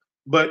tongue,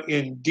 but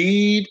in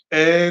deed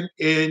and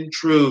in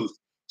truth.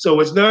 So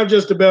it's not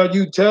just about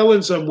you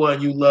telling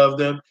someone you love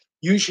them.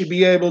 You should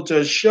be able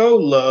to show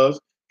love.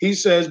 He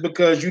says,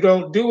 because you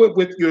don't do it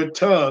with your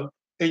tongue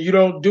and you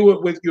don't do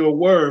it with your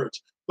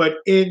words, but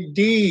in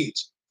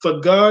deeds. For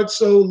God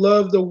so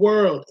loved the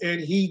world, and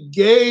he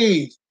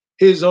gave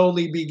his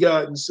only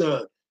begotten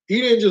son. He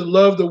didn't just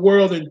love the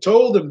world and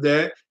told them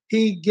that,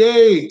 he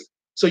gave.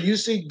 So you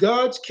see,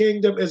 God's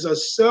kingdom is a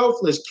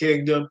selfless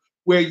kingdom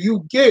where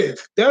you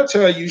give. That's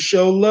how you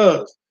show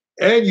love.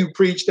 And you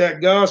preach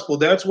that gospel.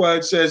 That's why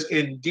it says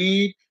in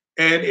deed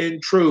and in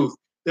truth.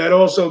 That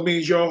also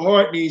means your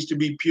heart needs to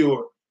be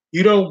pure.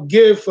 You don't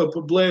give for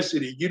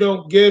publicity. You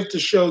don't give to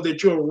show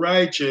that you're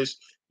righteous.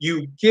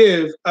 You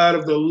give out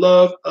of the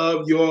love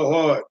of your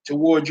heart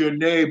toward your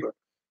neighbor.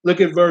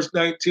 Look at verse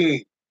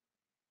 19.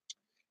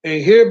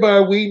 And hereby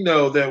we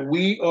know that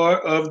we are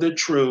of the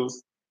truth,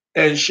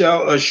 and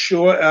shall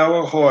assure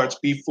our hearts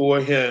before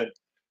him.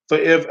 For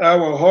if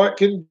our heart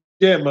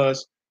condemn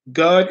us,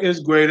 God is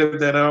greater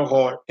than our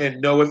heart,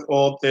 and knoweth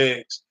all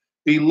things.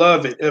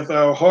 Beloved, if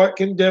our heart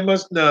condemn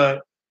us not,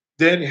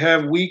 then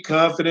have we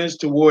confidence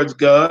towards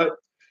God,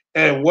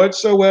 and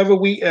whatsoever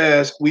we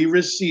ask, we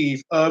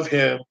receive of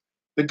him,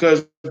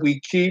 because we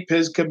keep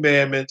his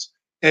commandments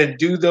and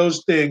do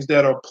those things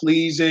that are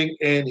pleasing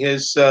in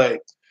his sight.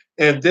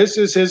 And this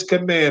is his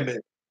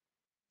commandment,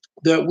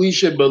 that we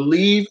should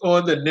believe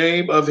on the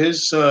name of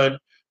his Son,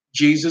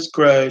 Jesus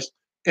Christ,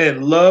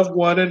 and love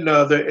one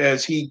another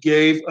as he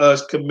gave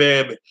us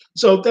commandment.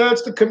 So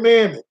that's the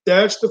commandment.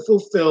 That's the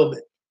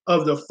fulfillment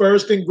of the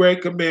first and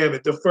great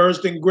commandment. The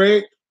first and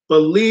great,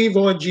 believe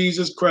on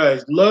Jesus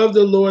Christ. Love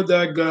the Lord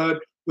thy God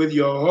with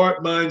your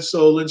heart, mind,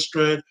 soul, and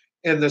strength.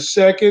 And the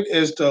second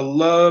is to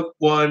love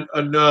one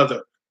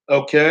another.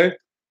 Okay?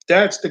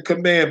 That's the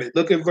commandment.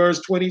 Look at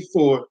verse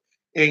 24.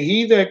 And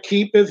he that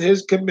keepeth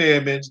his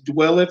commandments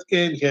dwelleth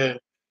in him,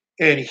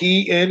 and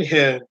he in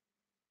him.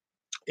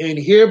 And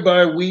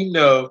hereby we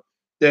know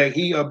that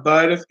he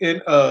abideth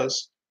in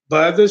us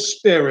by the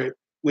Spirit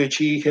which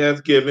he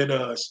hath given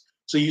us.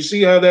 So you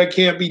see how that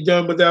can't be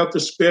done without the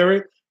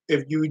Spirit?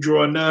 If you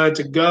draw nigh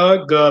to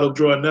God, God will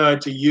draw nigh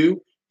to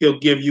you. He'll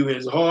give you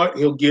his heart.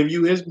 He'll give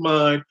you his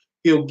mind.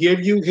 He'll give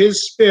you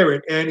his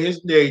spirit and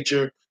his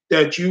nature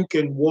that you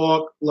can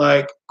walk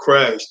like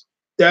Christ.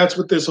 That's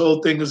what this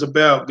whole thing is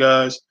about,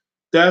 guys.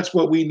 That's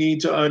what we need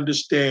to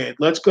understand.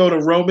 Let's go to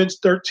Romans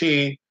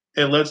 13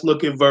 and let's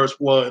look at verse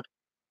 1.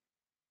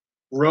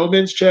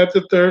 Romans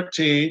chapter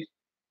 13.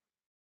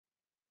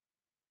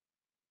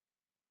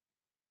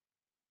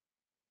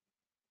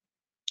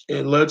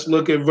 And let's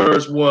look at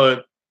verse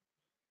 1.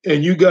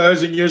 And you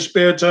guys, in your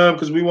spare time,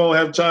 because we won't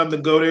have time to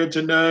go there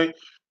tonight,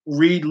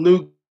 read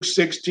Luke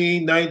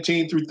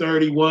 16:19 through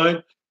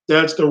 31.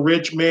 That's the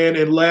rich man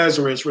and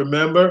Lazarus.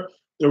 Remember?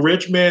 The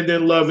rich man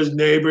didn't love his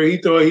neighbor. He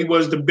thought he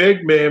was the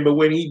big man, but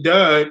when he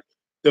died,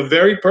 the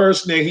very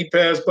person that he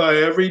passed by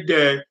every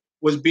day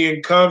was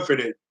being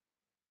comforted,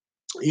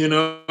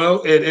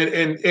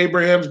 in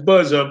Abraham's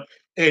bosom,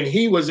 and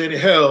he was in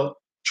hell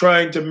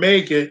trying to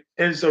make it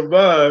and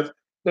survive.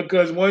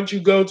 Because once you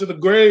go to the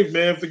grave,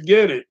 man,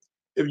 forget it.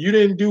 If you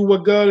didn't do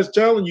what God is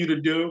telling you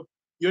to do,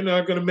 you're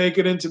not going to make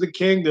it into the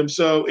kingdom.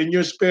 So in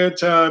your spare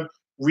time,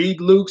 read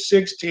Luke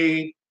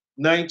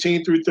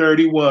 16:19 through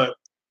 31.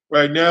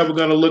 Right now, we're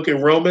going to look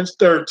at Romans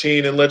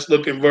 13, and let's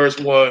look at verse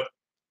 1.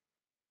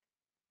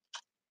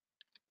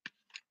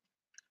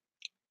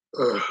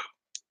 Ugh.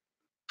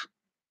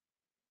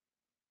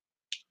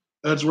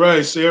 That's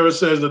right. Sarah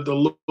says that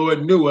the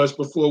Lord knew us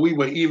before we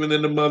were even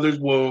in the mother's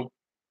womb.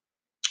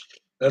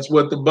 That's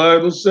what the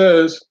Bible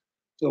says.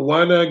 So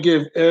why not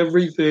give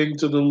everything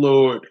to the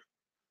Lord?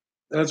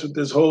 That's what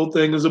this whole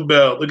thing is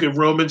about. Look at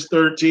Romans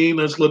 13.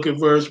 Let's look at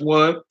verse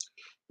 1.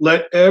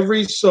 Let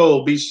every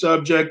soul be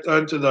subject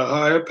unto the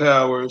higher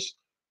powers,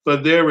 for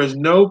there is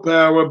no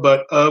power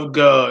but of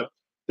God.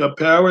 The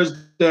powers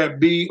that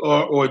be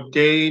are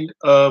ordained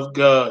of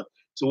God.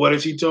 So, what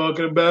is he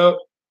talking about?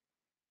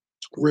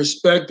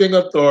 Respecting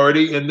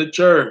authority in the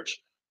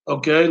church.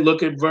 Okay,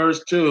 look at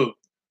verse 2.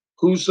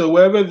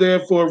 Whosoever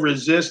therefore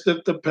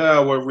resisteth the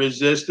power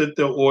resisteth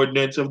the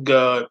ordinance of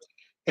God,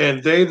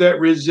 and they that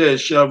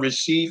resist shall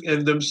receive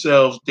in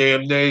themselves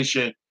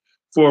damnation.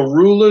 For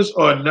rulers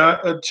are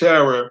not a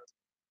terror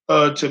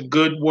to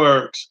good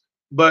works,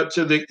 but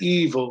to the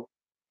evil.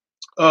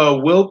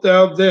 Wilt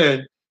thou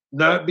then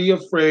not be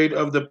afraid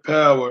of the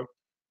power?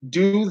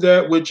 Do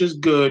that which is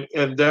good,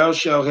 and thou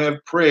shalt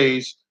have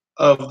praise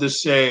of the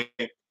same.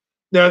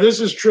 Now, this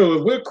is true.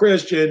 If we're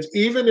Christians,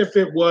 even if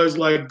it was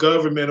like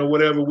government or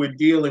whatever we're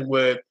dealing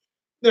with,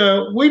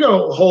 now we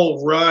don't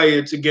hold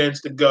riots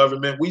against the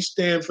government. We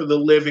stand for the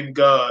living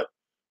God.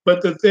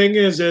 But the thing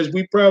is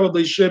we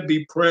probably should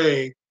be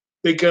praying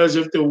because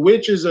if the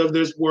witches of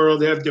this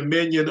world have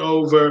dominion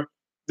over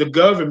the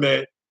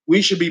government,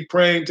 we should be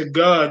praying to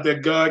God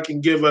that God can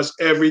give us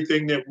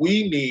everything that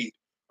we need.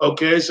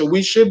 Okay, so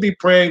we should be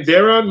praying.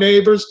 There are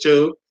neighbors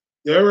too.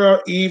 There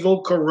are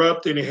evil,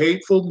 corrupt, and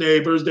hateful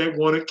neighbors that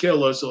want to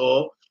kill us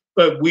all,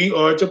 but we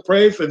are to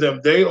pray for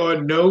them. They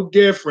are no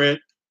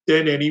different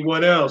than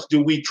anyone else.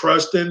 Do we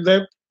trust in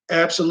them?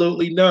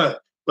 Absolutely not.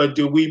 But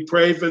do we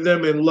pray for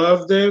them and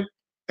love them?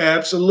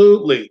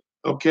 Absolutely.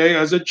 Okay,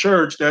 as a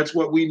church, that's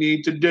what we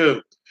need to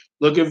do.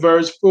 Look at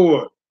verse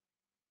 4.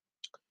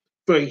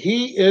 For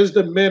he is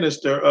the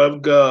minister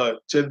of God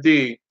to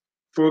thee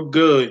for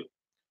good.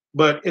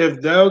 But if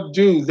thou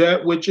do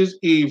that which is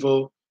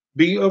evil,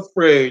 be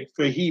afraid,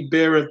 for he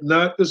beareth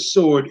not the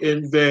sword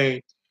in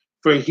vain.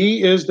 For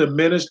he is the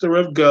minister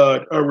of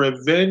God, a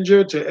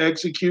revenger to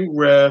execute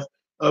wrath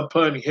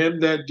upon him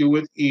that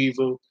doeth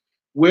evil.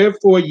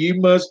 Wherefore ye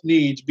must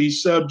needs be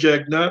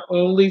subject not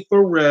only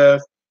for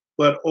wrath,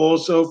 but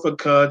also for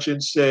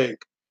conscience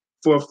sake.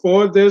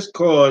 For this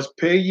cause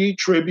pay ye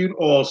tribute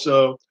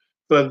also,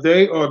 for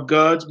they are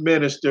God's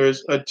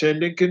ministers,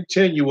 attending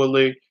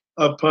continually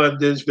upon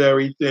this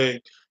very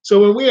thing. So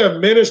when we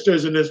have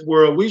ministers in this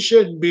world, we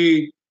shouldn't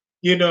be,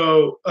 you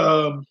know,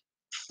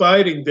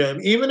 fighting them.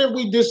 Even if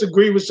we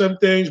disagree with some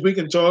things, we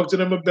can talk to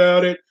them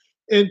about it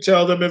and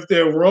tell them if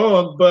they're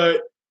wrong.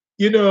 But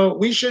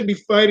we shouldn't be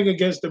fighting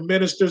against the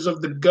ministers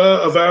of the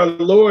God of our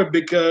Lord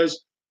because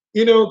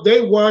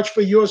they watch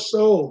for your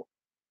soul.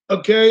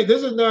 Okay,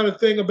 this is not a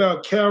thing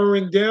about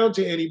cowering down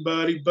to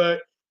anybody,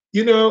 but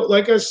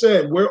like I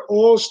said, we're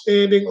all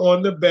standing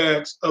on the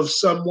backs of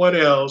someone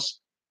else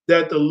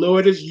that the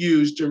Lord has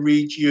used to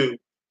reach you.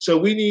 So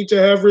we need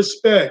to have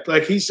respect.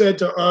 Like he said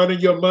to honor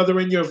your mother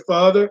and your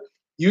father,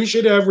 you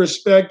should have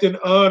respect and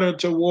honor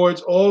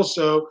towards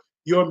also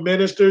your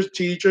ministers,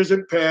 teachers,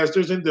 and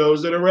pastors and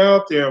those that are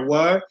out there.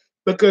 Why?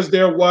 Because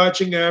they're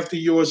watching after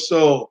your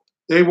soul.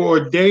 They were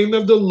ordained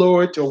of the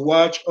Lord to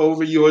watch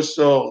over your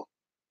soul.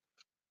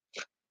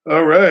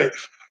 All right.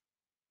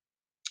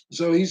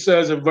 So he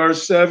says in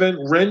verse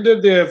 7,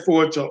 render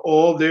therefore to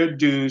all their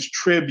dues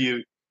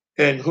tribute,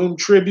 and whom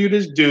tribute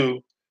is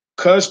due,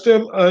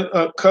 custom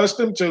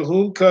to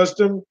whom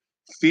custom,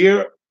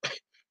 fear,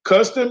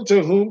 custom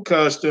to whom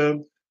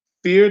custom,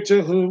 fear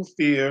to whom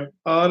fear,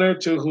 honor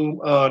to whom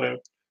honor.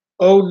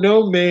 Owe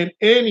no man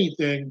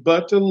anything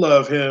but to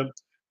love him,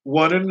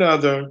 one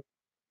another.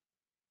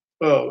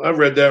 Oh, I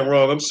read that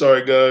wrong. I'm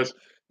sorry, guys.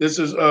 This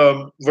is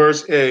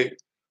verse 8.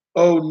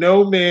 Owe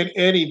no man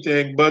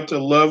anything but to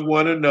love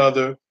one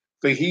another,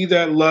 for he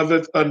that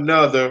loveth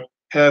another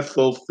hath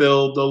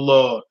fulfilled the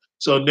law.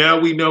 So now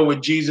we know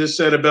what Jesus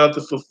said about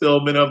the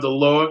fulfillment of the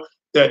law,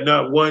 that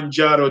not one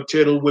jot or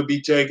tittle would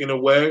be taken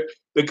away,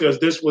 because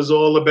this was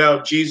all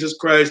about Jesus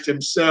Christ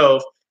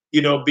himself,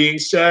 being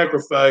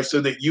sacrificed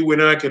so that you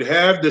and I could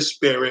have the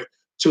Spirit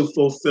to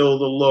fulfill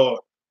the law.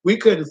 We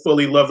couldn't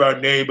fully love our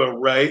neighbor,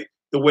 right?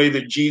 The way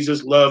that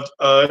Jesus loved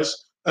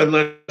us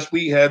unless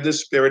we had the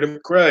Spirit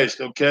of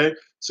Christ, okay?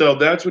 So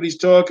that's what he's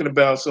talking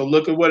about. So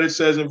look at what it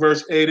says in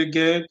verse 8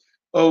 again.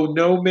 Owe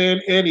no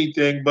man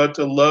anything but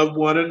to love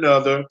one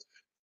another,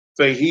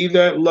 for he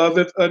that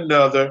loveth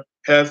another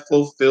hath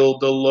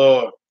fulfilled the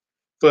law.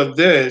 For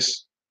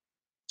this,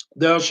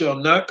 thou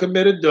shalt not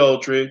commit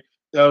adultery,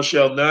 thou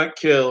shalt not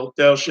kill,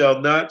 thou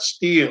shalt not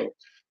steal,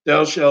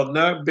 thou shalt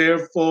not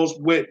bear false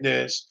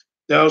witness,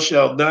 thou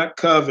shalt not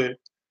covet.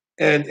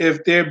 And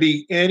if there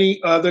be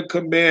any other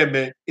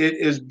commandment, it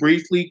is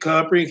briefly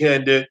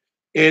comprehended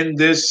in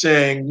this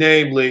saying,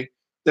 namely,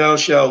 thou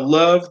shalt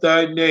love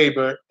thy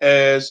neighbor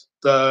as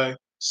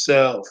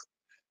thyself.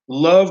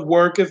 Love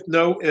worketh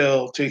no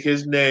ill to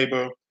his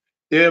neighbor.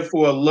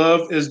 Therefore,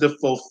 love is the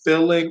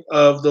fulfilling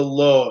of the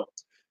law.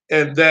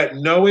 And that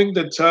knowing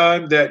the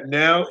time that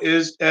now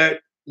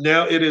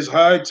it is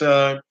high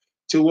time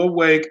to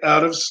awake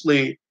out of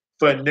sleep,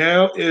 for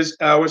now is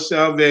our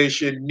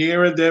salvation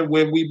nearer than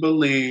when we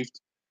believed.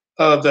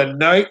 The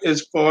night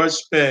is far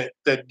spent,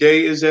 the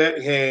day is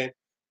at hand.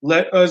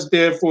 Let us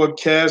therefore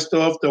cast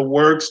off the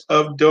works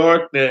of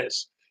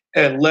darkness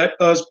and let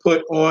us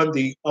put on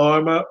the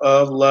armor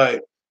of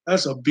light.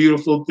 That's a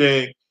beautiful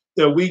thing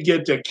that we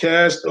get to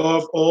cast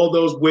off all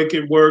those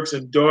wicked works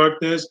and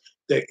darkness,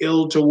 the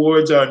ill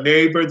towards our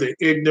neighbor, the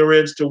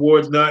ignorance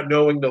towards not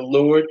knowing the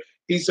Lord.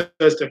 He says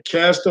to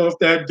cast off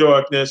that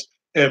darkness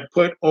and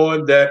put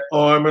on that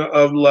armor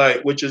of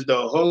light, which is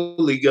the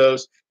Holy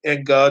Ghost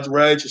and God's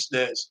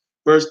righteousness.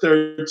 Verse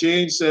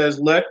 13 says,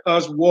 let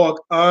us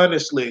walk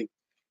honestly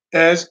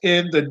as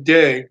in the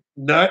day,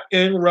 not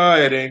in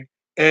rioting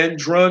and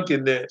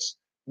drunkenness,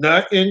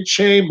 not in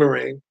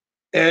chambering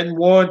and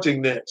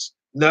wantingness,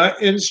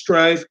 not in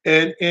strife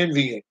and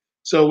envying.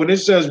 So when it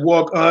says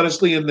walk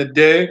honestly in the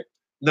day,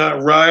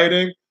 not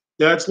rioting,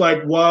 that's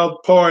like wild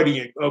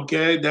partying,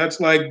 okay? That's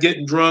like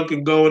getting drunk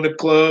and going to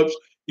clubs.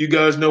 You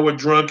guys know what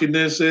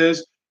drunkenness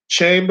is.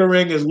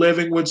 Chambering is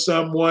living with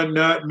someone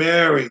not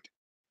married,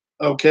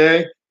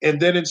 okay? And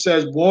then it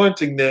says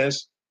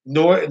wantingness,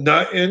 nor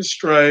not in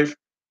strife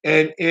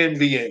and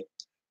envying.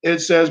 It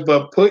says,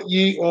 but put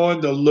ye on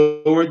the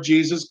Lord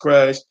Jesus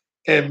Christ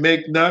and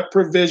make not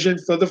provision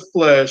for the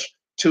flesh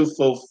to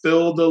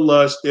fulfill the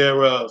lust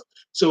thereof.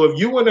 So if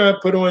you and I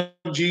put on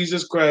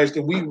Jesus Christ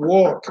and we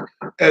walk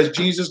as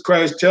Jesus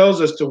Christ tells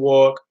us to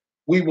walk,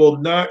 we will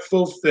not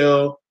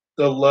fulfill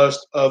the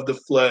lust of the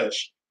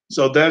flesh.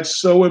 So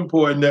that's so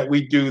important that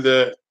we do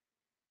that.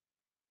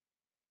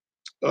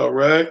 All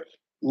right.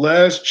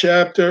 Last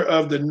chapter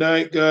of the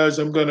night, guys,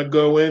 I'm going to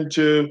go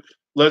into.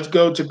 Let's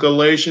go to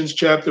Galatians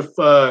chapter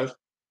 5.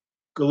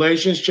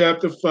 Galatians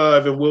chapter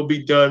 5, and we'll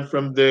be done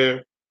from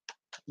there.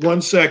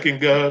 1 second,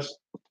 guys.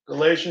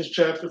 Galatians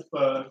chapter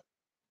 5.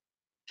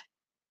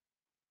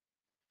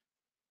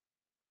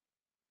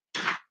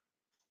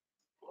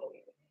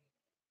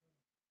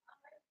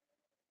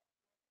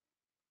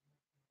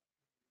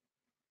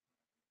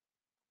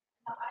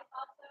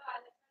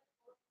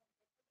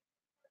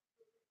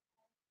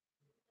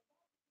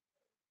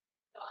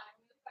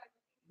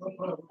 No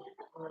problem.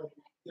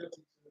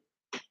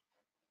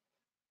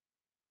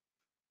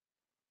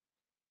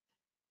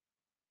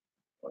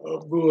 Oh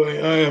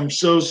boy, I am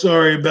so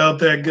sorry about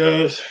that,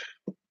 guys.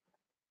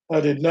 I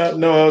did not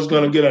know I was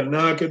going to get a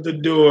knock at the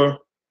door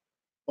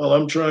while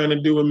I'm trying to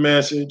do a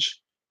message.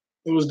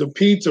 It was the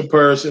pizza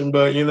person,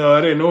 but I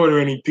didn't order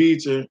any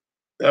pizza.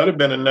 That would have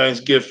been a nice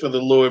gift for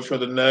the Lord for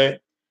the night.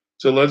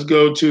 So let's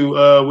go to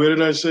where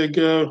did I say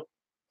go?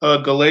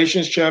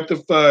 Galatians chapter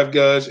 5,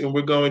 guys, and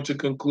we're going to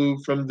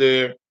conclude from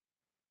there.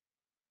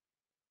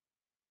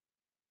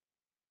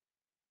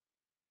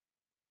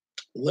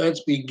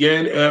 Let's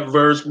begin at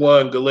verse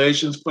 1,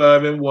 Galatians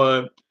 5 and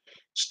 1.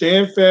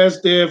 Stand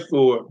fast,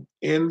 therefore,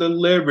 in the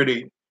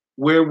liberty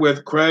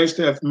wherewith Christ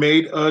hath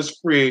made us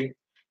free,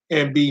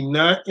 and be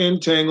not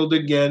entangled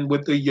again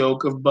with the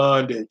yoke of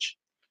bondage.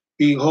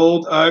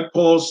 Behold, I,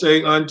 Paul,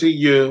 say unto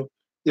you,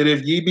 that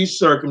if ye be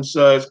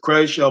circumcised,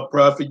 Christ shall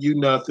profit you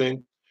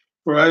nothing.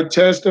 For I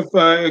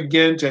testify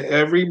again to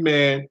every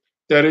man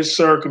that is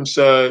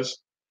circumcised,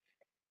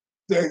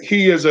 that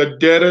he is a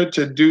debtor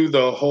to do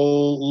the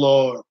whole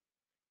law.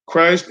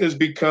 Christ is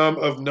become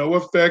of no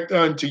effect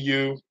unto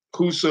you.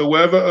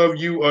 Whosoever of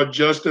you are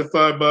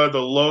justified by the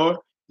law,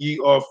 ye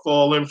are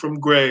fallen from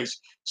grace.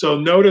 So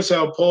notice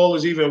how Paul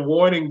is even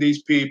warning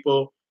these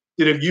people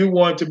that if you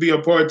want to be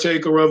a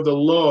partaker of the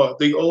law,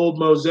 the old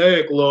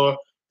Mosaic law,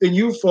 then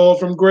you fall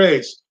from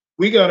grace.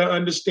 We got to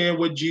understand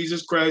what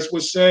Jesus Christ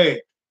was saying.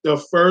 The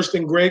first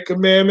and great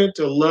commandment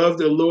to love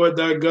the Lord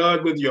thy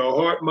God with your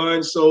heart,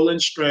 mind, soul,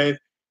 and strength,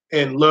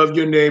 and love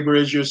your neighbor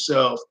as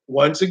yourself.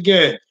 Once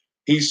again,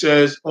 he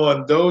says,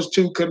 on those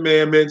two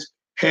commandments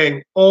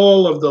hang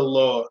all of the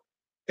law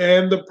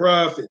and the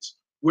prophets.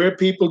 Where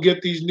people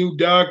get these new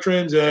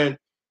doctrines and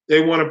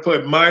they want to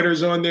put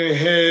miters on their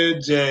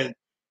heads and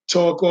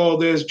talk all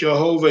this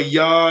Jehovah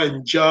Yah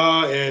and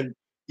Jah and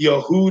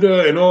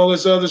Yehuda and all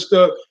this other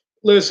stuff.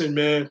 Listen,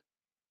 man,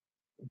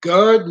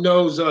 God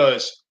knows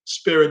us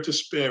spirit to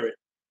spirit,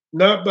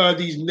 not by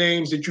these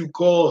names that you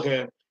call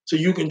him so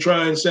you can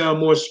try and sound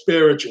more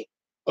spiritual.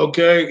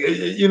 Okay?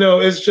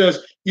 It's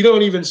just, you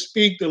don't even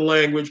speak the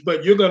language,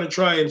 but you're going to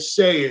try and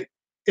say it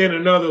in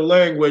another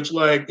language,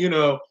 like,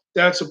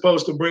 that's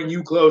supposed to bring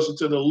you closer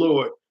to the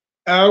Lord.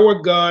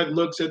 Our God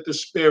looks at the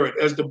spirit.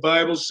 As the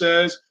Bible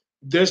says,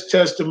 this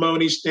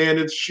testimony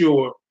standeth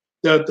sure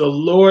that the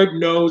Lord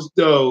knows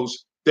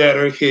those that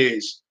are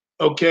his.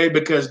 Okay?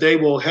 Because they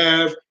will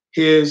have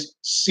his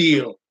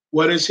seal.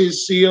 What is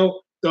his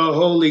seal? The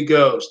Holy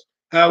Ghost.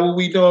 How will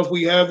we know if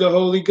we have the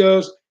Holy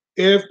Ghost?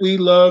 If we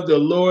love the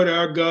Lord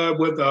our God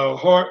with our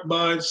heart,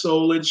 mind,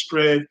 soul, and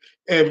strength,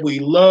 and we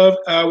love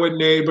our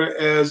neighbor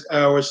as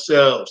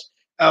ourselves.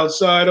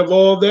 Outside of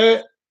all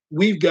that,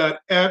 we've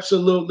got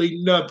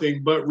absolutely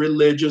nothing but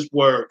religious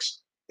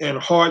works and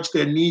hearts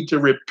that need to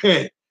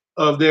repent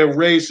of their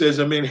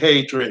racism and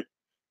hatred.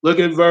 Look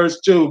at verse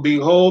 2.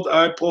 Behold,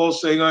 I, Paul,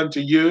 say unto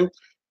you,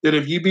 that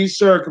if ye be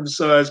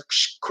circumcised,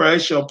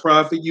 Christ shall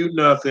profit you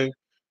nothing.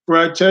 For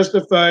I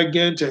testify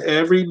again to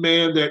every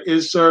man that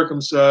is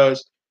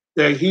circumcised,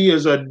 that he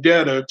is a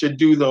debtor to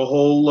do the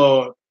whole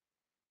law.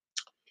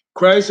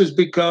 Christ has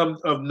become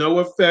of no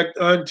effect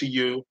unto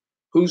you.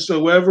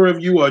 Whosoever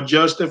of you are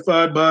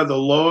justified by the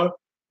law,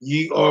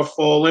 ye are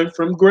fallen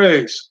from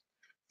grace.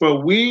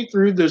 For we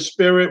through the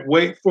Spirit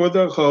wait for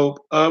the hope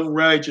of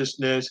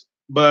righteousness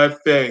by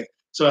faith.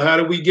 So, how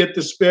do we get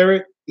the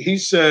Spirit? He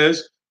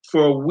says,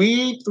 for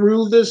we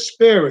through the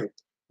Spirit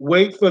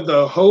wait for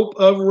the hope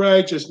of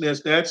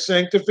righteousness, that's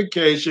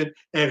sanctification.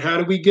 And how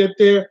do we get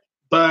there?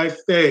 By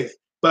faith,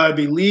 by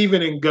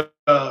believing in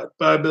God,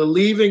 by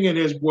believing in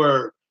His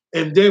word.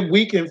 And then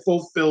we can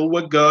fulfill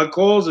what God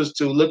calls us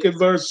to. Look at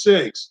verse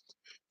 6.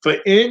 For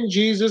in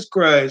Jesus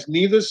Christ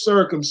neither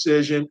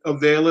circumcision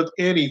availeth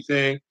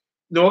anything,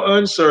 nor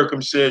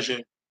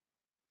uncircumcision,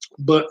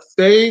 but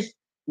faith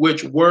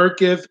which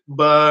worketh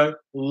by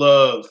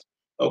love.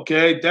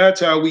 Okay, that's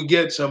how we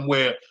get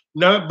somewhere,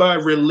 not by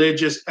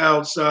religious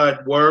outside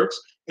works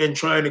and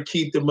trying to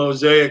keep the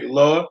Mosaic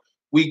law.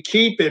 We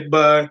keep it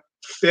by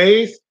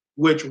faith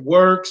which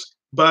works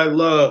by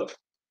love.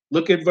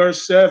 Look at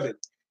verse 7.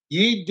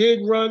 Ye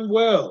did run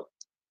well.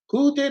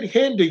 Who did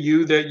hinder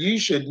you that ye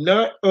should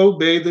not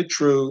obey the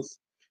truth?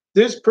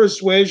 This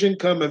persuasion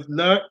cometh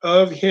not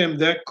of him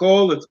that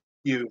calleth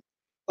you.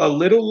 A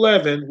little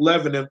leaven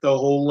leaveneth the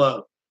whole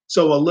lump.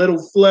 So a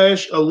little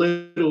flesh, a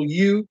little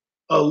you,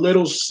 a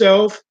little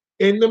self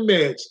in the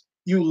midst,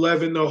 you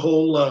leaven the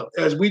whole lump.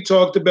 As we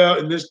talked about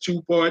in this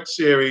two-part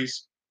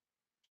series,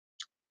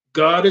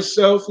 God is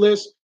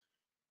selfless.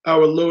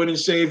 Our Lord and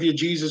Savior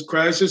Jesus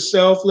Christ is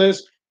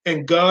selfless,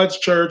 and God's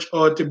church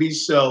ought to be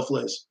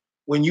selfless.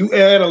 When you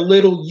add a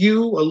little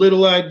you, a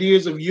little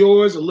ideas of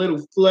yours, a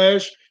little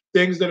flesh,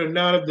 things that are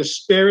not of the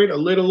spirit, a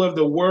little of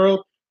the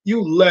world,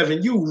 you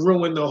leaven, you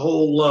ruin the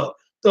whole lump.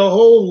 The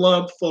whole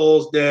lump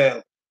falls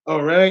down.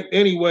 All right.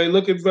 Anyway,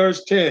 look at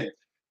verse 10.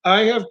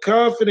 I have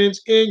confidence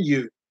in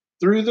you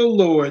through the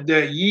Lord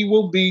that ye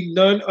will be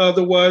none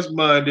otherwise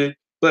minded,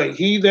 but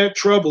he that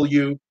trouble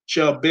you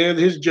shall bear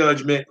his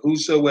judgment,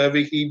 whosoever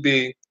he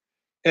be.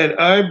 And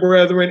I,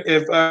 brethren,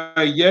 if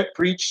I yet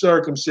preach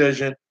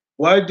circumcision,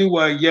 why do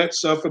I yet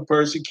suffer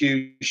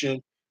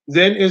persecution?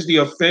 Then is the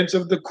offense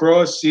of the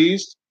cross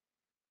ceased?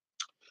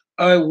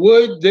 I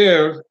would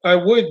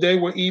they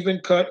were even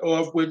cut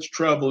off which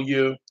trouble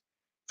you.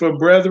 For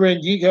brethren,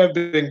 ye have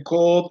been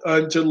called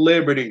unto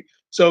liberty.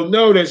 So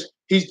notice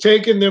he's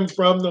taking them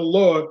from the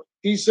law.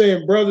 He's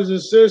saying, brothers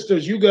and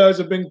sisters, you guys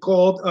have been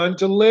called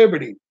unto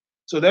liberty.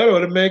 So that ought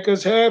to make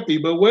us happy.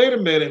 But wait a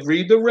minute,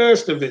 read the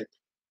rest of it.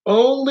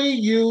 Only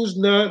use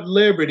not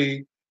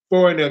liberty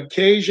for an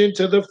occasion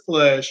to the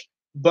flesh,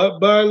 but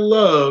by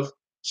love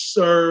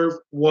serve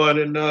one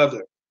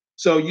another.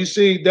 So you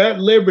see, that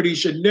liberty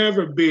should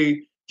never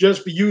be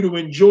just for you to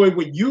enjoy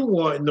what you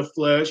want in the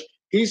flesh.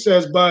 He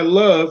says, by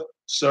love,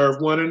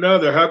 serve one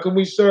another. How can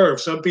we serve?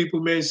 Some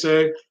people may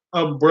say,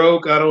 I'm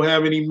broke, I don't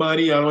have any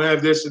money, I don't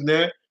have this and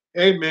that.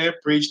 Hey man,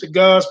 preach the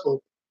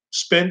gospel.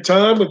 Spend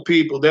time with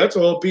people. That's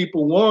all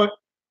people want.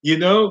 You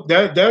know,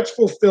 that's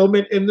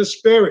fulfillment in the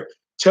spirit.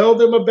 Tell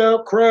them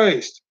about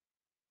Christ.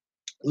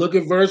 Look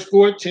at verse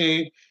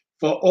 14.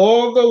 For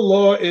all the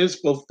law is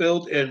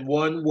fulfilled in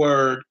one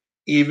word,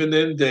 even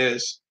in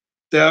this: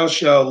 thou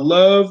shalt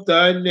love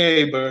thy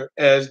neighbor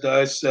as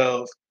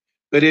thyself.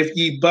 But if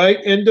ye bite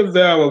and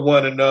devour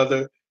one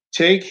another,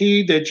 take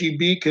heed that ye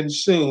be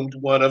consumed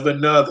one of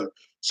another.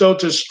 So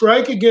to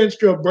strike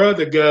against your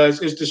brother,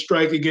 guys, is to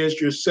strike against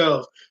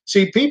yourself.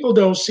 See, people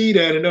don't see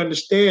that and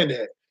understand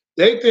that.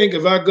 They think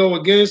if I go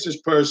against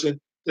this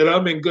person, that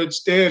I'm in good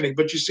standing.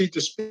 But you see,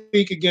 to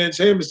speak against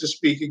him is to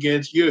speak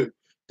against you.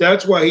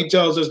 That's why he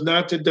tells us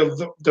not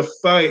to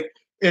fight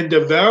and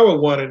devour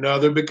one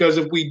another, because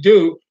if we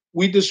do,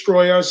 we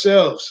destroy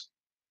ourselves.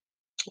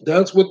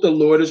 That's what the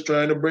Lord is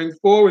trying to bring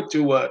forward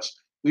to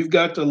us. We've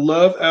got to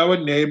love our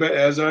neighbor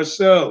as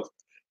ourselves.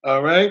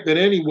 All right. But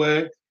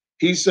anyway,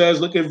 he says,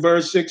 look at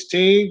verse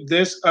 16.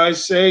 This I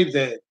say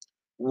then,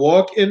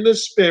 walk in the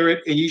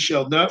spirit, and ye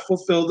shall not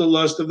fulfill the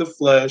lust of the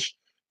flesh.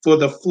 For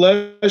the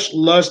flesh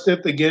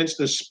lusteth against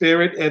the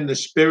spirit, and the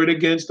spirit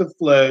against the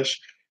flesh.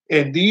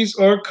 And these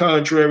are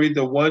contrary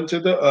the one to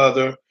the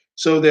other,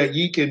 so that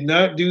ye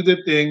cannot do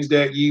the things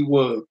that ye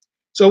would.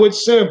 So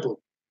it's simple.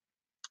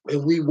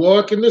 If we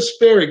walk in the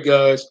spirit,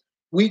 guys,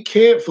 we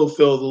can't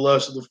fulfill the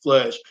lust of the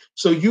flesh.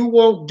 So you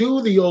won't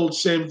do the old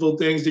sinful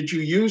things that you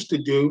used to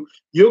do.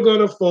 You're going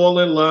to fall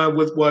in line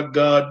with what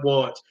God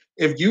wants.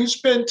 If you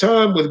spend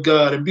time with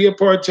God and be a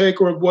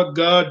partaker of what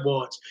God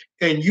wants,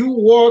 and you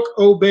walk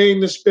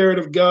obeying the Spirit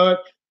of God,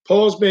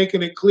 Paul's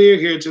making it clear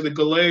here to the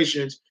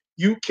Galatians,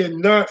 you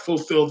cannot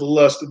fulfill the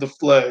lust of the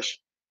flesh.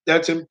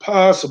 That's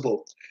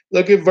impossible.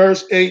 Look at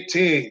verse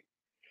 18.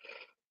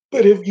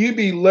 But if you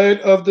be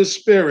led of the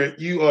Spirit,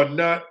 you are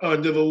not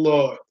under the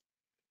law.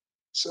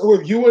 So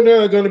if you and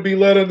I are going to be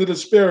led under the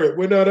Spirit,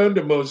 we're not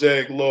under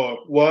Mosaic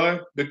law. Why?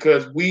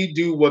 Because we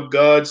do what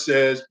God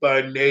says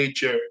by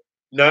nature,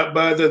 not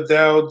by the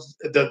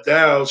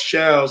thou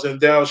shalls and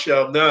thou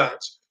shalt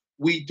nots.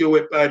 We do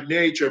it by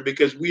nature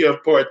because we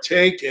have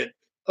partaken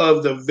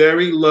of the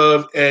very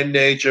love and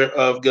nature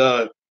of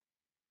God.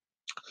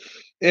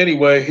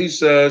 Anyway, he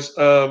says,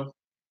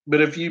 but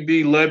if you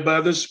be led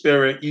by the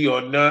Spirit, ye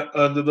are not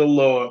under the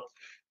law.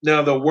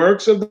 Now, the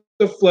works of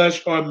the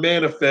flesh are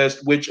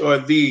manifest, which are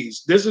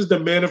these. This is the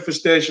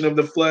manifestation of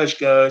the flesh,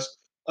 guys: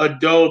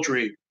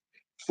 adultery,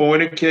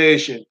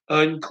 fornication,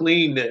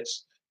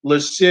 uncleanness,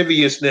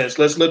 lasciviousness.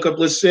 Let's look up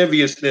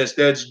lasciviousness.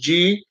 That's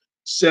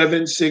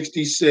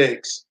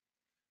G766.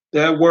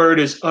 That word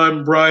is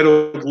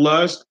unbridled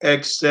lust,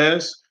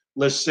 excess,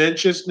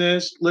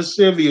 licentiousness,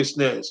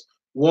 lasciviousness,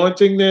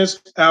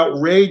 wantingness,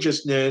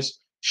 outrageousness,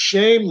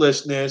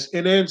 shamelessness,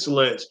 and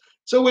insolence.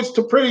 So it's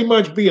to pretty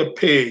much be a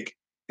pig.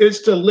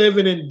 It's to live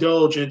in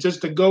indulgence. It's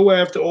to go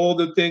after all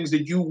the things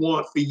that you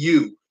want for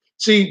you.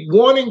 See,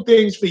 wanting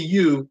things for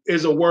you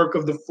is a work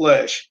of the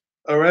flesh.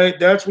 All right.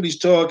 That's what he's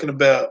talking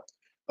about.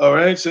 All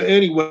right. So,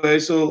 anyway,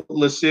 so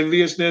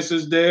lasciviousness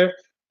is there,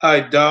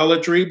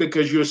 idolatry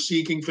because you're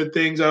seeking for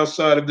things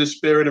outside of the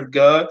Spirit of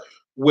God,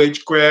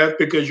 witchcraft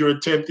because you're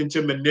attempting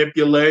to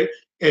manipulate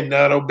and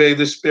not obey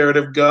the Spirit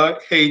of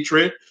God,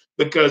 hatred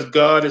because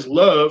God is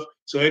love.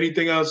 So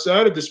anything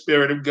outside of the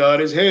Spirit of God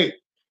is hate.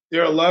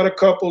 There are a lot of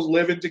couples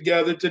living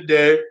together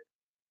today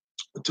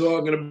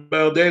talking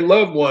about they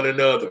love one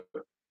another.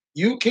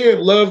 You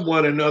can't love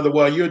one another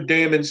while you're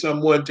damning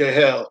someone to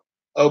hell.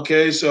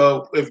 Okay,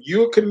 so if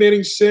you're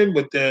committing sin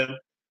with them,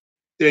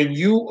 then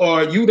you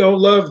don't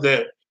love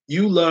them.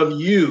 You love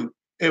you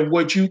and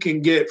what you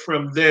can get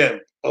from them.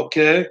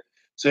 Okay.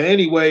 So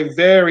anyway,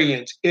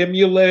 variance,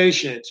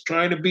 emulations,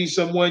 trying to be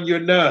someone you're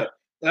not.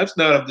 That's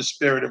not of the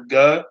Spirit of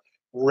God.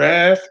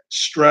 Wrath,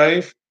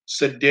 strife,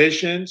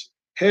 seditions,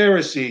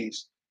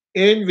 heresies,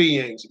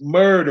 envyings,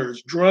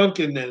 murders,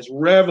 drunkenness,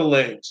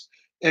 revelings,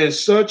 and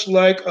such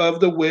like of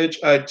the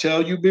which I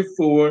tell you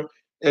before,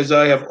 as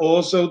I have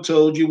also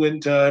told you in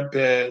time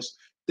past,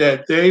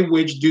 that they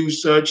which do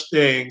such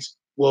things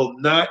will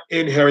not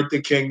inherit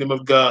the kingdom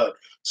of God.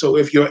 So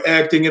if you're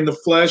acting in the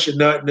flesh and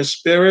not in the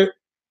spirit,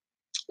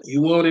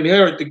 you won't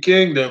inherit the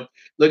kingdom.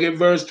 Look at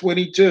verse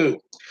 22.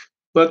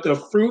 But the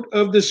fruit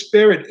of the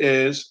Spirit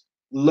is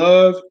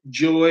love,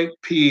 joy,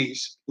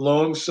 peace,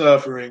 long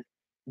suffering,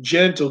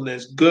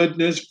 gentleness,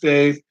 goodness,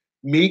 faith,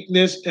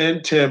 meekness,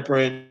 and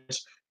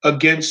temperance.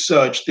 Against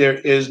such there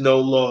is no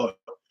law.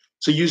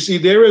 So you see,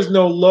 there is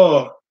no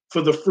law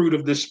for the fruit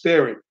of the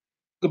Spirit.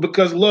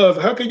 Because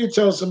love, how can you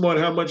tell someone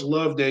how much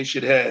love they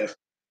should have?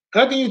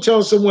 How can you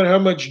tell someone how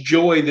much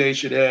joy they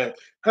should have?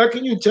 How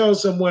can you tell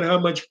someone how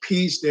much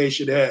peace they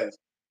should have?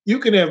 You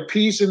can have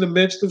peace in the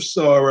midst of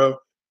sorrow.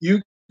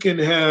 You can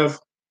have,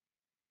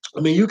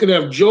 you can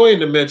have joy in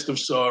the midst of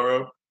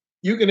sorrow.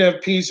 You can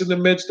have peace in the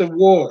midst of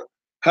war.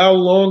 How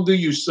long do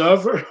you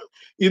suffer?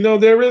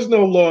 There is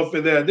no law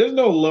for that. There's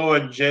no law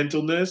on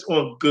gentleness,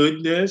 on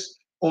goodness,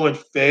 on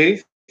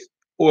faith,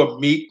 or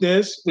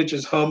meekness, which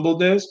is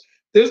humbleness.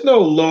 There's no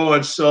law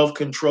on self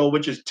control,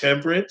 which is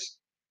temperance.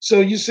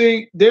 So you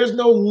see, there's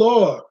no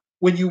law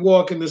when you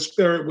walk in the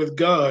Spirit with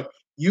God.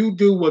 You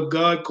do what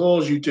God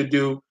calls you to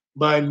do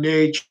by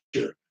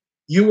nature.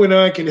 You and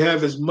I can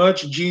have as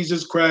much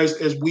Jesus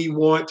Christ as we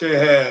want to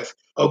have.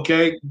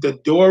 Okay? The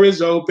door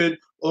is open.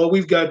 All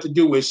we've got to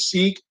do is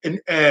seek and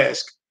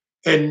ask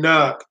and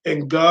knock,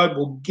 and God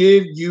will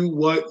give you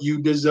what you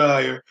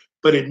desire,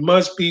 but it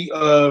must be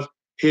of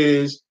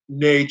His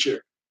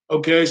nature.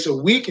 Okay, so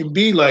we can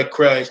be like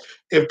Christ.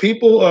 If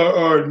people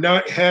are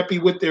not happy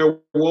with their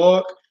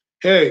walk,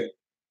 hey,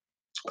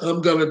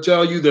 I'm going to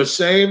tell you the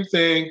same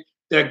thing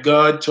that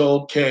God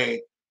told Cain.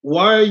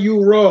 Why are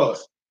you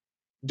wroth?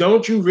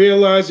 Don't you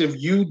realize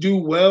if you do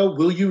well,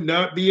 will you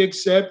not be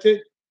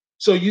accepted?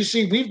 So you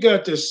see, we've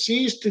got to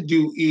cease to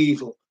do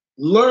evil,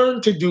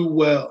 learn to do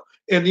well.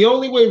 And the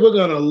only way we're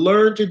going to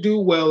learn to do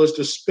well is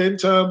to spend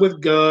time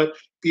with God,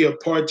 be a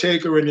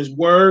partaker in His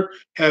Word,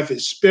 have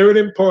His Spirit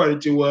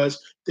imparted to us,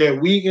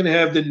 that we can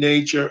have the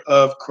nature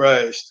of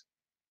Christ.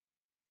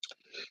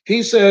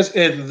 He says,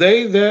 and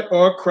they that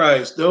are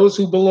Christ, those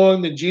who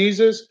belong to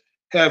Jesus,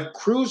 have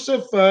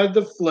crucified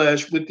the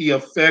flesh with the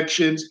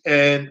affections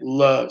and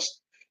lust.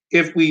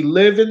 If we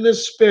live in the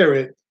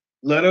Spirit,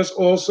 let us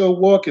also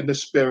walk in the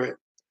Spirit.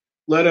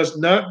 Let us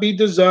not be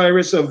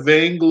desirous of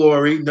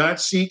vainglory, not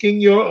seeking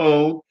your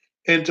own,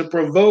 and to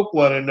provoke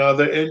one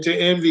another and to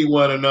envy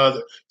one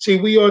another. See,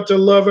 we ought to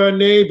love our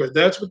neighbor.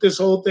 That's what this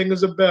whole thing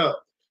is about.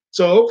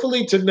 So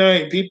hopefully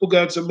tonight people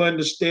got some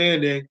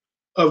understanding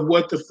of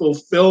what the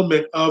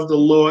fulfillment of the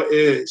law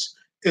is.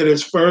 It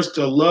is first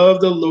to love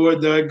the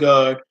Lord thy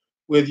God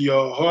with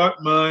your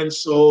heart, mind,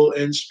 soul,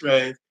 and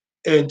strength,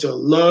 and to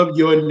love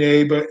your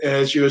neighbor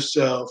as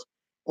yourself.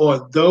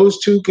 On those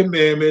two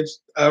commandments,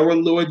 our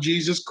Lord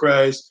Jesus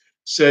Christ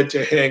said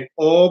to hang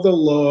all the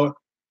law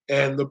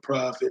and the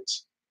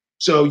prophets.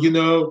 So,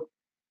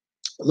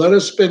 let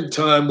us spend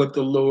time with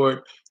the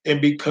Lord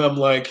and become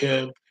like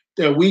Him,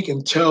 that we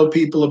can tell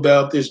people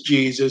about this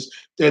Jesus,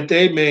 that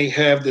they may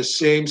have the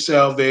same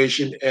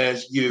salvation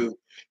as you.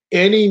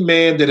 Any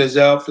man that is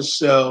out for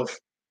self,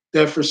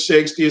 that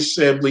forsakes the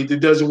assembly, that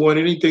doesn't want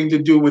anything to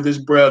do with his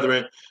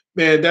brethren,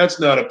 man, that's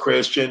not a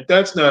Christian.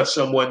 That's not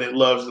someone that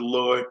loves the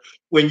Lord.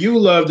 When you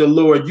love the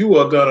Lord, you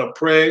are going to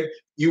pray.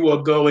 You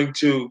are going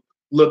to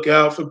look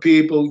out for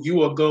people.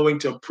 You are going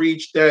to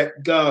preach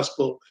that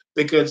gospel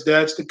because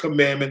that's the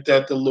commandment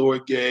that the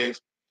Lord gave.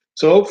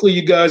 So hopefully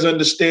you guys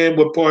understand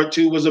what part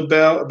 2 was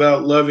about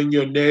loving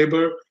your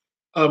neighbor.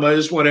 I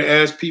just want to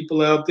ask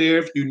people out there,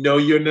 if you know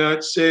you're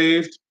not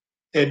saved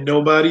and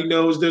nobody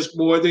knows this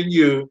more than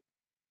you,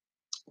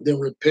 then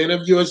repent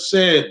of your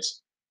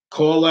sins.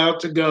 Call out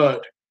to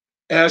God.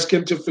 Ask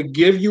him to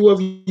forgive you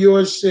of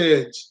your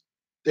sins,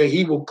 that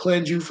he will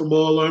cleanse you from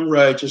all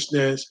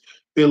unrighteousness.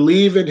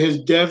 Believe in his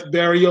death,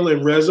 burial,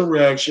 and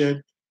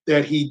resurrection,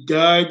 that he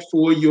died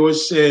for your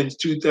sins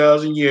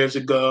 2,000 years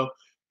ago,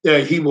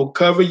 that he will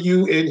cover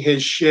you in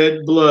his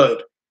shed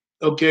blood,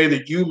 okay,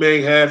 that you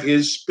may have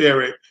his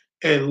spirit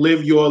and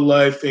live your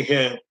life for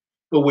him.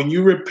 But when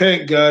you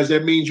repent, guys,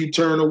 that means you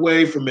turn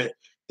away from it.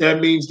 That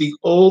means the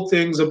old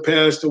things are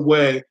passed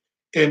away,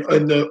 and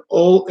the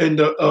old and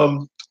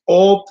the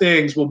all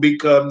things will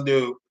become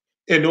new.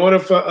 In order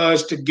for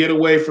us to get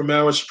away from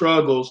our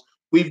struggles,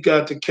 we've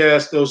got to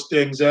cast those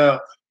things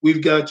out.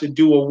 We've got to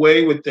do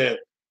away with them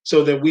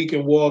so that we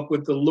can walk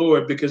with the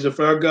Lord. Because if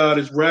our God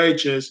is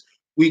righteous,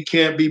 we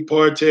can't be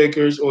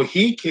partakers, or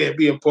he can't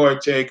be a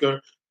partaker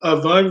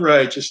of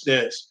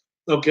unrighteousness.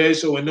 Okay,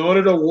 so in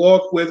order to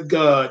walk with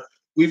God,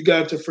 we've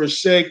got to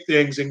forsake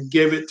things and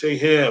give it to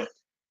him.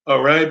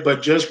 All right,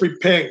 but just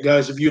repent,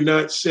 guys, if you're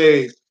not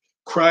saved.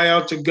 Cry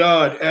out to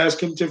God,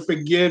 ask him to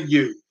forgive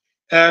you.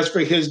 Ask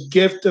for his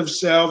gift of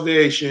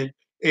salvation,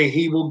 and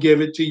he will give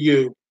it to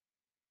you.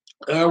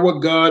 Our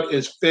God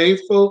is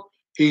faithful,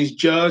 he's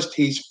just,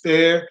 he's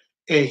fair,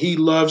 and he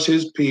loves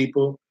his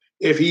people.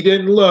 If he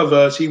didn't love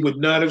us, he would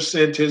not have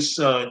sent his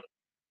son,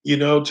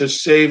 to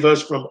save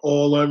us from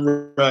all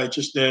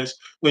unrighteousness.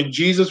 When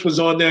Jesus was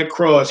on that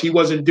cross, he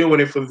wasn't doing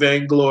it for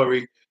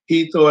vainglory.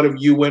 He thought of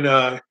you and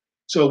I.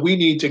 So we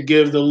need to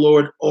give the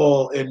Lord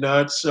all and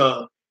not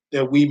some,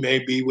 that we may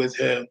be with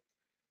him.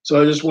 So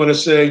I just want to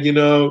say,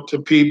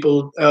 to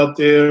people out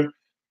there,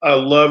 I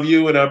love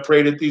you, and I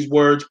pray that these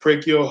words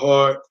prick your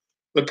heart,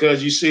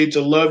 because you see, to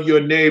love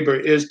your neighbor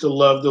is to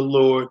love the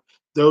Lord.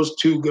 Those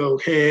two go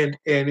hand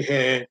in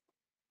hand.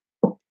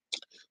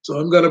 So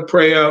I'm going to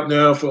pray out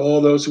now for all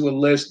those who are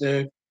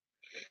listening.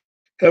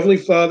 Heavenly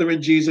Father,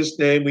 in Jesus'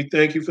 name, we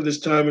thank you for this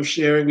time of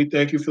sharing. We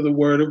thank you for the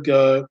word of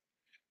God.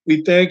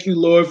 We thank you,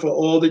 Lord, for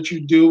all that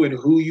you do and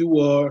who you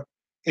are,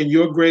 and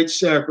your great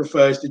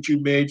sacrifice that you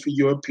made for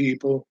your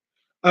people.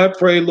 I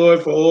pray,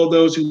 Lord, for all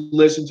those who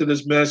listen to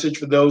this message,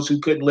 for those who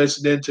couldn't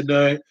listen in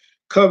tonight,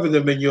 cover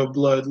them in your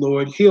blood,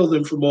 Lord. Heal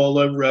them from all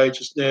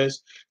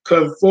unrighteousness.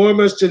 Conform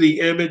us to the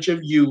image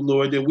of you,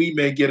 Lord, that we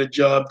may get a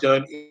job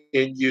done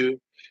in you.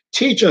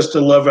 Teach us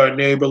to love our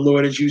neighbor,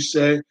 Lord, as you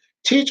say.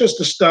 Teach us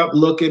to stop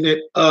looking at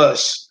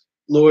us,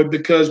 Lord,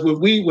 because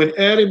when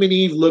Adam and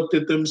Eve looked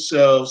at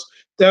themselves,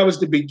 that was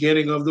the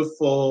beginning of the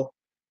fall.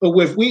 But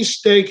if we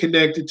stay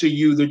connected to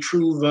you, the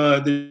true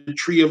vine, the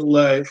tree of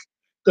life,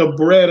 the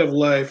bread of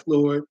life,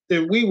 Lord,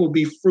 then we will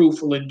be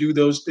fruitful and do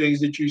those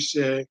things that you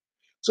say.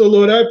 So,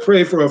 Lord, I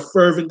pray for a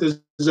fervent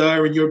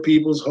desire in your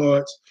people's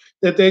hearts,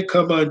 that they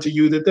come unto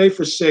you, that they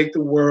forsake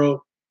the world,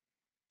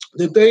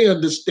 that they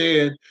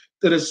understand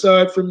that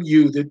aside from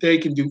you, that they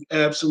can do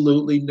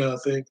absolutely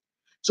nothing.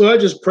 So I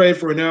just pray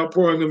for an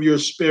outpouring of your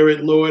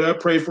spirit, Lord. I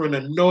pray for an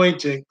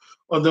anointing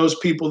on those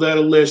people that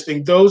are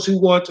listening, those who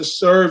want to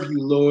serve you,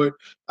 Lord.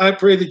 I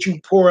pray that you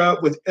pour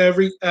out with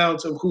every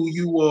ounce of who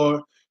you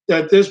are,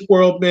 that this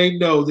world may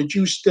know that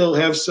you still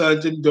have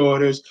sons and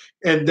daughters,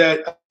 and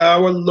that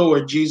our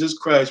Lord Jesus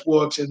Christ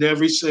walks in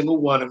every single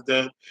one of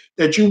them,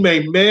 that you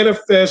may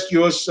manifest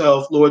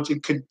yourself, Lord, to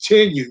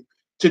continue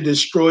to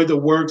destroy the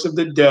works of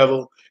the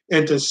devil,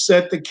 and to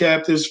set the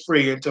captives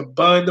free, and to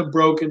bind the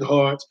broken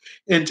hearts,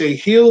 and to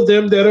heal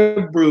them that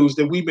are bruised,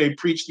 that we may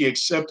preach the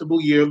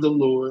acceptable year of the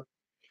Lord.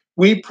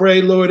 We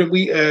pray, Lord, and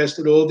we ask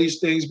that all these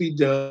things be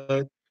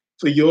done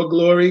for your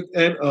glory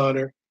and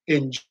honor.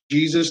 In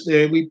Jesus'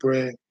 name we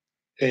pray.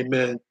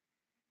 Amen.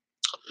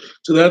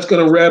 So that's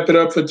going to wrap it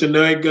up for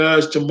tonight,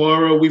 guys.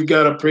 Tomorrow we've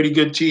got a pretty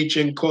good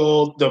teaching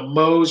called The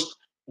Most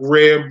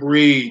Rare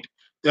Breed.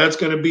 That's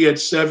going to be at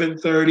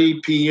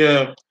 7:30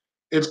 p.m.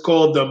 It's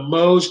called The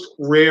Most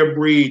Rare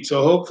Breed.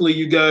 So hopefully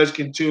you guys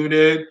can tune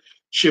in.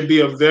 Should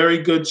be a very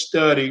good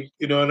study,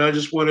 and I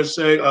just want to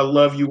say I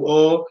love you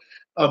all.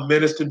 I'm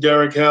Minister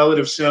Derek Hallett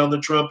of Sound the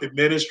Trumpet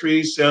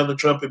Ministries,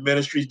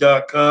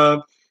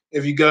 soundthetrumpetministries.com.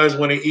 If you guys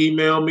want to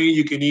email me,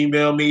 you can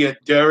email me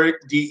at Derek,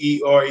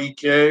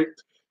 D-E-R-E-K,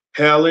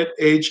 Hallett,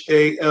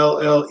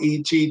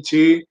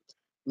 Hallett,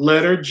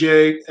 letter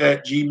J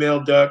at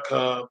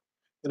gmail.com.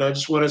 And I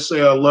just want to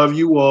say I love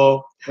you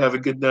all. Have a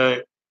good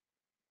night.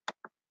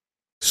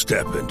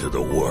 Step into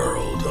the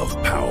world of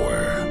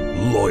power,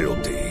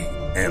 loyalty,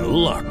 and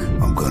luck.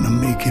 I'm going to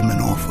make him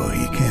an offer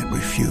he can't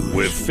refuse.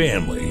 With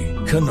family,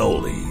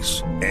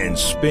 cannolis, and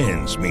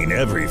spins mean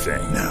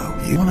everything. Now,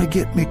 you want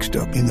to get mixed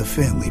up in the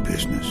family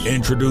business.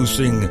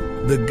 Introducing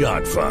The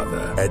Godfather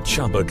at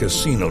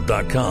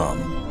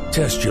ChumbaCasino.com.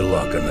 Test your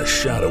luck in the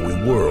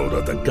shadowy world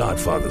of The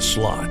Godfather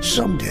slot.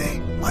 Someday,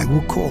 I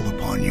will call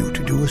upon you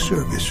to do a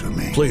service for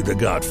me. Play The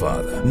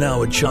Godfather,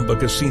 now at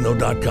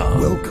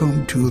ChumbaCasino.com.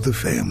 Welcome to the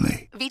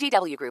family.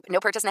 VGW Group. No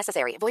purchase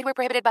necessary. Void where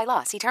prohibited by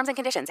law. See terms and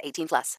conditions. 18+.